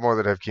a couple more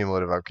that have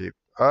cumulative upkeep.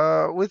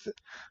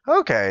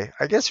 Okay,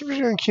 I guess if you're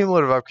doing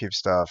cumulative upkeep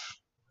stuff,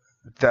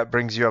 that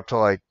brings you up to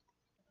like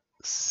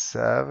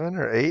 7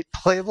 or 8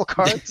 playable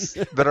cards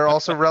that are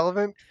also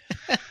relevant.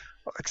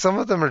 Like some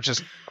of them are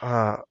just.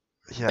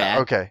 Yeah. Bad.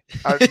 Okay.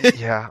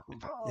 Yeah.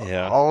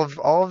 Yeah.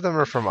 All of them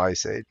are from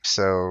Ice Age,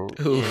 so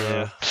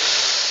Yeah.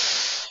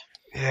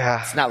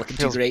 yeah. It's not looking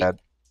too feels great. bad.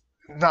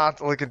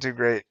 Not looking too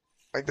great.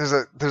 Like there's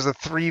a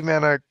 3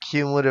 mana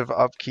cumulative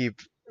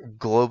upkeep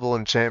global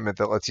enchantment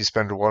that lets you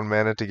spend 1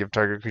 mana to give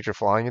target creature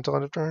flying until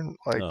end of turn.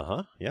 Like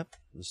Yep.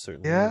 It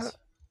certainly yeah. is.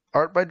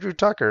 Art by Drew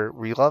Tucker.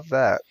 We love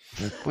that.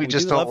 We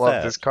just do don't love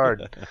that. this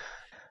card.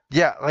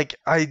 Yeah, like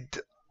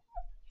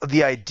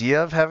the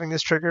idea of having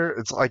this trigger,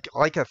 it's like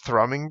a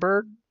thrumming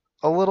bird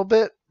a little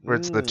bit, where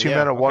it's the 2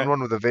 mana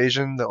 1/1 with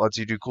evasion that lets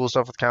you do cool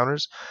stuff with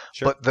counters.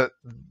 Sure. But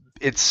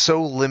it's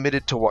so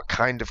limited to what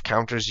kind of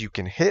counters you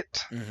can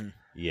hit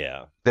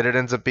Yeah. that it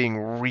ends up being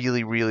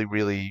really, really,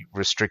 really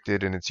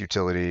restricted in its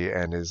utility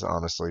and is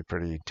honestly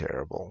pretty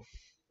terrible.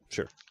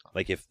 Sure.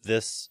 Like if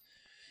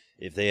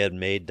they had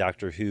made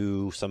Doctor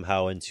Who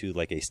somehow into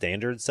like a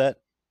standard set,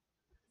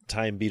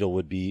 Time Beetle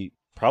would be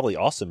probably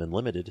awesome and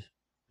limited.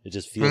 It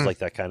just feels like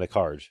that kind of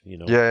card, you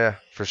know? Yeah,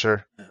 for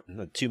sure.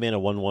 2 mana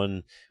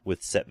 1/1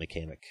 with set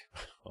mechanic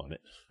on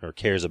it, or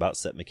cares about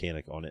set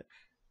mechanic on it.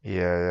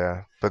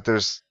 Yeah. But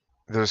there's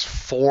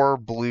 4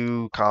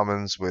 blue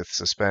commons with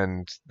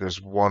suspend. There's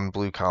 1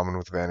 blue common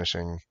with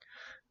vanishing.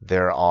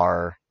 There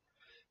are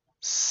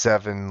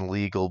 7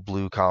 legal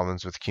blue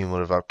commons with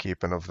cumulative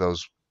upkeep, and of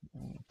those,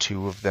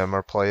 2 of them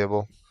are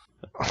playable.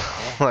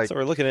 Like, So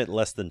we're looking at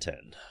less than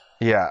 10.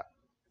 yeah,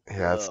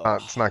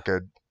 it's not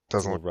good. It's a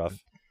Doesn't little look rough.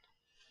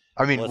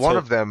 I mean, Let's one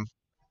hope-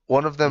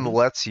 of them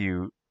lets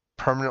you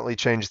permanently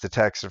change the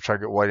text of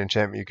target white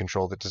enchantment you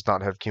control that does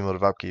not have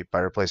cumulative upkeep by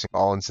replacing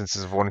all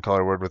instances of one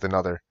color word with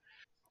another.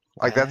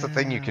 Like that's a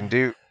thing you can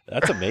do,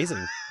 That's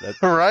amazing.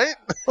 right?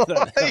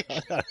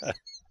 That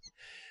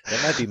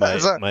might be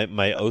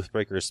my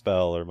Oathbreaker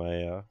spell or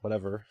my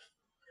whatever.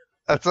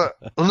 That's a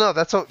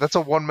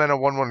 1 mana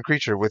 1/1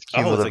 creature with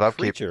cumulative it's a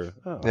upkeep. creature.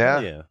 Oh, Yeah.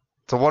 yeah.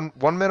 It's a 1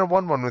 mana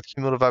 1/1 with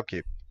cumulative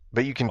upkeep,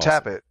 but you can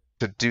tap it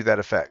to do that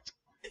effect.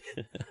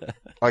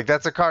 Like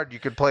that's a card you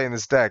could play in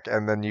this deck,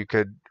 and then you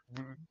could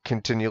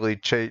continually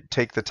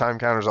take the time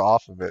counters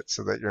off of it,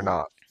 so that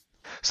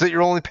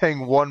you're only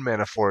paying 1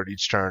 mana for it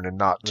each turn, and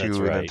not 2 That's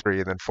and then right. 3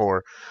 and then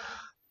 4.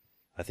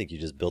 I think you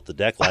just built the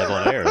deck live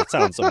on air. That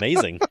sounds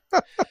amazing.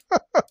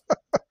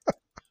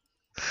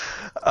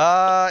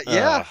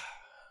 Yeah.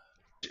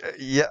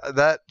 Yeah,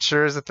 that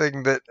sure is a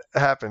thing that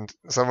happened.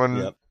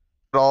 Someone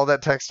put all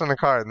that text on a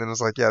card and then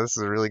was like, yeah, this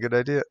is a really good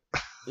idea.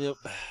 Yep.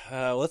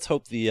 Let's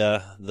hope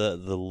the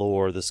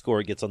lore, the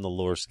score it gets on the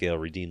lore scale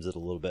redeems it a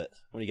little bit.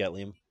 What do you got,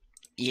 Liam?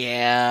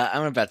 Yeah,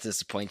 I'm about to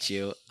disappoint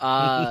you.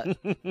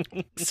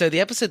 So the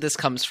episode this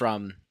comes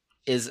from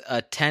is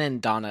a Ten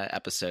and Donna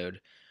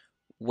episode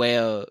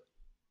where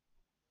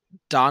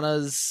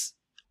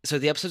so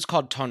the episode's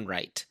called Turn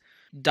Right.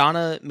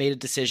 Donna made a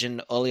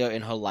decision earlier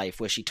in her life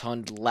where she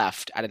turned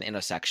left at an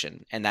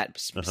intersection, and that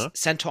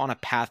sent her on a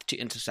path to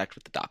intersect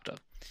with the Doctor.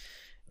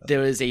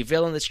 There is a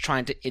villain that's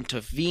trying to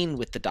intervene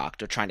with the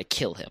Doctor, trying to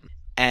kill him.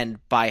 And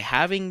by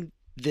having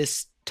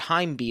this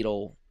time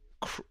beetle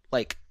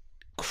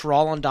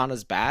crawl on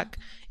Donna's back,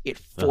 it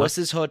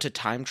forces her to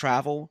time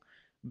travel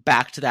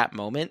back to that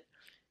moment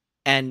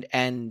and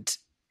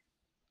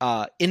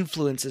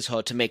influences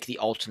her to make the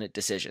alternate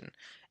decision.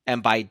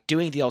 And by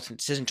doing the alternate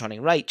decision,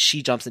 turning right,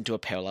 she jumps into a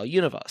parallel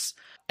universe.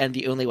 And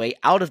the only way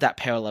out of that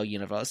parallel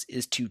universe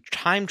is to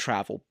time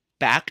travel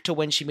back to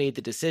when she made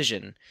the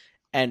decision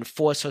and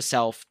force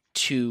herself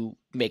to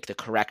make the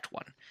correct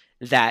one.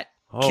 That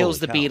kills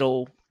the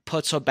beetle,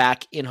 puts her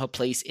back in her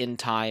place in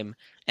time,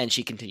 and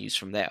she continues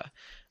from there.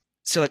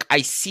 So, like,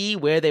 I see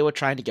where they were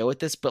trying to go with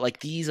this, but, like,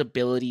 these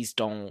abilities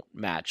don't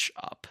match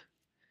up.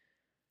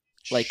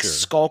 Like, Sure.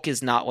 Skulk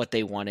is not what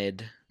they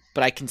wanted,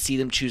 but I can see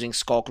them choosing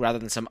Skulk rather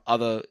than some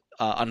other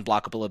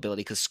unblockable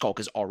ability because Skulk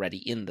is already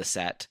in the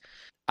set.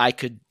 I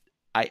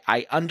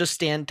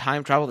understand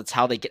time travel. That's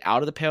how they get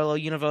out of the parallel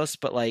universe,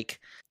 but, like,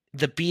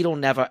 the beetle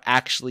never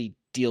actually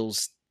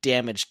deals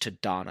damage to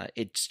Donna.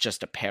 It's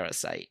just a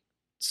parasite.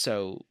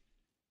 So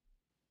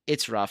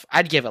it's rough.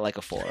 I'd give it like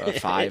a 4 or a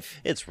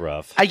 5. It's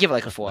rough. I'd give it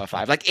like a 4 or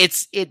 5. Like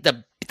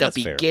the That's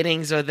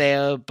beginnings fair. are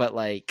there, but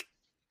like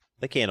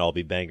They can't all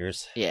be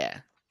bangers. yeah.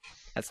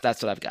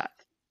 That's what I've got.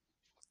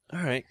 All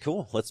right,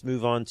 cool. Let's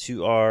move on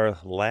to our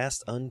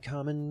last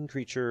uncommon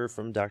creature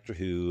from Doctor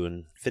Who,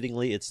 and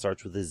fittingly, it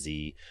starts with a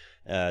Z.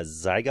 Zygon?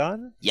 Is that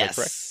correct?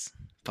 Yes.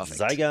 Perfect.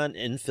 Zygon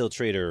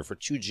Infiltrator. For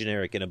 2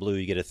 generic and a blue,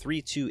 you get a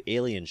 3/2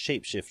 alien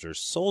shapeshifter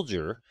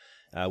soldier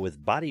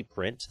with body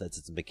print. That's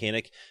its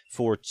mechanic.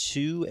 For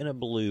 2 and a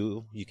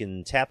blue, you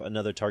can tap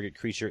another target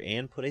creature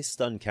and put a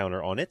stun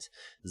counter on it.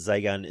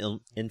 Zygon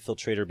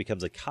Infiltrator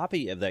becomes a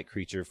copy of that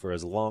creature for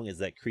as long as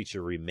that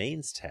creature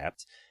remains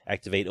tapped.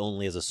 Activate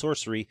only as a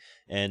sorcery,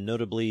 and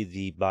notably,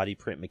 the body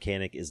print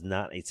mechanic is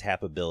not a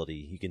tap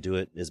ability. You can do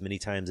it as many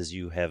times as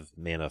you have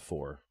mana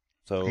for.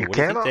 So, You what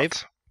do you think, cannot.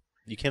 Dave?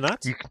 You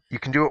cannot? You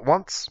can do it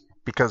once,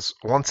 because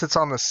once it's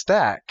on the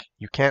stack,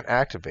 you can't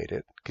activate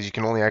it, because you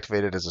can only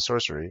activate it as a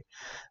sorcery.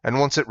 And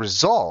once it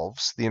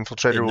resolves, the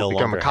Infiltrator It no will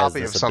become a longer has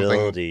copy of this something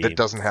ability. that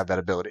doesn't have that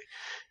ability.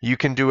 You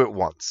can do it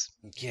once.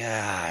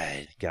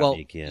 God, got Well,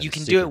 me again. you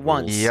can do Stupid it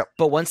once, rules. Yep.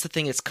 but once the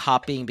thing it's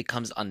copying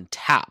becomes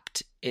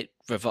untapped, it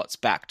reverts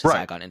back to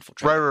Right. Zygon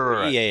Infiltrator.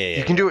 Right. Yeah.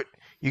 You can do it.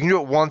 You can do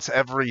it once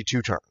every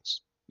 2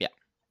 turns.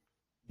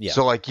 Yeah.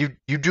 So like you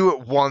do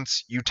it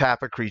once, you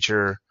tap a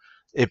creature,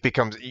 it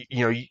becomes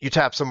you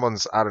tap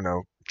someone's, I don't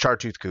know,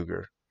 Chartooth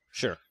Cougar.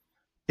 Sure.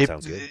 If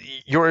Sounds good.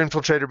 your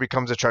Infiltrator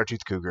becomes a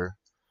Chartooth Cougar,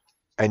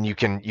 and you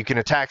can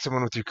attack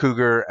someone with your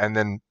Cougar, and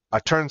then a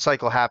turn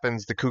cycle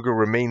happens, the Cougar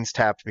remains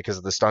tapped because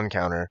of the stun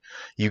counter.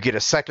 You get a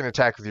second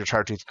attack with your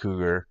Chartooth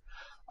Cougar.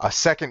 A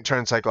second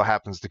turn cycle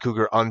happens, the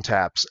Cougar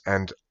untaps,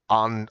 and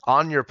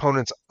on your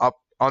opponent's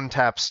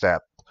untap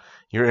step,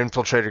 your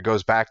Infiltrator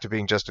goes back to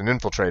being just an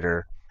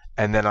Infiltrator,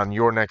 and then on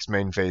your next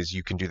main phase,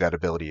 you can do that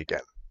ability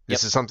again.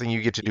 This is something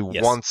you get to do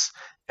Yes. once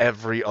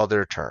every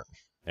other turn.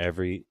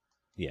 Every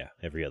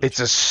other. It's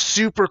a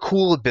super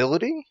cool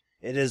ability,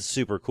 It is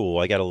super cool.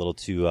 I got a little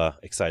too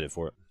excited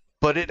for it.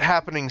 but it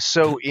happening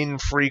so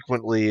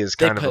infrequently is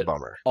They kind of a put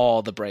bummer.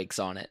 all the brakes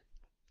on it.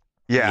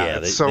 Yeah,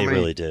 they, it's so they many,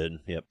 really did.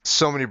 Yep.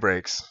 so many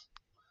breaks.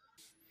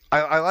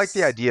 I like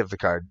the idea of the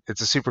card.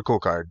 It's a super cool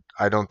card.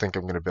 I don't think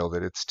I'm going to build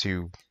it. It's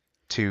too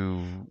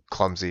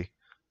clumsy,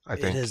 I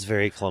think. It is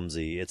very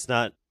clumsy. It's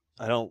not.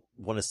 I don't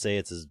want to say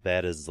it's as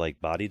bad as like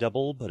Body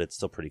Double, but it's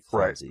still pretty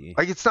Right. clumsy.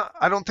 Like it's not.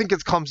 I don't think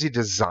it's clumsy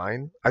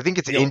design. I think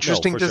it's No,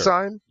 interesting for sure.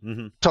 design.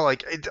 Mm-hmm. To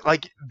like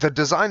the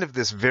design of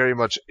this very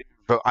much.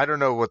 But I don't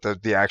know what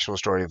the actual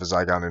story of a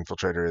Zygon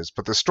Infiltrator is.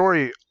 But the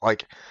story,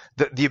 like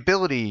the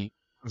ability,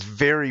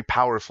 very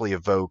powerfully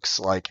evokes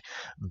like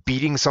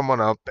beating someone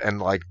up and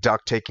like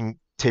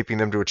taping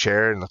them to a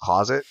chair in the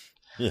closet.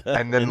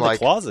 And then, in like-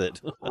 the closet.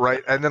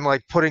 Right, and then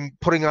like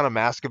putting on a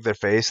mask of their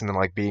face and then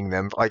like being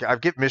them. Like I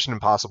get Mission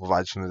Impossible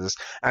vibes from this,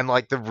 and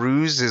like the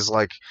ruse is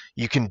like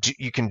you can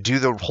do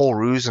the whole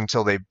ruse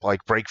until they like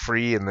break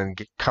free and then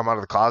come out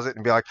of the closet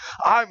and be like,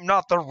 I'm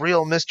not the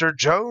real Mr.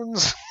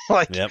 Jones.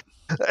 Like Yep.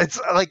 it's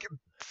like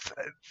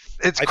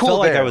it's I cool. felt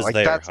like there. I was Like,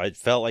 there. that's- I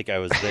felt like I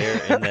was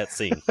there in that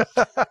scene.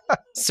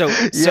 So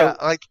yeah,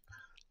 like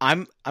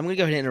I'm gonna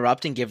go ahead and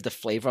interrupt and give the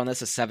flavor on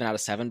this a 7 out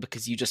of 7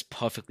 because you just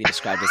perfectly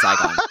described a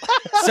Zygon.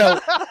 So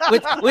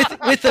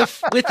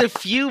with a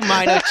few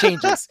minor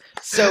changes.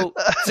 So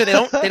they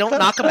don't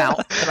knock them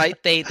out,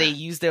 right? They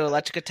use their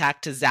electric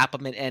attack to zap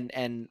them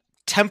and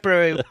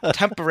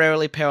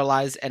temporarily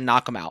paralyze and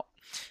knock them out.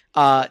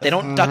 They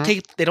don't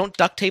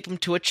duct tape them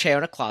to a chair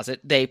in a closet.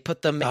 They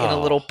put them in a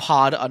little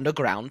pod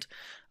underground.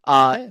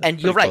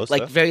 And you're pretty right, close,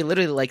 like though. very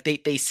literally, like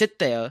they sit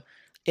there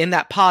in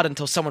that pod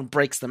until someone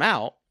breaks them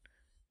out,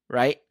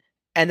 right?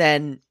 And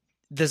then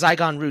the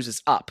Zygon ruse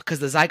is up because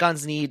the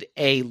Zygons need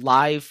a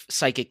live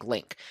psychic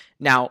link.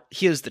 Now,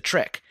 here's the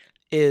trick: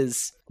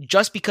 is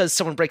just because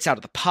someone breaks out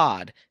of the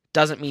pod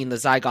doesn't mean the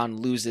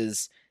Zygon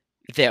loses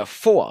their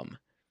form,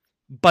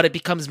 but it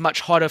becomes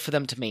much harder for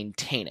them to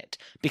maintain it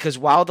because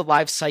while the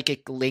live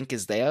psychic link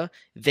is there,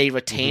 they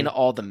retain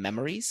all the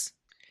memories,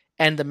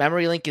 and the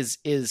memory link is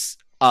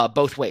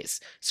both ways.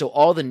 So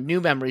all the new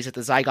memories that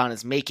the Zygon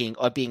is making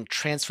are being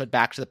transferred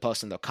back to the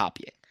person they're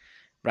copying,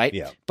 right?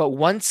 Yeah. But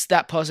once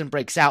that person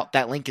breaks out,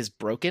 that link is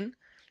broken,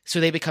 So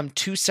they become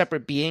two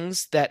separate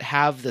beings that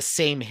have the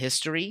same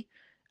history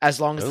as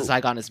long as the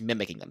Zygon is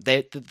mimicking them.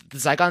 The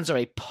Zygons are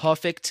a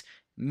perfect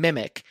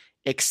mimic,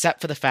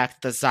 except for the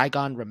fact that the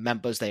Zygon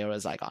remembers they are a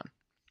Zygon.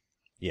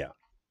 Yeah.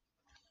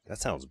 That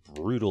sounds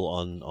brutal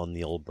on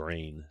the old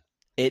brain.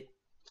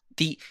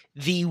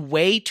 The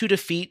way to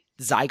defeat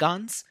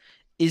Zygons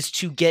is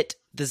to get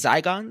the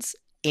Zygons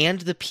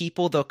and the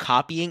people they're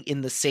copying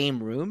in the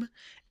same room,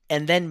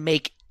 and then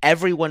make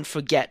everyone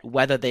forget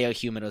whether they are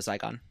human or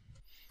Zygon.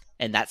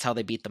 And that's how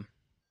they beat them.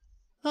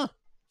 Huh.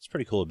 It's a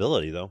pretty cool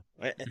ability, though.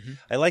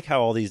 I like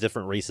how all these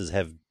different races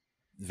have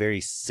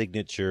very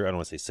signature, I don't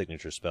want to say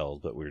signature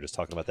spells, but we were just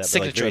talking about that.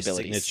 Signature but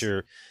like abilities.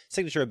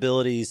 Signature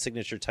abilities,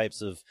 signature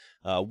types of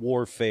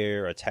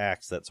warfare,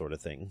 attacks, that sort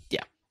of thing.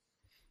 Yeah.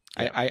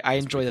 I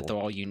enjoy that they're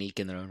all unique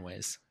in their own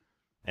ways.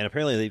 And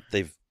apparently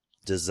they've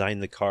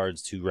designed the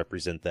cards to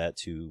represent that,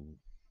 to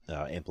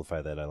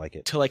amplify that. I like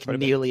it. To like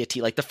nearly a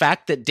T. Like the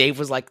fact that Dave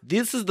was like,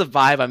 this is the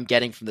vibe I'm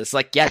getting from this.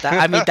 Like, yeah,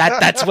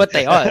 that's what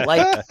they are.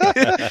 Like,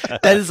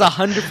 that is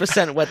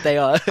 100% what they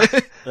are.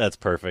 That's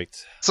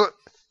perfect. So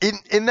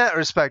in that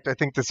respect, I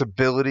think this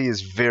ability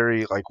is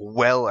very like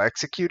well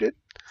executed.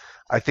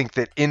 I think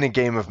that in a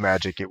game of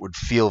Magic, it would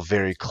feel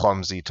very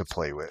clumsy to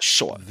play with.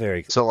 Sure.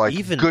 Very. So like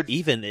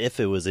even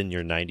if it was in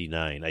your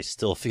 99, I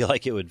still feel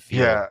like it would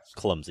feel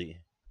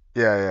clumsy.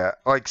 Yeah.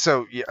 Like,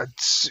 so yeah,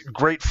 it's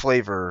great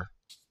flavor,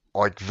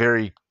 like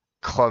very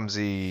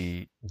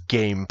clumsy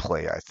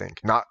gameplay, I think.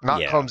 Not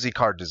clumsy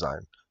card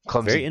design.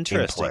 Clumsy very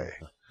interesting. gameplay.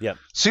 Yeah.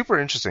 Super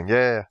interesting.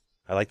 Yeah.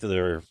 I like that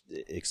they're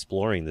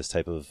exploring this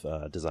type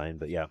of design,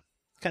 but yeah,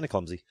 kind of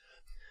clumsy.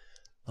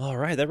 All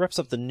right, that wraps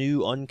up the new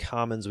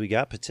uncommons we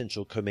got,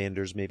 potential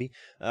commanders maybe.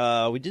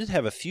 We did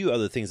have a few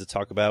other things to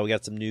talk about. We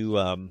got some new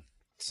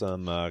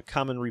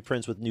common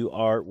reprints with new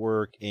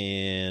artwork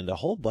and a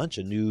whole bunch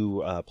of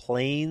new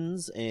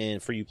planes,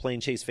 and for you plane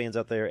chase fans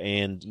out there,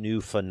 and new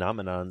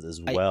phenomenons as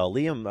well.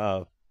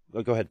 Liam,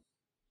 go ahead.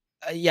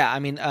 Yeah, I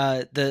mean,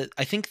 I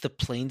think the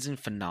planes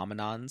and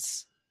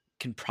phenomenons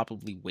can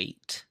probably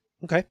wait.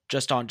 Okay.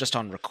 Just on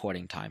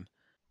recording time,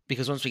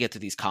 because once we get to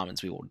these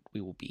commons, we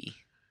will be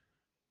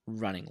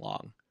running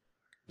long.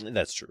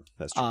 That's true.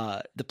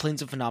 The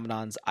planes and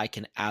phenomenons I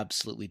can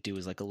absolutely do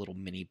as like a little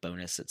mini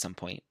bonus at some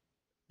point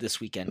this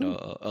weekend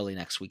or early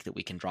next week that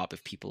we can drop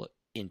if people are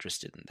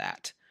interested in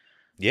that.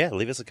 Yeah,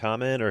 leave us a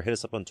comment or hit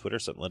us up on Twitter or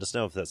something. Let us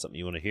know if that's something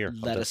you want to hear.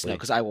 Let us know,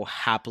 because I will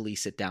happily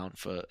sit down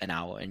for an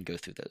hour and go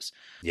through those.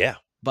 Yeah.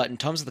 But in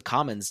terms of the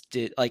commons,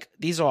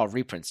 these are all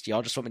reprints. Do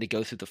y'all just want me to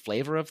go through the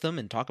flavor of them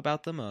and talk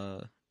about them?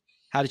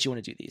 How did you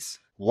want to do these?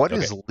 What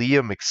is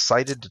Liam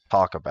excited to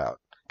talk about?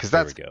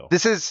 Because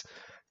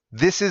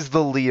this is the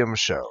Liam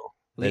show.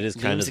 That is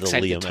kind Liam's of the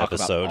excited to Liam talk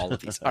episode. about all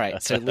of these. All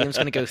right, so Liam's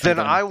going to go through Then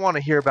them. I want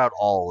to hear about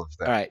all of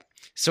them. All right,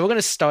 so we're going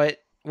to start.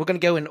 We're going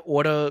to go in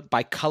order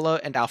by color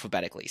and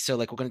alphabetically. So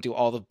like we're going to do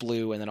all the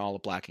blue and then all the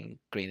black and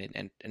green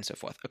and so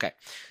forth. Okay.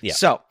 Yeah.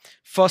 So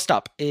first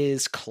up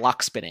is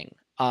clock spinning.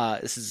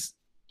 This is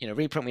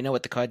reprint. We know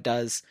what the card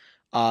does,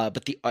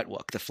 but the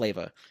artwork, the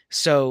flavor.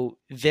 So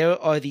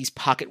there are these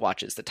pocket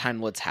watches that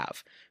Time Lords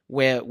have,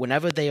 where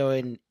whenever they are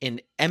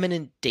in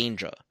imminent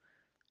danger,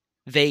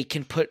 they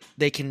can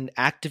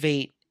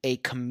activate a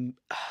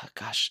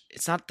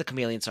it's not the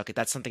chameleon socket.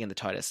 That's something in the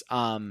TARDIS.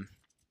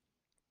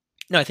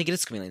 No, I think it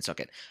is chameleon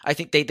socket. I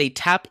think they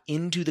tap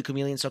into the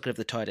chameleon socket of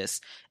the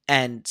TARDIS,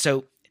 and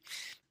so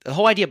the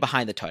whole idea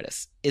behind the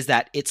TARDIS is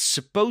that it's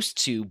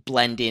supposed to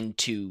blend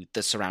into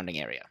the surrounding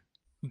area,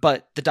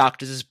 but the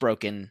Doctor's is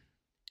broken,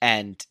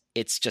 and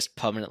it's just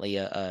permanently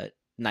a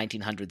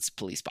 1900s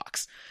police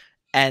box,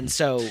 and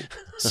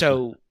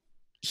so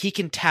he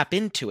can tap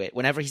into it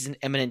whenever he's in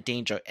imminent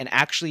danger and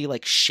actually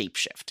like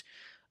shapeshift.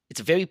 It's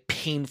a very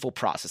painful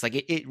process. Like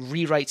it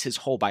rewrites his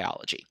whole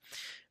biology.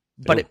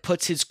 But it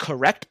puts his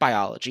correct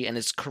biology and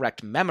his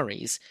correct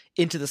memories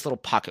into this little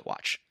pocket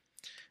watch,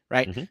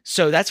 right? Mm-hmm.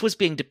 So that's what's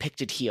being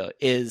depicted here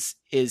is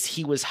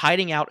he was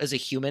hiding out as a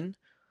human,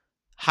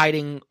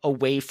 hiding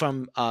away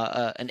from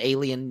an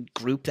alien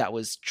group that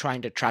was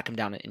trying to track him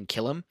down and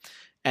kill him.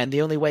 And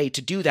the only way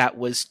to do that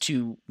was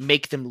to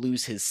make them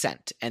lose his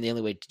scent. And the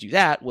only way to do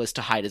that was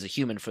to hide as a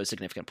human for a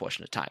significant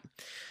portion of time.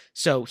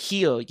 So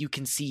here you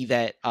can see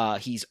that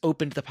he's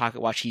opened the pocket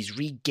watch. He's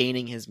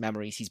regaining his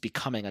memories. He's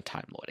becoming a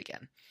Time Lord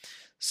again.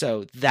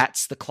 So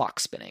that's the clock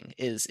spinning.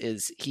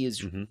 Is he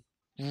is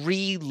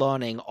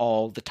relearning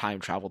all the time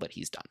travel that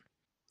he's done.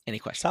 Any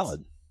questions?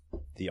 Solid.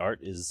 The art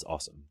is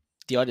awesome.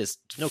 The art is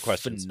no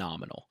questions.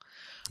 Phenomenal.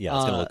 Yeah,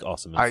 it's gonna look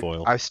awesome in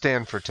foil. I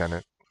stand for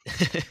Tenet.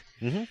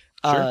 Mm-hmm.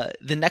 Sure.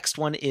 The next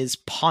one is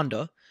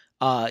Ponder.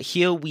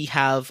 Here we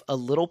have a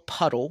little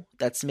puddle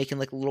that's making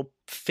like a little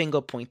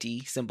finger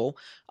pointy symbol.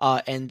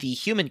 And the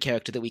human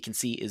character that we can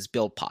see is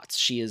Bill Potts.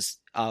 She is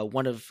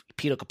one of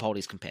Peter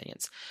Capaldi's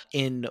companions.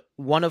 In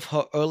one of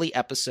her early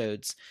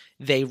episodes,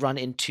 they run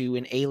into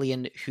an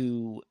alien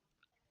who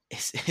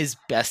is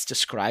best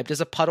described as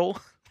a puddle.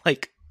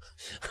 Like,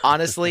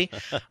 honestly,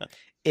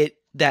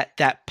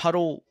 that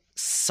puddle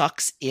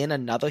sucks in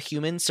another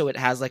human, so it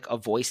has like a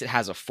voice, it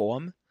has a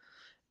form.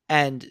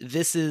 And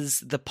this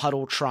is the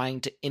puddle trying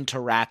to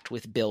interact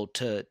with Bill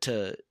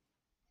to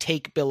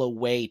take Bill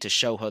away to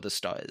show her the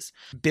stars.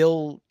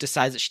 Bill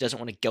decides that she doesn't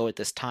want to go at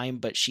this time,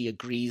 but she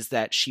agrees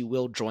that she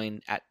will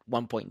join at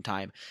one point in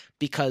time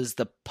because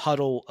the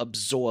puddle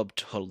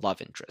absorbed her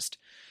love interest.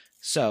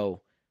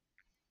 So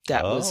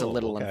that was a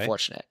little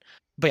unfortunate.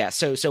 But yeah,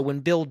 so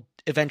when Bill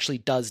eventually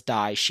does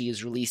die, she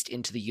is released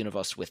into the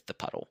universe with the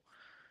puddle.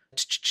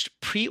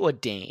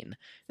 Preordain.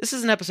 This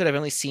is an episode I've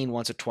only seen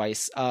once or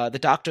twice. The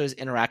Doctor is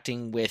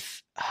interacting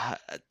with,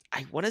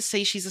 I want to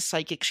say she's a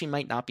psychic. She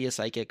might not be a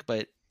psychic,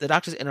 but the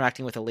Doctor's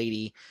interacting with a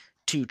lady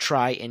to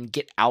try and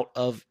get out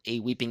of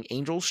a Weeping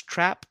Angel's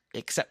trap,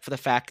 except for the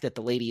fact that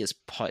the lady is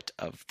part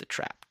of the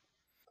trap.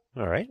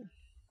 All right.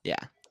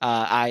 Yeah.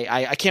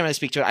 I can't really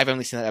speak to it. I've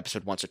only seen that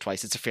episode once or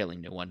twice. It's a fairly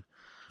new one.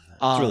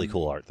 It's really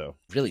cool art, though.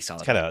 Really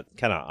solid. It's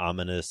kind of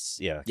ominous.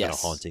 Yeah, kind of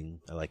haunting.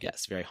 I like it.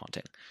 Yes, very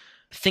haunting.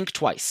 Think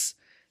twice.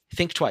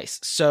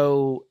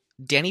 So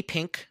Danny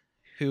Pink,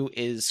 who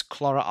is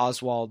Clara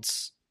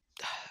Oswald's,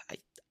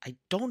 I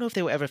don't know if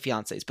they were ever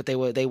fiancés, but they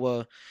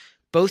were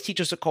both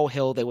teachers at Coal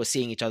Hill. They were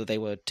seeing each other. They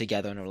were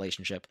together in a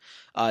relationship.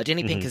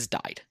 Danny Pink has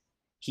died.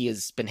 He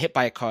has been hit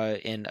by a car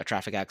in a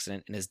traffic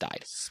accident and has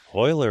died.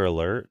 Spoiler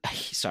alert.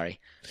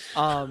 Sorry.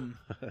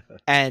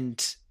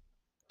 And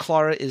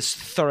Clara is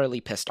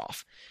thoroughly pissed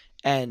off.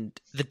 And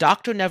the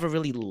Doctor never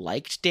really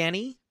liked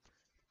Danny,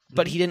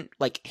 but he didn't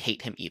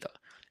hate him either.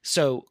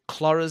 So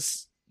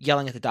Clara's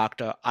yelling at the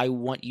Doctor, I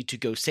want you to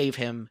go save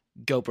him,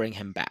 go bring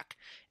him back.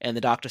 And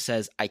the Doctor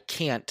says, I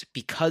can't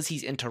because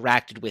he's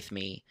interacted with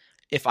me.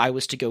 If I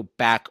was to go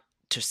back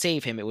to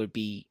save him, it would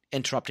be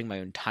interrupting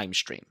my own time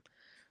stream.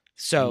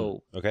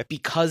 So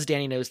because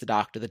Danny knows the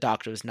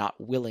Doctor is not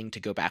willing to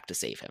go back to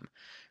save him.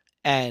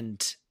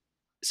 And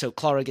so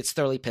Clara gets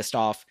thoroughly pissed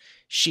off.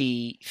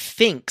 She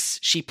thinks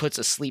she puts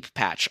a sleep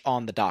patch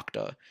on the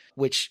Doctor,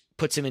 which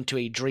puts him into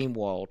a dream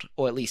world,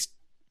 or at least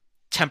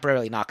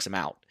temporarily knocks him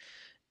out.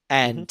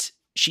 And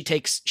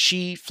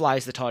she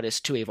flies the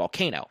TARDIS to a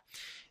volcano.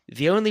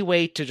 The only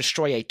way to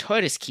destroy a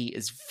TARDIS key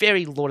is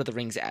very Lord of the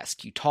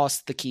Rings-esque. You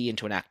toss the key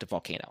into an active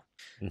volcano.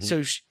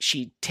 So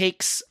she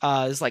takes,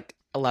 there's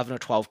 11 or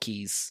 12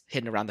 keys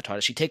hidden around the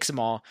TARDIS. She takes them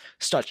all,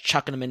 starts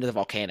chucking them into the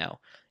volcano.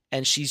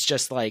 And she's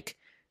just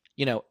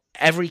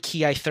every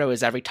key I throw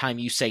is every time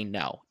you say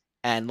no.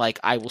 And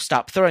I will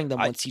stop throwing them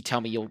once you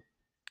tell me you'll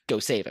go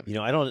save him.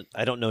 I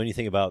don't know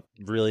anything about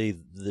really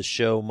the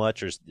show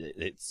much, or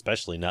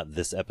especially not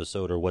this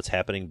episode or what's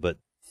happening, but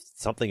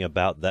something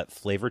about that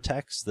flavor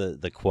text,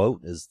 the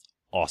quote is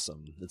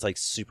awesome.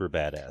 It's super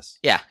badass.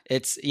 Yeah,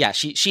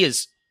 she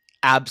is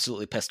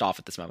absolutely pissed off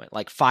at this moment.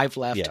 5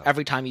 left. Yeah.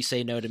 Every time you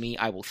say no to me,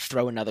 I will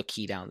throw another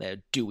key down there.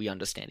 Do we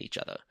understand each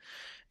other?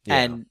 Yeah.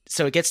 And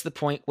so it gets to the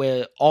point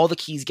where all the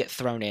keys get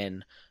thrown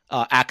in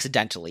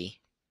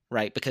accidentally,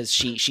 right? Because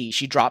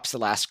she drops the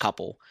last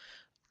couple,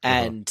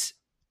 and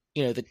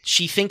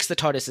she thinks the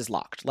TARDIS is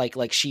locked.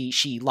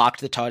 She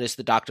locked the TARDIS.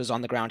 The Doctor's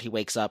on the ground. He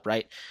wakes up,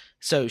 right?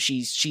 So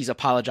she's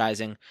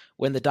apologizing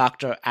when the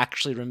Doctor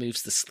actually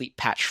removes the sleep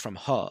patch from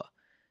her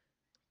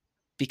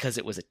because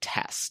it was a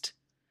test.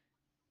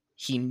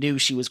 He knew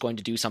she was going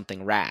to do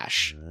something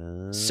rash,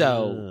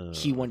 so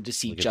he wanted to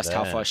see just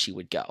how far she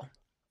would go.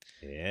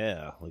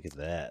 Yeah, look at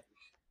that.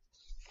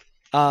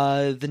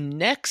 The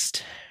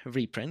next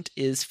reprint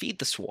is Feed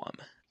the Swarm.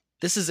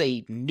 This is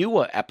a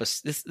newer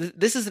episode.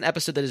 This is an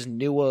episode that is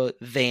newer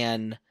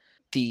than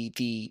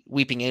the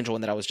Weeping Angel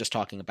one that I was just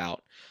talking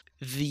about.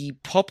 The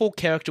purple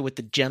character with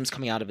the gems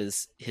coming out of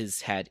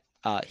his head,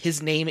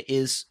 his name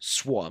is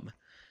Swarm.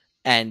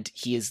 And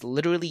he is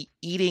literally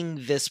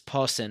eating this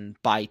person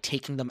by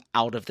taking them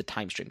out of the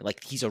time stream.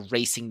 He's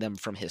erasing them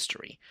from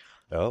history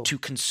to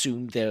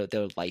consume their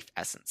life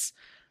essence.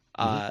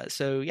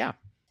 So yeah,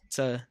 it's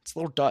a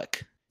little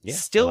dark. Yeah,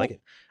 still, I like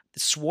it.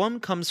 Swarm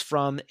comes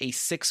from a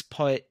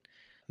 6-part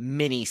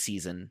mini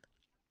season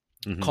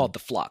called The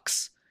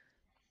Flux,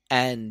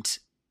 and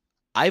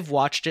I've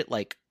watched it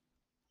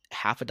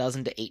half a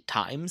dozen to 8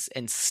 times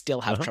and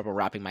still have trouble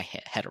wrapping my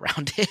head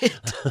around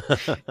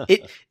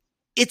it.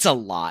 It's a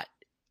lot.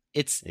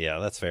 Yeah,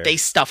 that's fair. They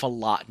stuff a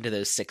lot into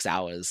those 6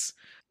 hours.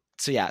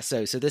 So yeah,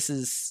 so this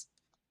is,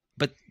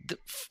 but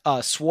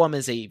Swarm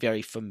is a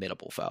very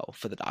formidable foe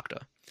for the Doctor.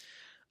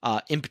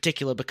 In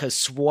particular because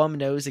Swarm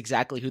knows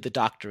exactly who the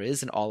Doctor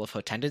is and all of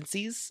her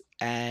tendencies,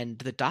 and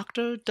the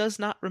Doctor does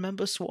not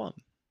remember Swarm.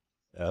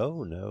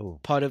 Oh no!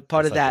 Part of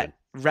that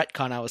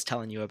retcon I was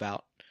telling you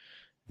about.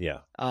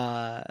 Yeah.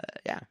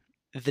 Yeah.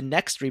 The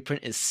next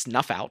reprint is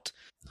Snuff Out.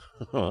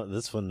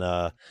 This one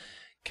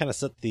kind of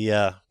set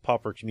the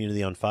pauper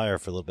community on fire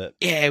for a little bit.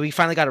 Yeah, we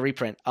finally got a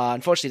reprint.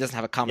 Unfortunately, it doesn't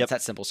have a common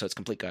set symbol, so it's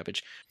complete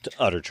garbage.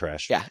 Utter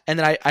trash. Yeah, and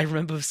then I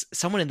remember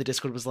someone in the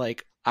Discord was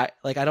like, I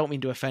don't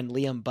mean to offend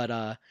Liam, but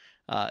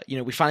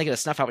we finally get a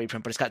Snuff Out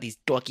reprint, but it's got these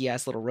dorky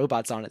ass little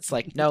robots on it. It's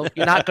like, no,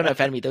 you're not going to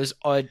offend me. Those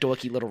are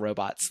dorky little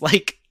robots.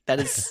 That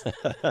is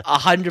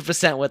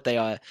 100% what they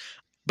are.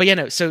 But yeah,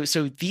 no. So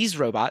these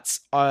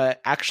robots are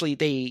actually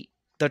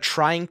they're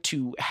trying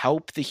to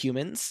help the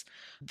humans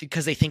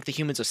because they think the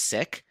humans are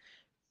sick.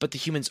 But the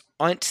humans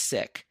aren't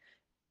sick.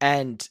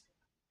 and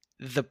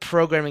the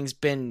programming's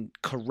been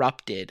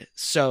corrupted.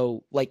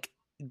 So, like,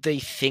 they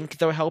think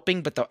they're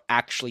helping, but they're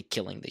actually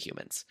killing the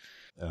humans.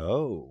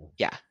 Oh.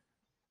 Yeah.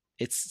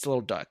 It's a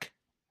little dark.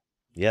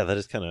 Yeah, that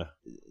is kind of...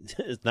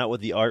 It's not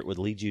what the art would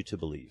lead you to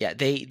believe. Yeah,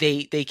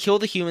 they kill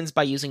the humans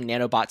by using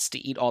nanobots to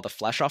eat all the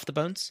flesh off the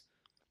bones.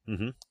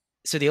 Mm-hmm.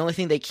 So the only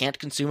thing they can't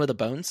consume are the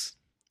bones.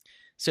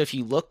 So if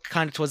you look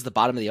kind of towards the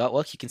bottom of the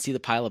artwork, you can see the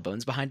pile of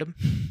bones behind them.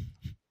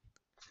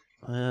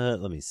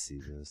 Let me see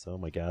this. Oh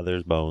my god,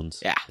 there's bones.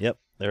 Yeah. Yep,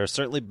 there are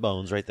certainly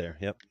bones right there.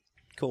 Yep.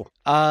 Cool.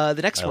 The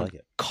next one, like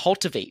it.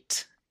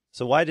 cultivate.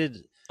 So why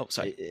did... Oh,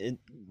 sorry.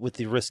 With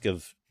the risk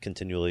of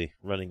continually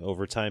running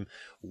overtime,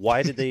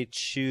 why did they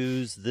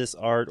choose this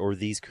art or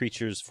these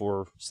creatures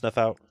for Snuff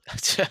Out?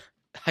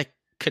 I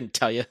couldn't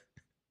tell you.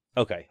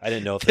 Okay, I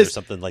didn't know if there's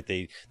something like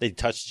they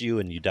touched you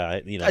and you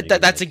died. You know,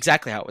 that's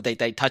exactly how they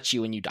touch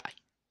you and you die.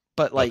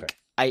 But like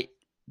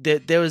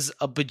there was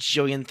a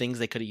bajillion things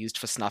they could have used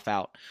for Snuff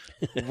Out.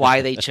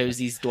 Why they chose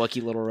these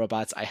dorky little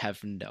robots, I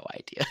have no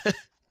idea.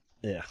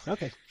 Yeah.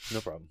 Okay.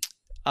 No problem.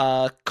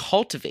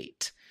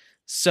 Cultivate.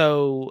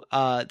 So,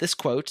 this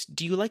quote,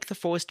 "Do you like the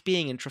forest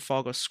being in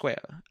Trafalgar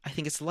Square? I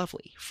think it's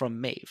lovely," from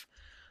Maeve.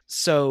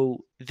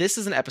 So, this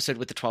is an episode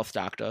with the 12th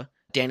Doctor.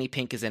 Danny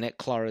Pink is in it,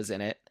 Clara's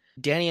in it.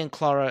 Danny and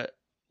Clara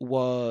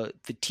were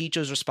the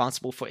teachers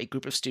responsible for a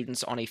group of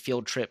students on a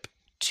field trip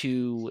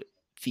to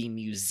the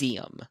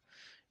museum.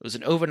 It was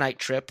an overnight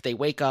trip. They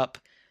wake up,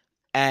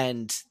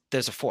 and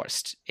there's a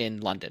forest in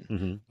London.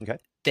 Mm-hmm. Okay.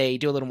 They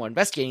do a little more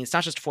investigating. It's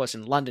not just a forest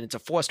in London, it's a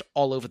forest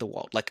all over the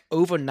world. Like,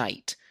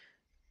 overnight,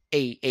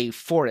 a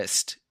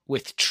forest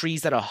with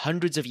trees that are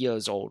hundreds of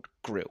years old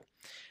grew.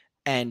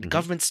 And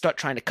governments start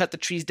trying to cut the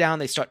trees down.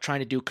 They start trying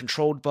to do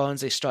controlled burns.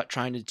 They start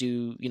trying to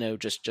do,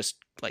 just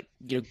like,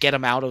 get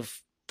them out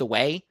of the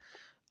way.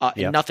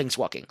 And nothing's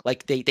working.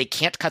 Like, they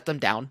can't cut them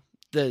down.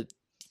 They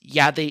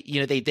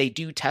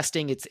do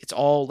testing. It's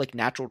all like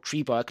natural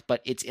tree bark,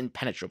 but it's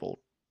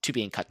impenetrable to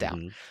being cut down.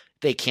 Mm-hmm.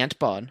 They can't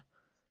burn.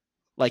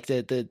 Like,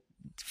 the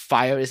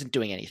fire isn't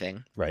doing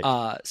anything. Right.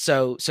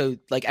 So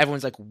like,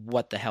 everyone's like,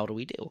 what the hell do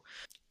we do?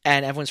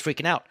 And everyone's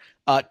freaking out.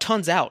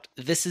 Turns out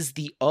this is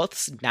the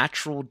Earth's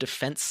natural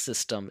defense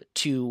system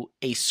to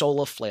a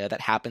solar flare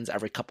that happens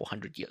every couple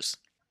hundred years.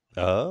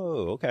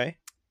 Oh, okay.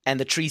 And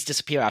the trees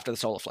disappear after the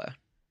solar flare.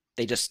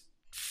 They just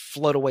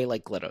float away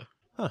like glitter.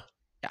 Huh.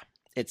 Yeah.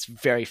 It's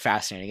very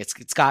fascinating.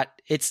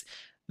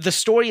 The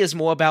story is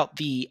more about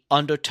the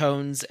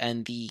undertones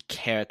and the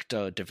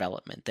character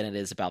development than it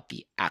is about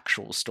the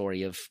actual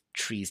story of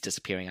trees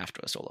disappearing after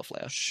a solar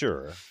flare.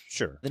 Sure.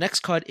 The next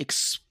card,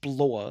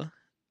 Explore.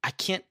 I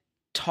can't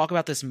talk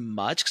about this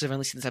much because I've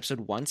only seen this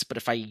episode once, but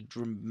if I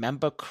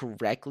remember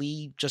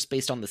correctly, just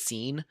based on the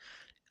scene,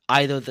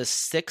 either the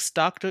 6th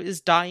Doctor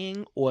is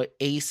dying or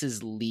Ace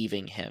is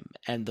leaving him,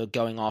 and they're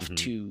going off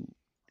to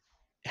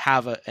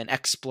have an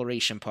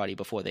exploration party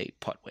before they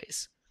part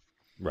ways.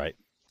 Right.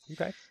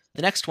 Okay.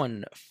 The next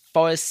one,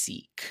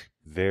 Farseek.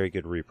 Very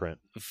good reprint.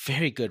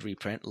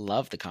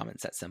 Love the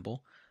comment set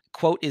symbol.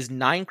 Quote is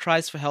 9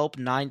 cries for help,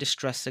 9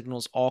 distress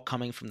signals, all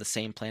coming from the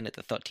same planet,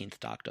 the 13th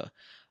Doctor.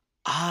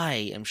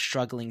 I am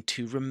struggling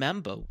to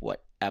remember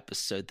what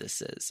episode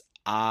this is.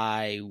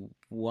 I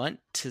want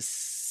to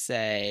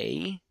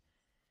say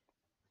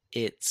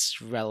it's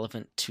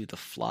relevant to the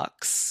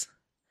Flux.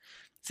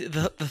 See,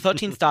 the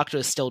 13th Doctor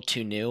is still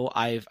too new.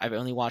 I've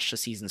only watched the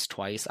seasons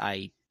twice.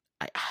 I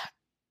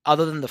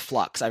other than the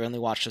Flux, I've only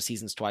watched the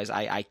seasons twice.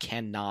 I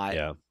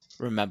cannot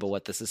remember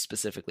what this is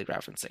specifically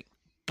referencing.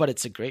 But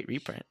it's a great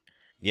reprint.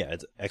 Yeah,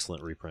 it's an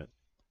excellent reprint.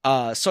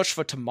 Search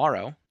for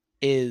Tomorrow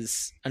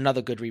is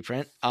another good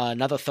reprint.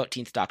 Another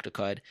 13th Doctor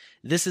card.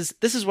 This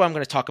is where I'm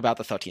going to talk about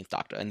the 13th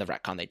Doctor and the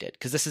retcon they did,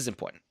 because this is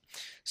important.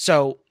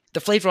 So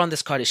the flavor on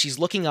this card is she's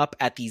looking up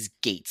at these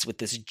gates with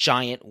this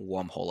giant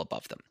wormhole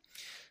above them.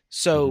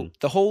 So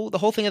the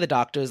whole thing of the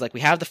Doctor is like, we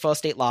have the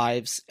first 8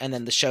 lives, and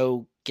then the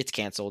show gets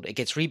canceled. It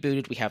gets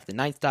rebooted. We have the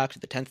 9th Doctor,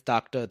 the 10th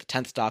Doctor, the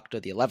 10th Doctor,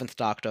 the 11th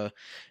Doctor.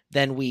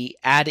 Then we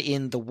add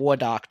in the War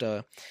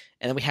Doctor,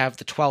 and then we have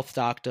the 12th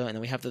Doctor, and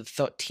then we have the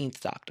 13th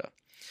Doctor.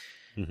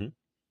 Mm-hmm.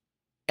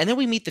 And then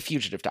we meet the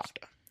Fugitive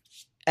Doctor.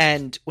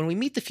 And when we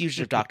meet the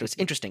Fugitive Doctor, it's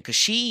interesting, because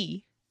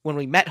she, when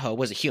we met her,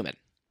 was a human.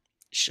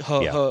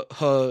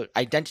 Her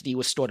identity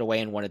was stored away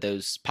in one of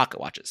those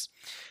pocket watches.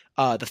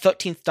 The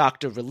 13th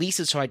Doctor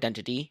releases her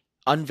identity,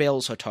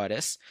 unveils her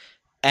TARDIS,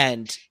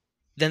 and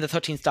then the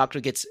 13th Doctor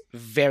gets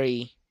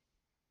very,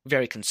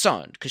 very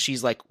concerned, because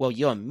she's like, well,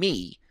 you're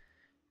me,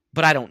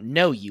 but I don't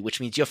know you, which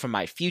means you're from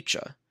my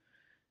future.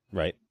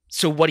 Right.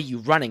 So what are you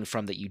running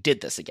from that you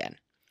did this again?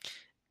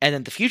 And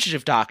then the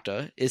Fugitive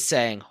Doctor is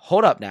saying,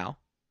 hold up now,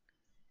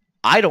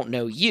 I don't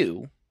know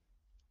you,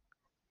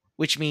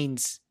 which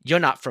means you're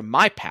not from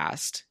my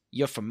past,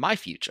 you're from my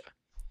future.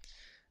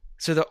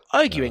 So they're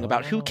arguing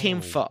about who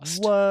came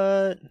first. What?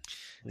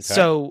 Okay.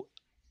 So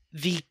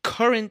the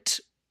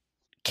current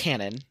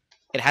canon,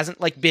 it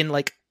hasn't been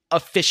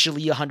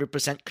officially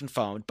 100%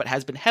 confirmed, but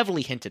has been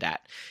heavily hinted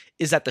at,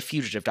 is that the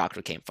Fugitive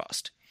Doctor came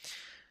first.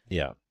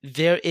 Yeah.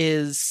 There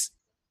is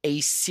a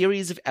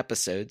series of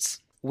episodes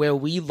where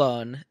we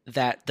learn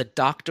that the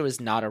Doctor is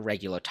not a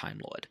regular Time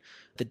Lord.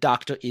 The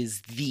Doctor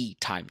is the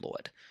Time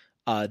Lord.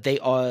 They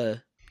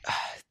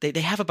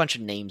have a bunch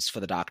of names for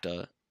the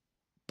Doctor,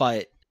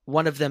 but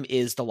one of them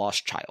is the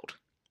Lost Child,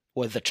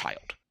 or the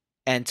Child.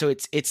 And so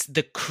it's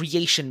the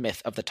creation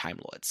myth of the Time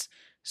Lords.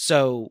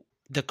 So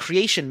the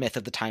creation myth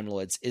of the Time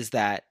Lords is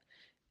that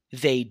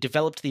they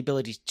developed the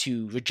ability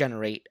to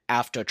regenerate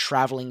after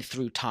traveling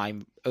through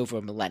time over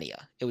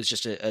millennia. It was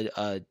just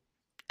a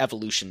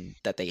evolution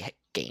that they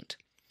gained.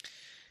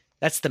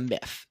 That's the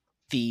myth.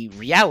 The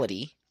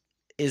reality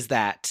is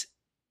that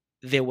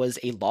there was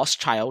a lost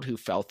child who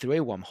fell through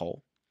a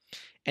wormhole,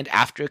 and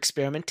after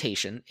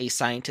experimentation, a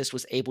scientist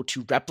was able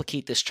to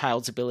replicate this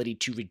child's ability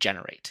to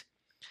regenerate.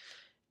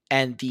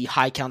 And the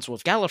High Council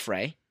of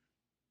Gallifrey,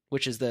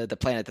 which is the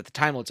planet that the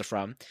Time Lords are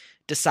from,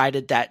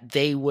 decided that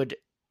they would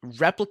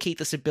replicate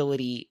this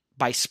ability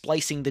by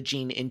splicing the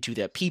gene into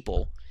their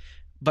people,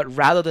 but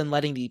rather than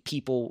letting the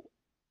people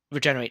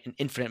regenerate an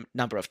infinite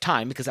number of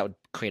times, because that would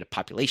create a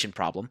population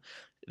problem,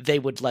 they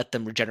would let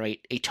them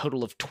regenerate a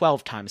total of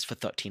 12 times for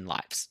 13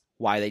 lives.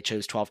 Why they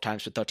chose 12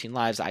 times for 13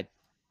 lives,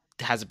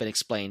 hasn't been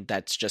explained.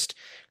 That's just,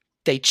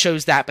 they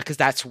chose that because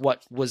that's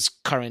what was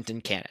current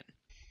in canon.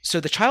 So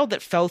the child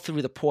that fell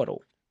through the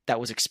portal that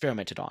was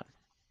experimented on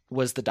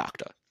was the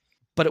Doctor.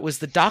 But it was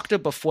the Doctor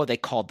before they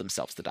called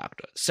themselves the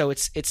Doctor. So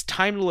it's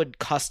Time Lord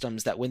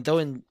customs that when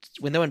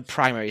they're in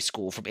primary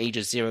school from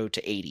ages 0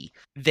 to 80,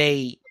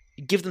 they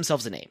give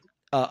themselves a name,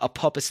 a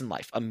purpose in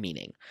life, a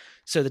meaning.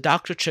 So the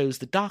Doctor chose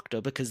the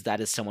Doctor because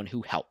that is someone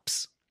who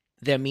helps.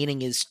 Their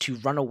meaning is to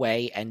run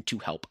away and to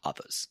help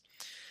others.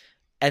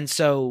 And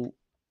so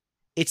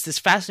it's this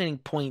fascinating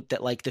point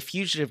that, like, the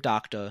fugitive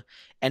Doctor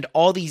and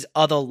all these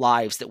other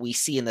lives that we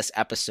see in this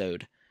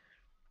episode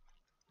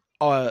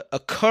are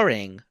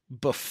occurring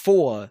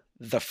before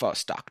the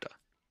first Doctor.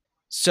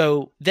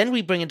 So then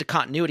we bring into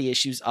continuity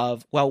issues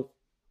of, well,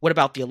 what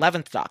about the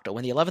 11th Doctor?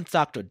 When the 11th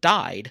Doctor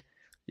died,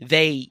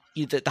 the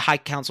High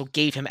Council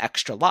gave him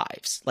extra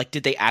lives. Like,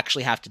 did they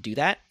actually have to do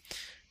that?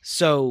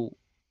 So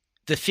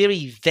the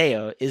theory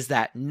there is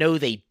that no,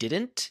 they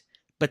didn't,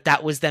 but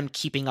that was them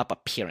keeping up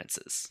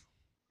appearances.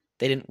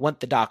 They didn't want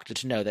the Doctor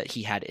to know that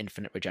he had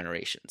infinite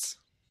regenerations,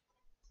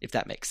 if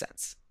that makes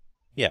sense.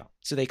 Yeah.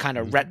 So they kind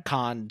of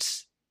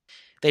retconned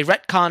the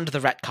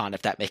retcon,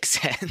 if that makes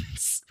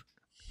sense.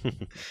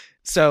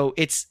 So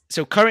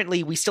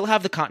currently we still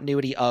have the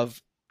continuity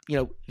of,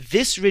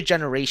 this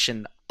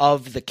regeneration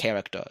of the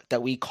character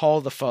that we call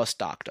the first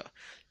Doctor.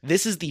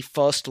 This is the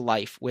first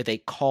life where they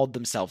called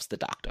themselves the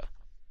Doctor.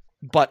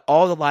 But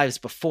all the lives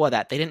before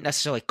that, they didn't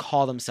necessarily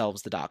call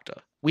themselves the Doctor.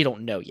 We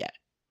don't know yet,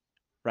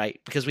 right?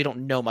 Because we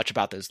don't know much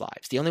about those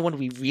lives. The only one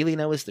we really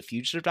know is the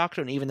fugitive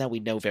Doctor, and even then we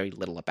know very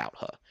little about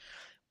her.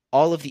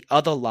 All of the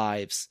other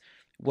lives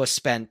were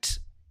spent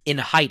in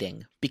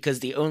hiding, because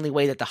the only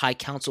way that the High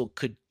Council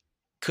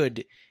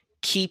could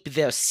keep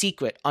their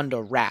secret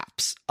under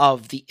wraps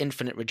of the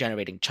infinite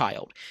regenerating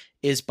child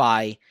is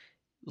by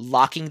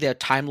locking their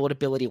Time Lord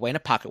ability away in a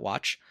pocket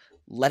watch,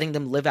 letting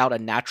them live out a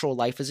natural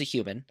life as a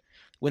human.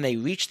 When they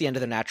reach the end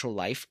of their natural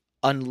life,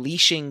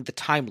 unleashing the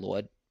Time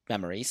Lord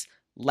memories,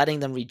 letting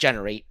them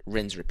regenerate,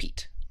 rinse,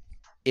 repeat.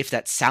 If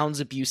that sounds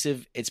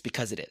abusive, it's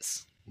because it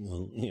is.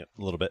 Well, yeah,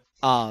 a little bit.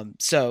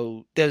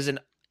 So there's an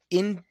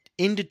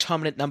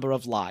indeterminate number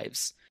of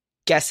lives,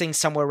 guessing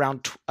somewhere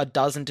around a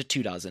dozen to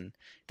 2 dozen,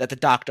 that the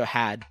Doctor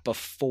had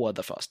before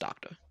the first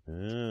Doctor.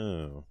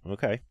 Oh,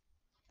 okay.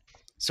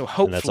 So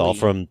hopefully... And that's all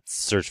from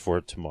Search for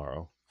It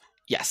Tomorrow.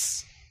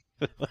 Yes.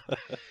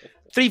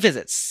 3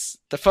 visits.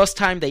 The first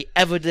time they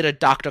ever did a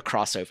Doctor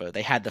crossover.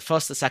 They had the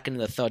first, the second,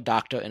 and the third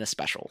Doctor in a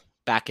special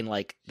back in,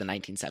 the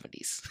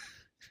 1970s.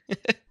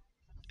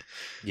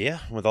 Yeah,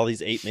 with all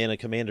these 8-mana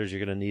commanders,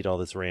 you're going to need all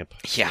this ramp.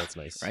 Yeah, that's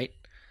nice. Right?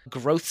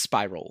 Growth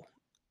Spiral.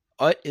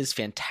 It is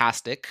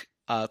fantastic.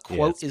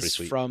 Quote is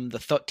from the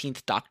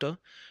 13th Doctor.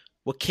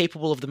 We're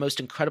capable of the most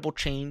incredible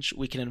change.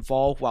 We can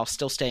evolve while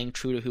still staying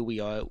true to who we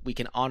are. We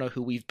can honor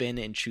who we've been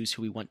and choose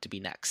who we want to be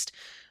next.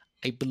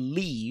 I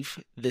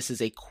believe this is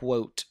a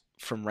quote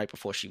from right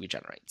before she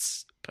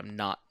regenerates, but I'm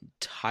not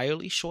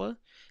entirely sure.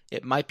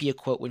 It might be a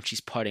quote when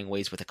she's parting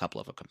ways with a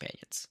couple of her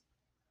companions.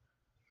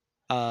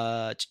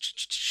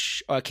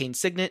 Arcane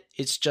Signet,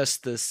 it's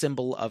just the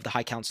symbol of the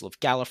High Council of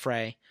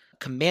Gallifrey.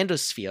 Commander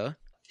Sphere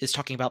is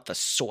talking about the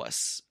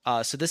Source.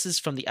 So this is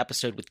from the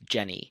episode with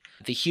Jenny.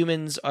 The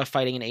humans are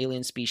fighting an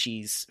alien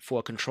species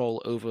for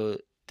control over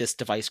this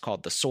device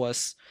called the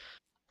Source.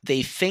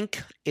 They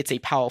think it's a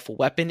powerful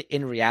weapon.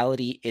 In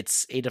reality,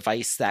 it's a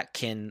device that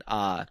can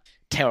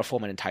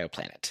terraform an entire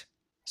planet.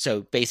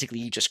 So basically,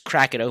 you just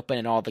crack it open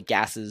and all the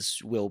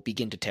gases will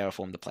begin to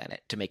terraform the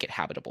planet to make it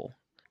habitable.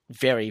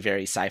 Very,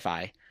 very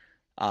sci-fi.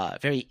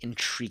 Very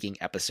intriguing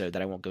episode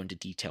that I won't go into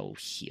detail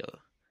here.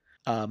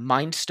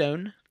 Mind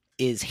Stone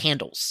is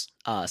handles.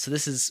 So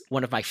this is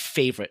one of my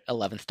favorite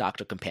 11th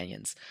Doctor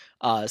companions.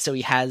 So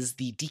he has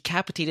the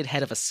decapitated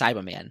head of a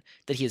Cyberman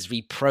that he has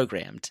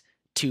reprogrammed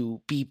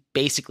to be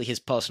basically his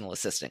personal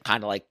assistant,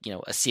 kind of like,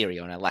 a Siri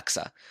or an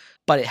Alexa.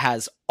 but it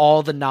has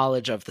all the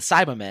knowledge of the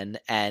Cybermen,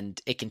 and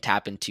it can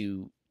tap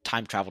into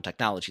time travel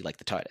technology like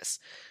the TARDIS.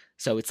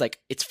 So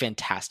it's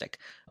fantastic.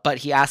 But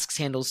he asks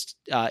Handles,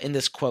 in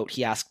this quote,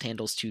 he asked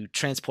Handles to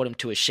transport him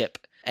to a ship,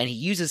 and he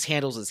uses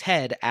Handles'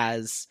 head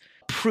as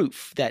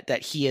proof that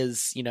he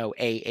is,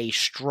 a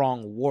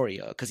strong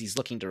warrior, because he's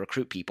looking to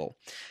recruit people.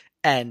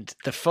 And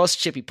the first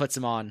ship he puts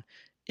him on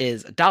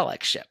is a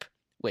Dalek ship,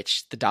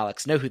 which the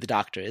Daleks know who the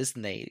Doctor is,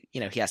 and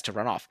he has to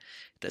run off.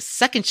 The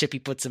second ship he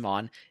puts him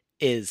on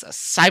is a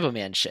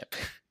Cyberman ship.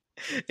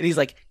 And he's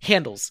like,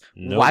 Handles,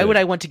 why would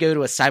I want to go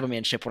to a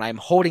Cyberman ship when I'm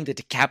holding the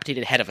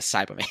decapitated head of a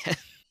Cyberman?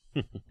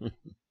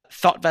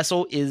 Thought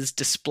Vessel is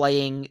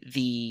displaying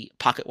the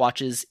pocket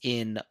watches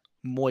in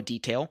more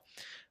detail.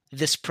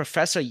 This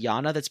Professor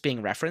Yana that's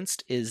being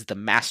referenced is the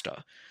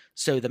Master.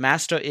 So the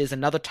Master is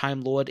another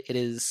Time Lord. It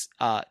is,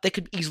 they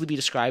could easily be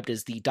described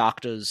as the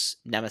Doctor's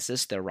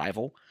nemesis, their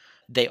rival.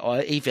 They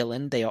are a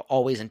villain. They are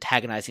always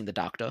antagonizing the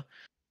Doctor.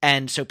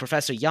 And so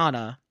Professor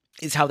Yana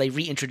is how they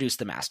reintroduced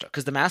the Master,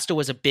 because the Master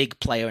was a big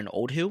player in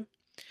Old Who,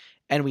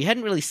 and we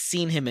hadn't really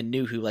seen him in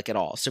New Who at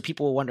all, so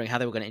people were wondering how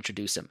they were going to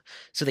introduce him.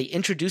 So they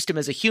introduced him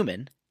as a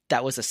human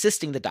that was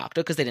assisting the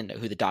Doctor, because they didn't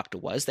know who the Doctor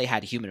was. They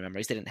had human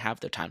memories. They didn't have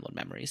their Time Lord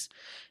memories.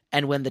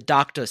 And when the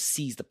Doctor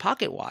sees the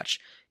pocket watch,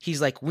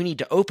 he's like, we need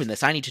to open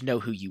this. I need to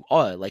know who you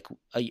are. Like,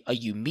 are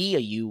you me? Are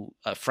you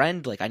a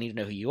friend? Like, I need to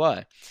know who you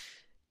are.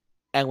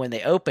 And when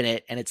they open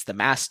it, and it's the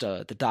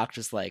Master, the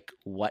Doctor's like,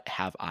 what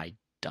have I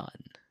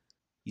done?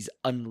 He's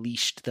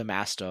unleashed the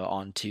Master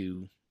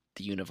onto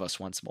the universe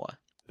once more.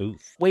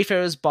 Oof.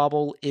 Wayfarer's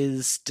Bauble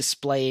is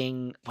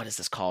displaying, what is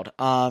this called?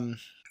 The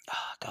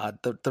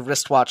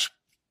wristwatch,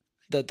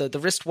 the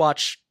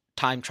wristwatch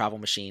time travel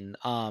machine.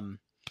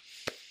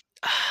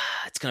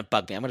 It's gonna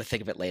bug me. I'm gonna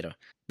think of it later.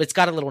 But it's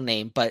got a little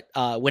name. But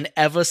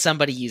whenever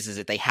somebody uses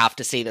it, they have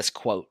to say this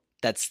quote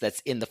that's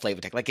in the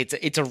flavor text. Like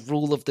it's a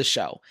rule of the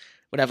show.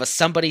 Whenever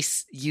somebody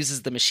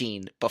uses the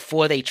machine,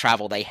 before they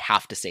travel, they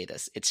have to say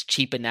this. It's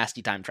cheap and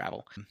nasty time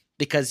travel,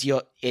 because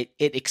it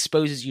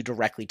exposes you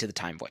directly to the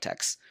time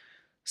vortex.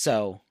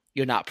 So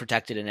you're not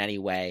protected in any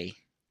way.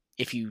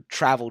 If you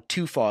travel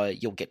too far,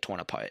 you'll get torn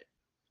apart.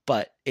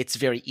 But it's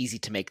very easy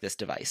to make this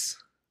device.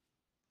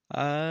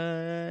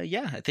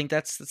 I think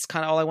that's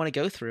kind of all I want to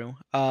go through.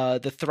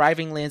 The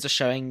thriving lands are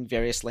showing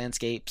various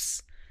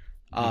landscapes.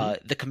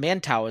 The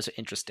command towers are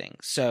interesting.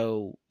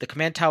 So the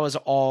command towers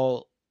are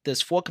all...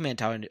 There's 4 command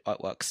tower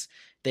artworks.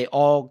 They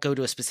all go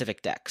to a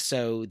specific deck.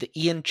 So the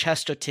Ian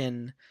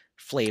Chesterton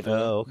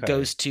flavor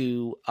goes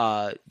to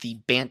the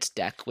Bant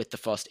deck with the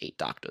first 8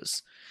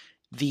 Doctors.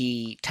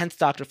 The 10th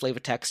Doctor flavor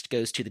text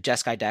goes to the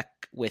Jeskai deck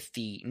with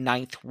the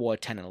 9th, War,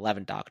 10, and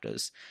 11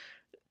 Doctors.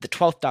 The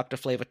 12th Doctor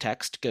flavor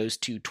text goes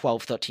to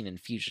 12, 13, and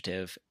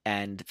Fugitive.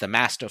 And the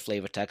Master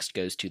flavor text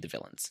goes to the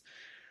villains.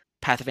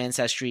 Path of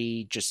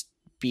Ancestry just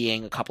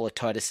being a couple of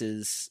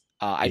TARDISes.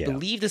 I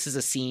believe this is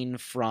a scene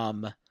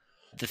from...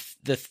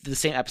 the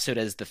same episode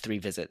as the 3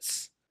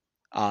 visits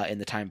in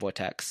the time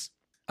vortex.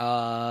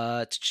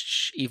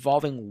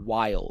 Evolving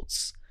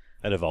Wilds.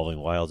 And Evolving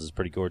Wilds is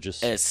pretty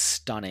gorgeous. It's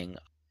stunning.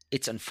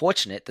 It's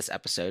unfortunate, this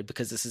episode,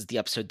 because this is the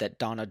episode that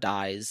Donna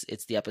dies.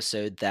 It's the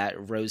episode that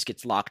Rose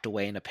gets locked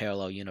away in a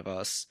parallel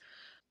universe.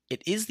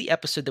 It is the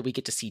episode that we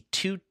get to see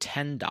 2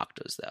 10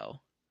 Doctors,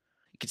 though.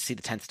 You get to see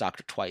the 10th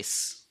Doctor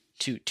twice.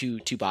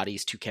 Two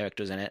bodies, 2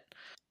 characters in it.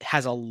 It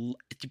has a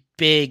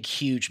big,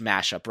 huge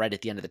mashup right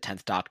at the end of the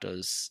 10th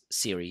Doctor's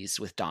series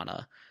with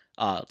Donna.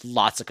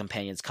 Lots of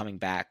companions coming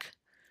back.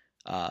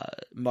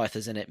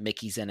 Martha's in it,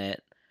 Mickey's in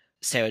it,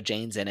 Sarah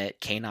Jane's in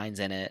it, K9's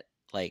in it.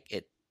 Like,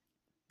 it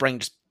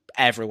brings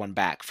everyone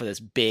back for this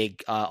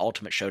big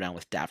ultimate showdown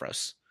with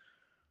Davros.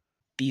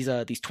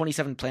 These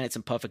 27 planets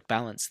in perfect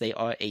balance, they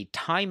are a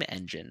time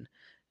engine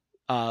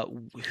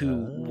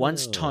who,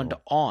 once turned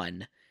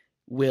on,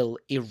 will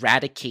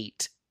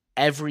eradicate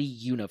every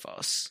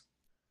universe.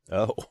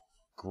 Oh,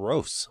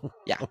 gross.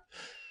 Yeah.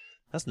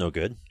 That's no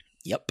good.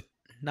 Yep.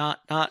 Not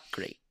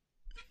great.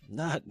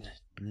 Not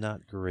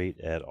great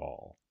at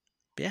all.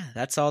 But yeah,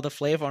 that's all the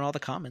flavor and all the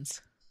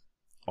comments.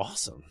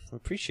 Awesome. I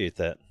appreciate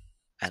that.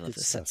 I love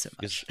this set so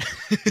much.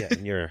 Yeah,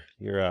 and your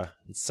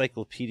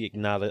encyclopedic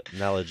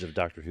knowledge of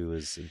Doctor Who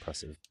is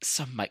impressive.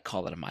 Some might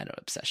call it a minor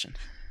obsession.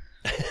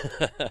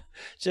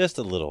 Just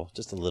a little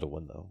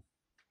one, though.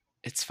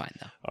 It's fine,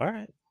 though. All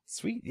right.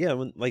 Sweet. Yeah,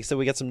 like I said,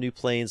 we got some new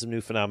planes, some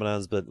new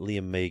phenomenons, but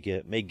Liam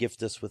may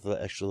gift us with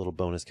extra little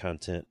bonus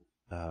content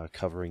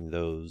covering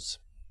those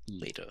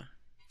later.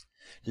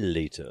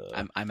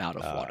 I'm out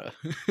of water.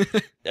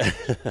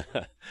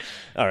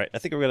 All right. I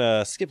think we're going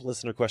to skip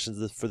listener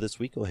questions for this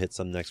week. We'll hit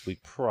some next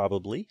week,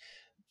 probably.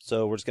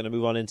 So we're just going to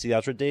move on into the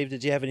outro. Dave,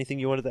 did you have anything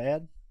you wanted to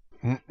add?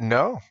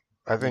 No.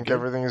 I think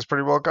everything is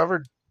pretty well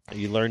covered.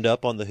 You learned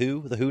up on the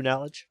Who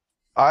knowledge?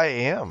 I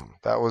am.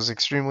 That was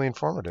extremely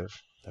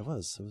informative. It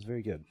was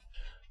very good.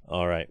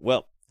 All right.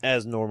 Well,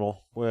 as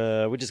normal,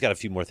 we just got a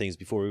few more things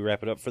before we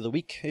wrap it up for the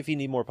week. If you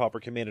need more Pauper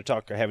Commander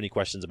talk or have any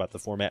questions about the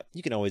format,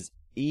 you can always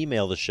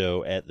email the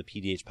show at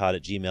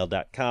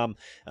thepdhpod@gmail.com.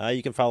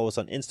 You can follow us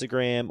on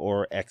Instagram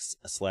or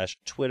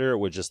X/Twitter.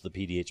 We're just the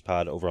PDH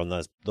Pod over on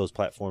those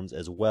platforms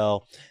as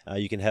well.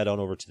 You can head on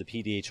over to the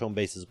PDH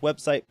Homebase's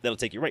website. That'll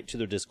take you right to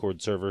their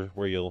Discord server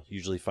where you'll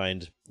usually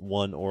find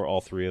one or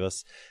all three of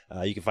us.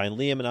 You can find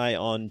Liam and I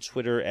on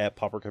Twitter at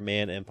Pauper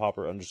Command and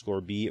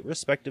Pauper_B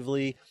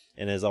respectively.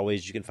 And as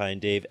always, you can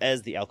find Dave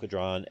as the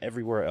Alcadron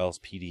everywhere else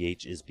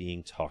PDH is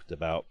being talked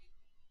about.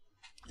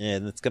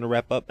 And that's going to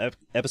wrap up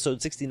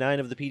episode 69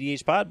 of the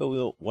PDH Pod, but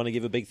we'll want to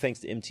give a big thanks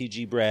to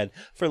MTG Brad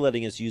for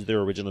letting us use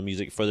their original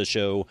music for the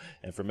show.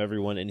 And from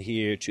everyone in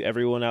here to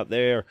everyone out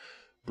there,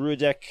 Brew a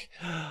Deck.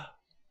 Do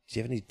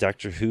you have any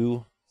Doctor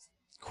Who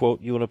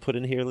quote you want to put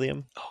in here,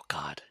 Liam? Oh,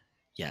 God.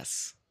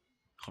 Yes.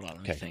 Hold on,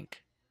 let me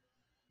think.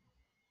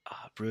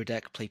 Brew a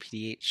Deck, play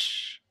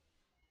PDH.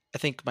 I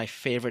think my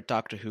favorite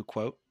Doctor Who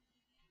quote.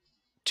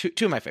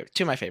 Two of my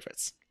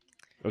favorites.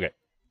 Okay.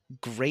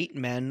 Great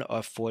men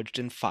are forged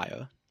in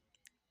fire.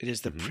 It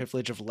is the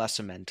privilege of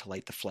lesser men to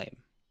light the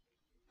flame.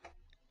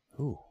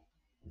 Ooh,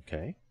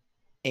 okay.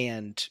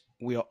 And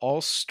we are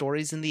all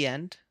stories in the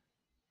end.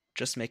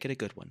 Just make it a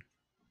good one.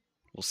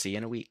 We'll see you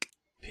in a week.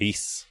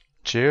 Peace.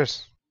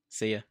 Cheers.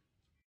 See ya.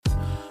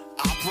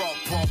 I brought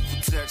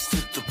Pumper Decks to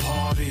the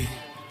party.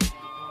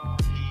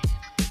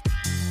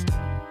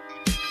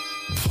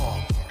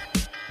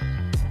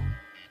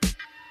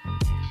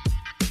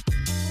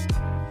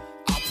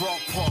 I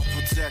brought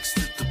Pumper Decks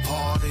to the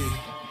party.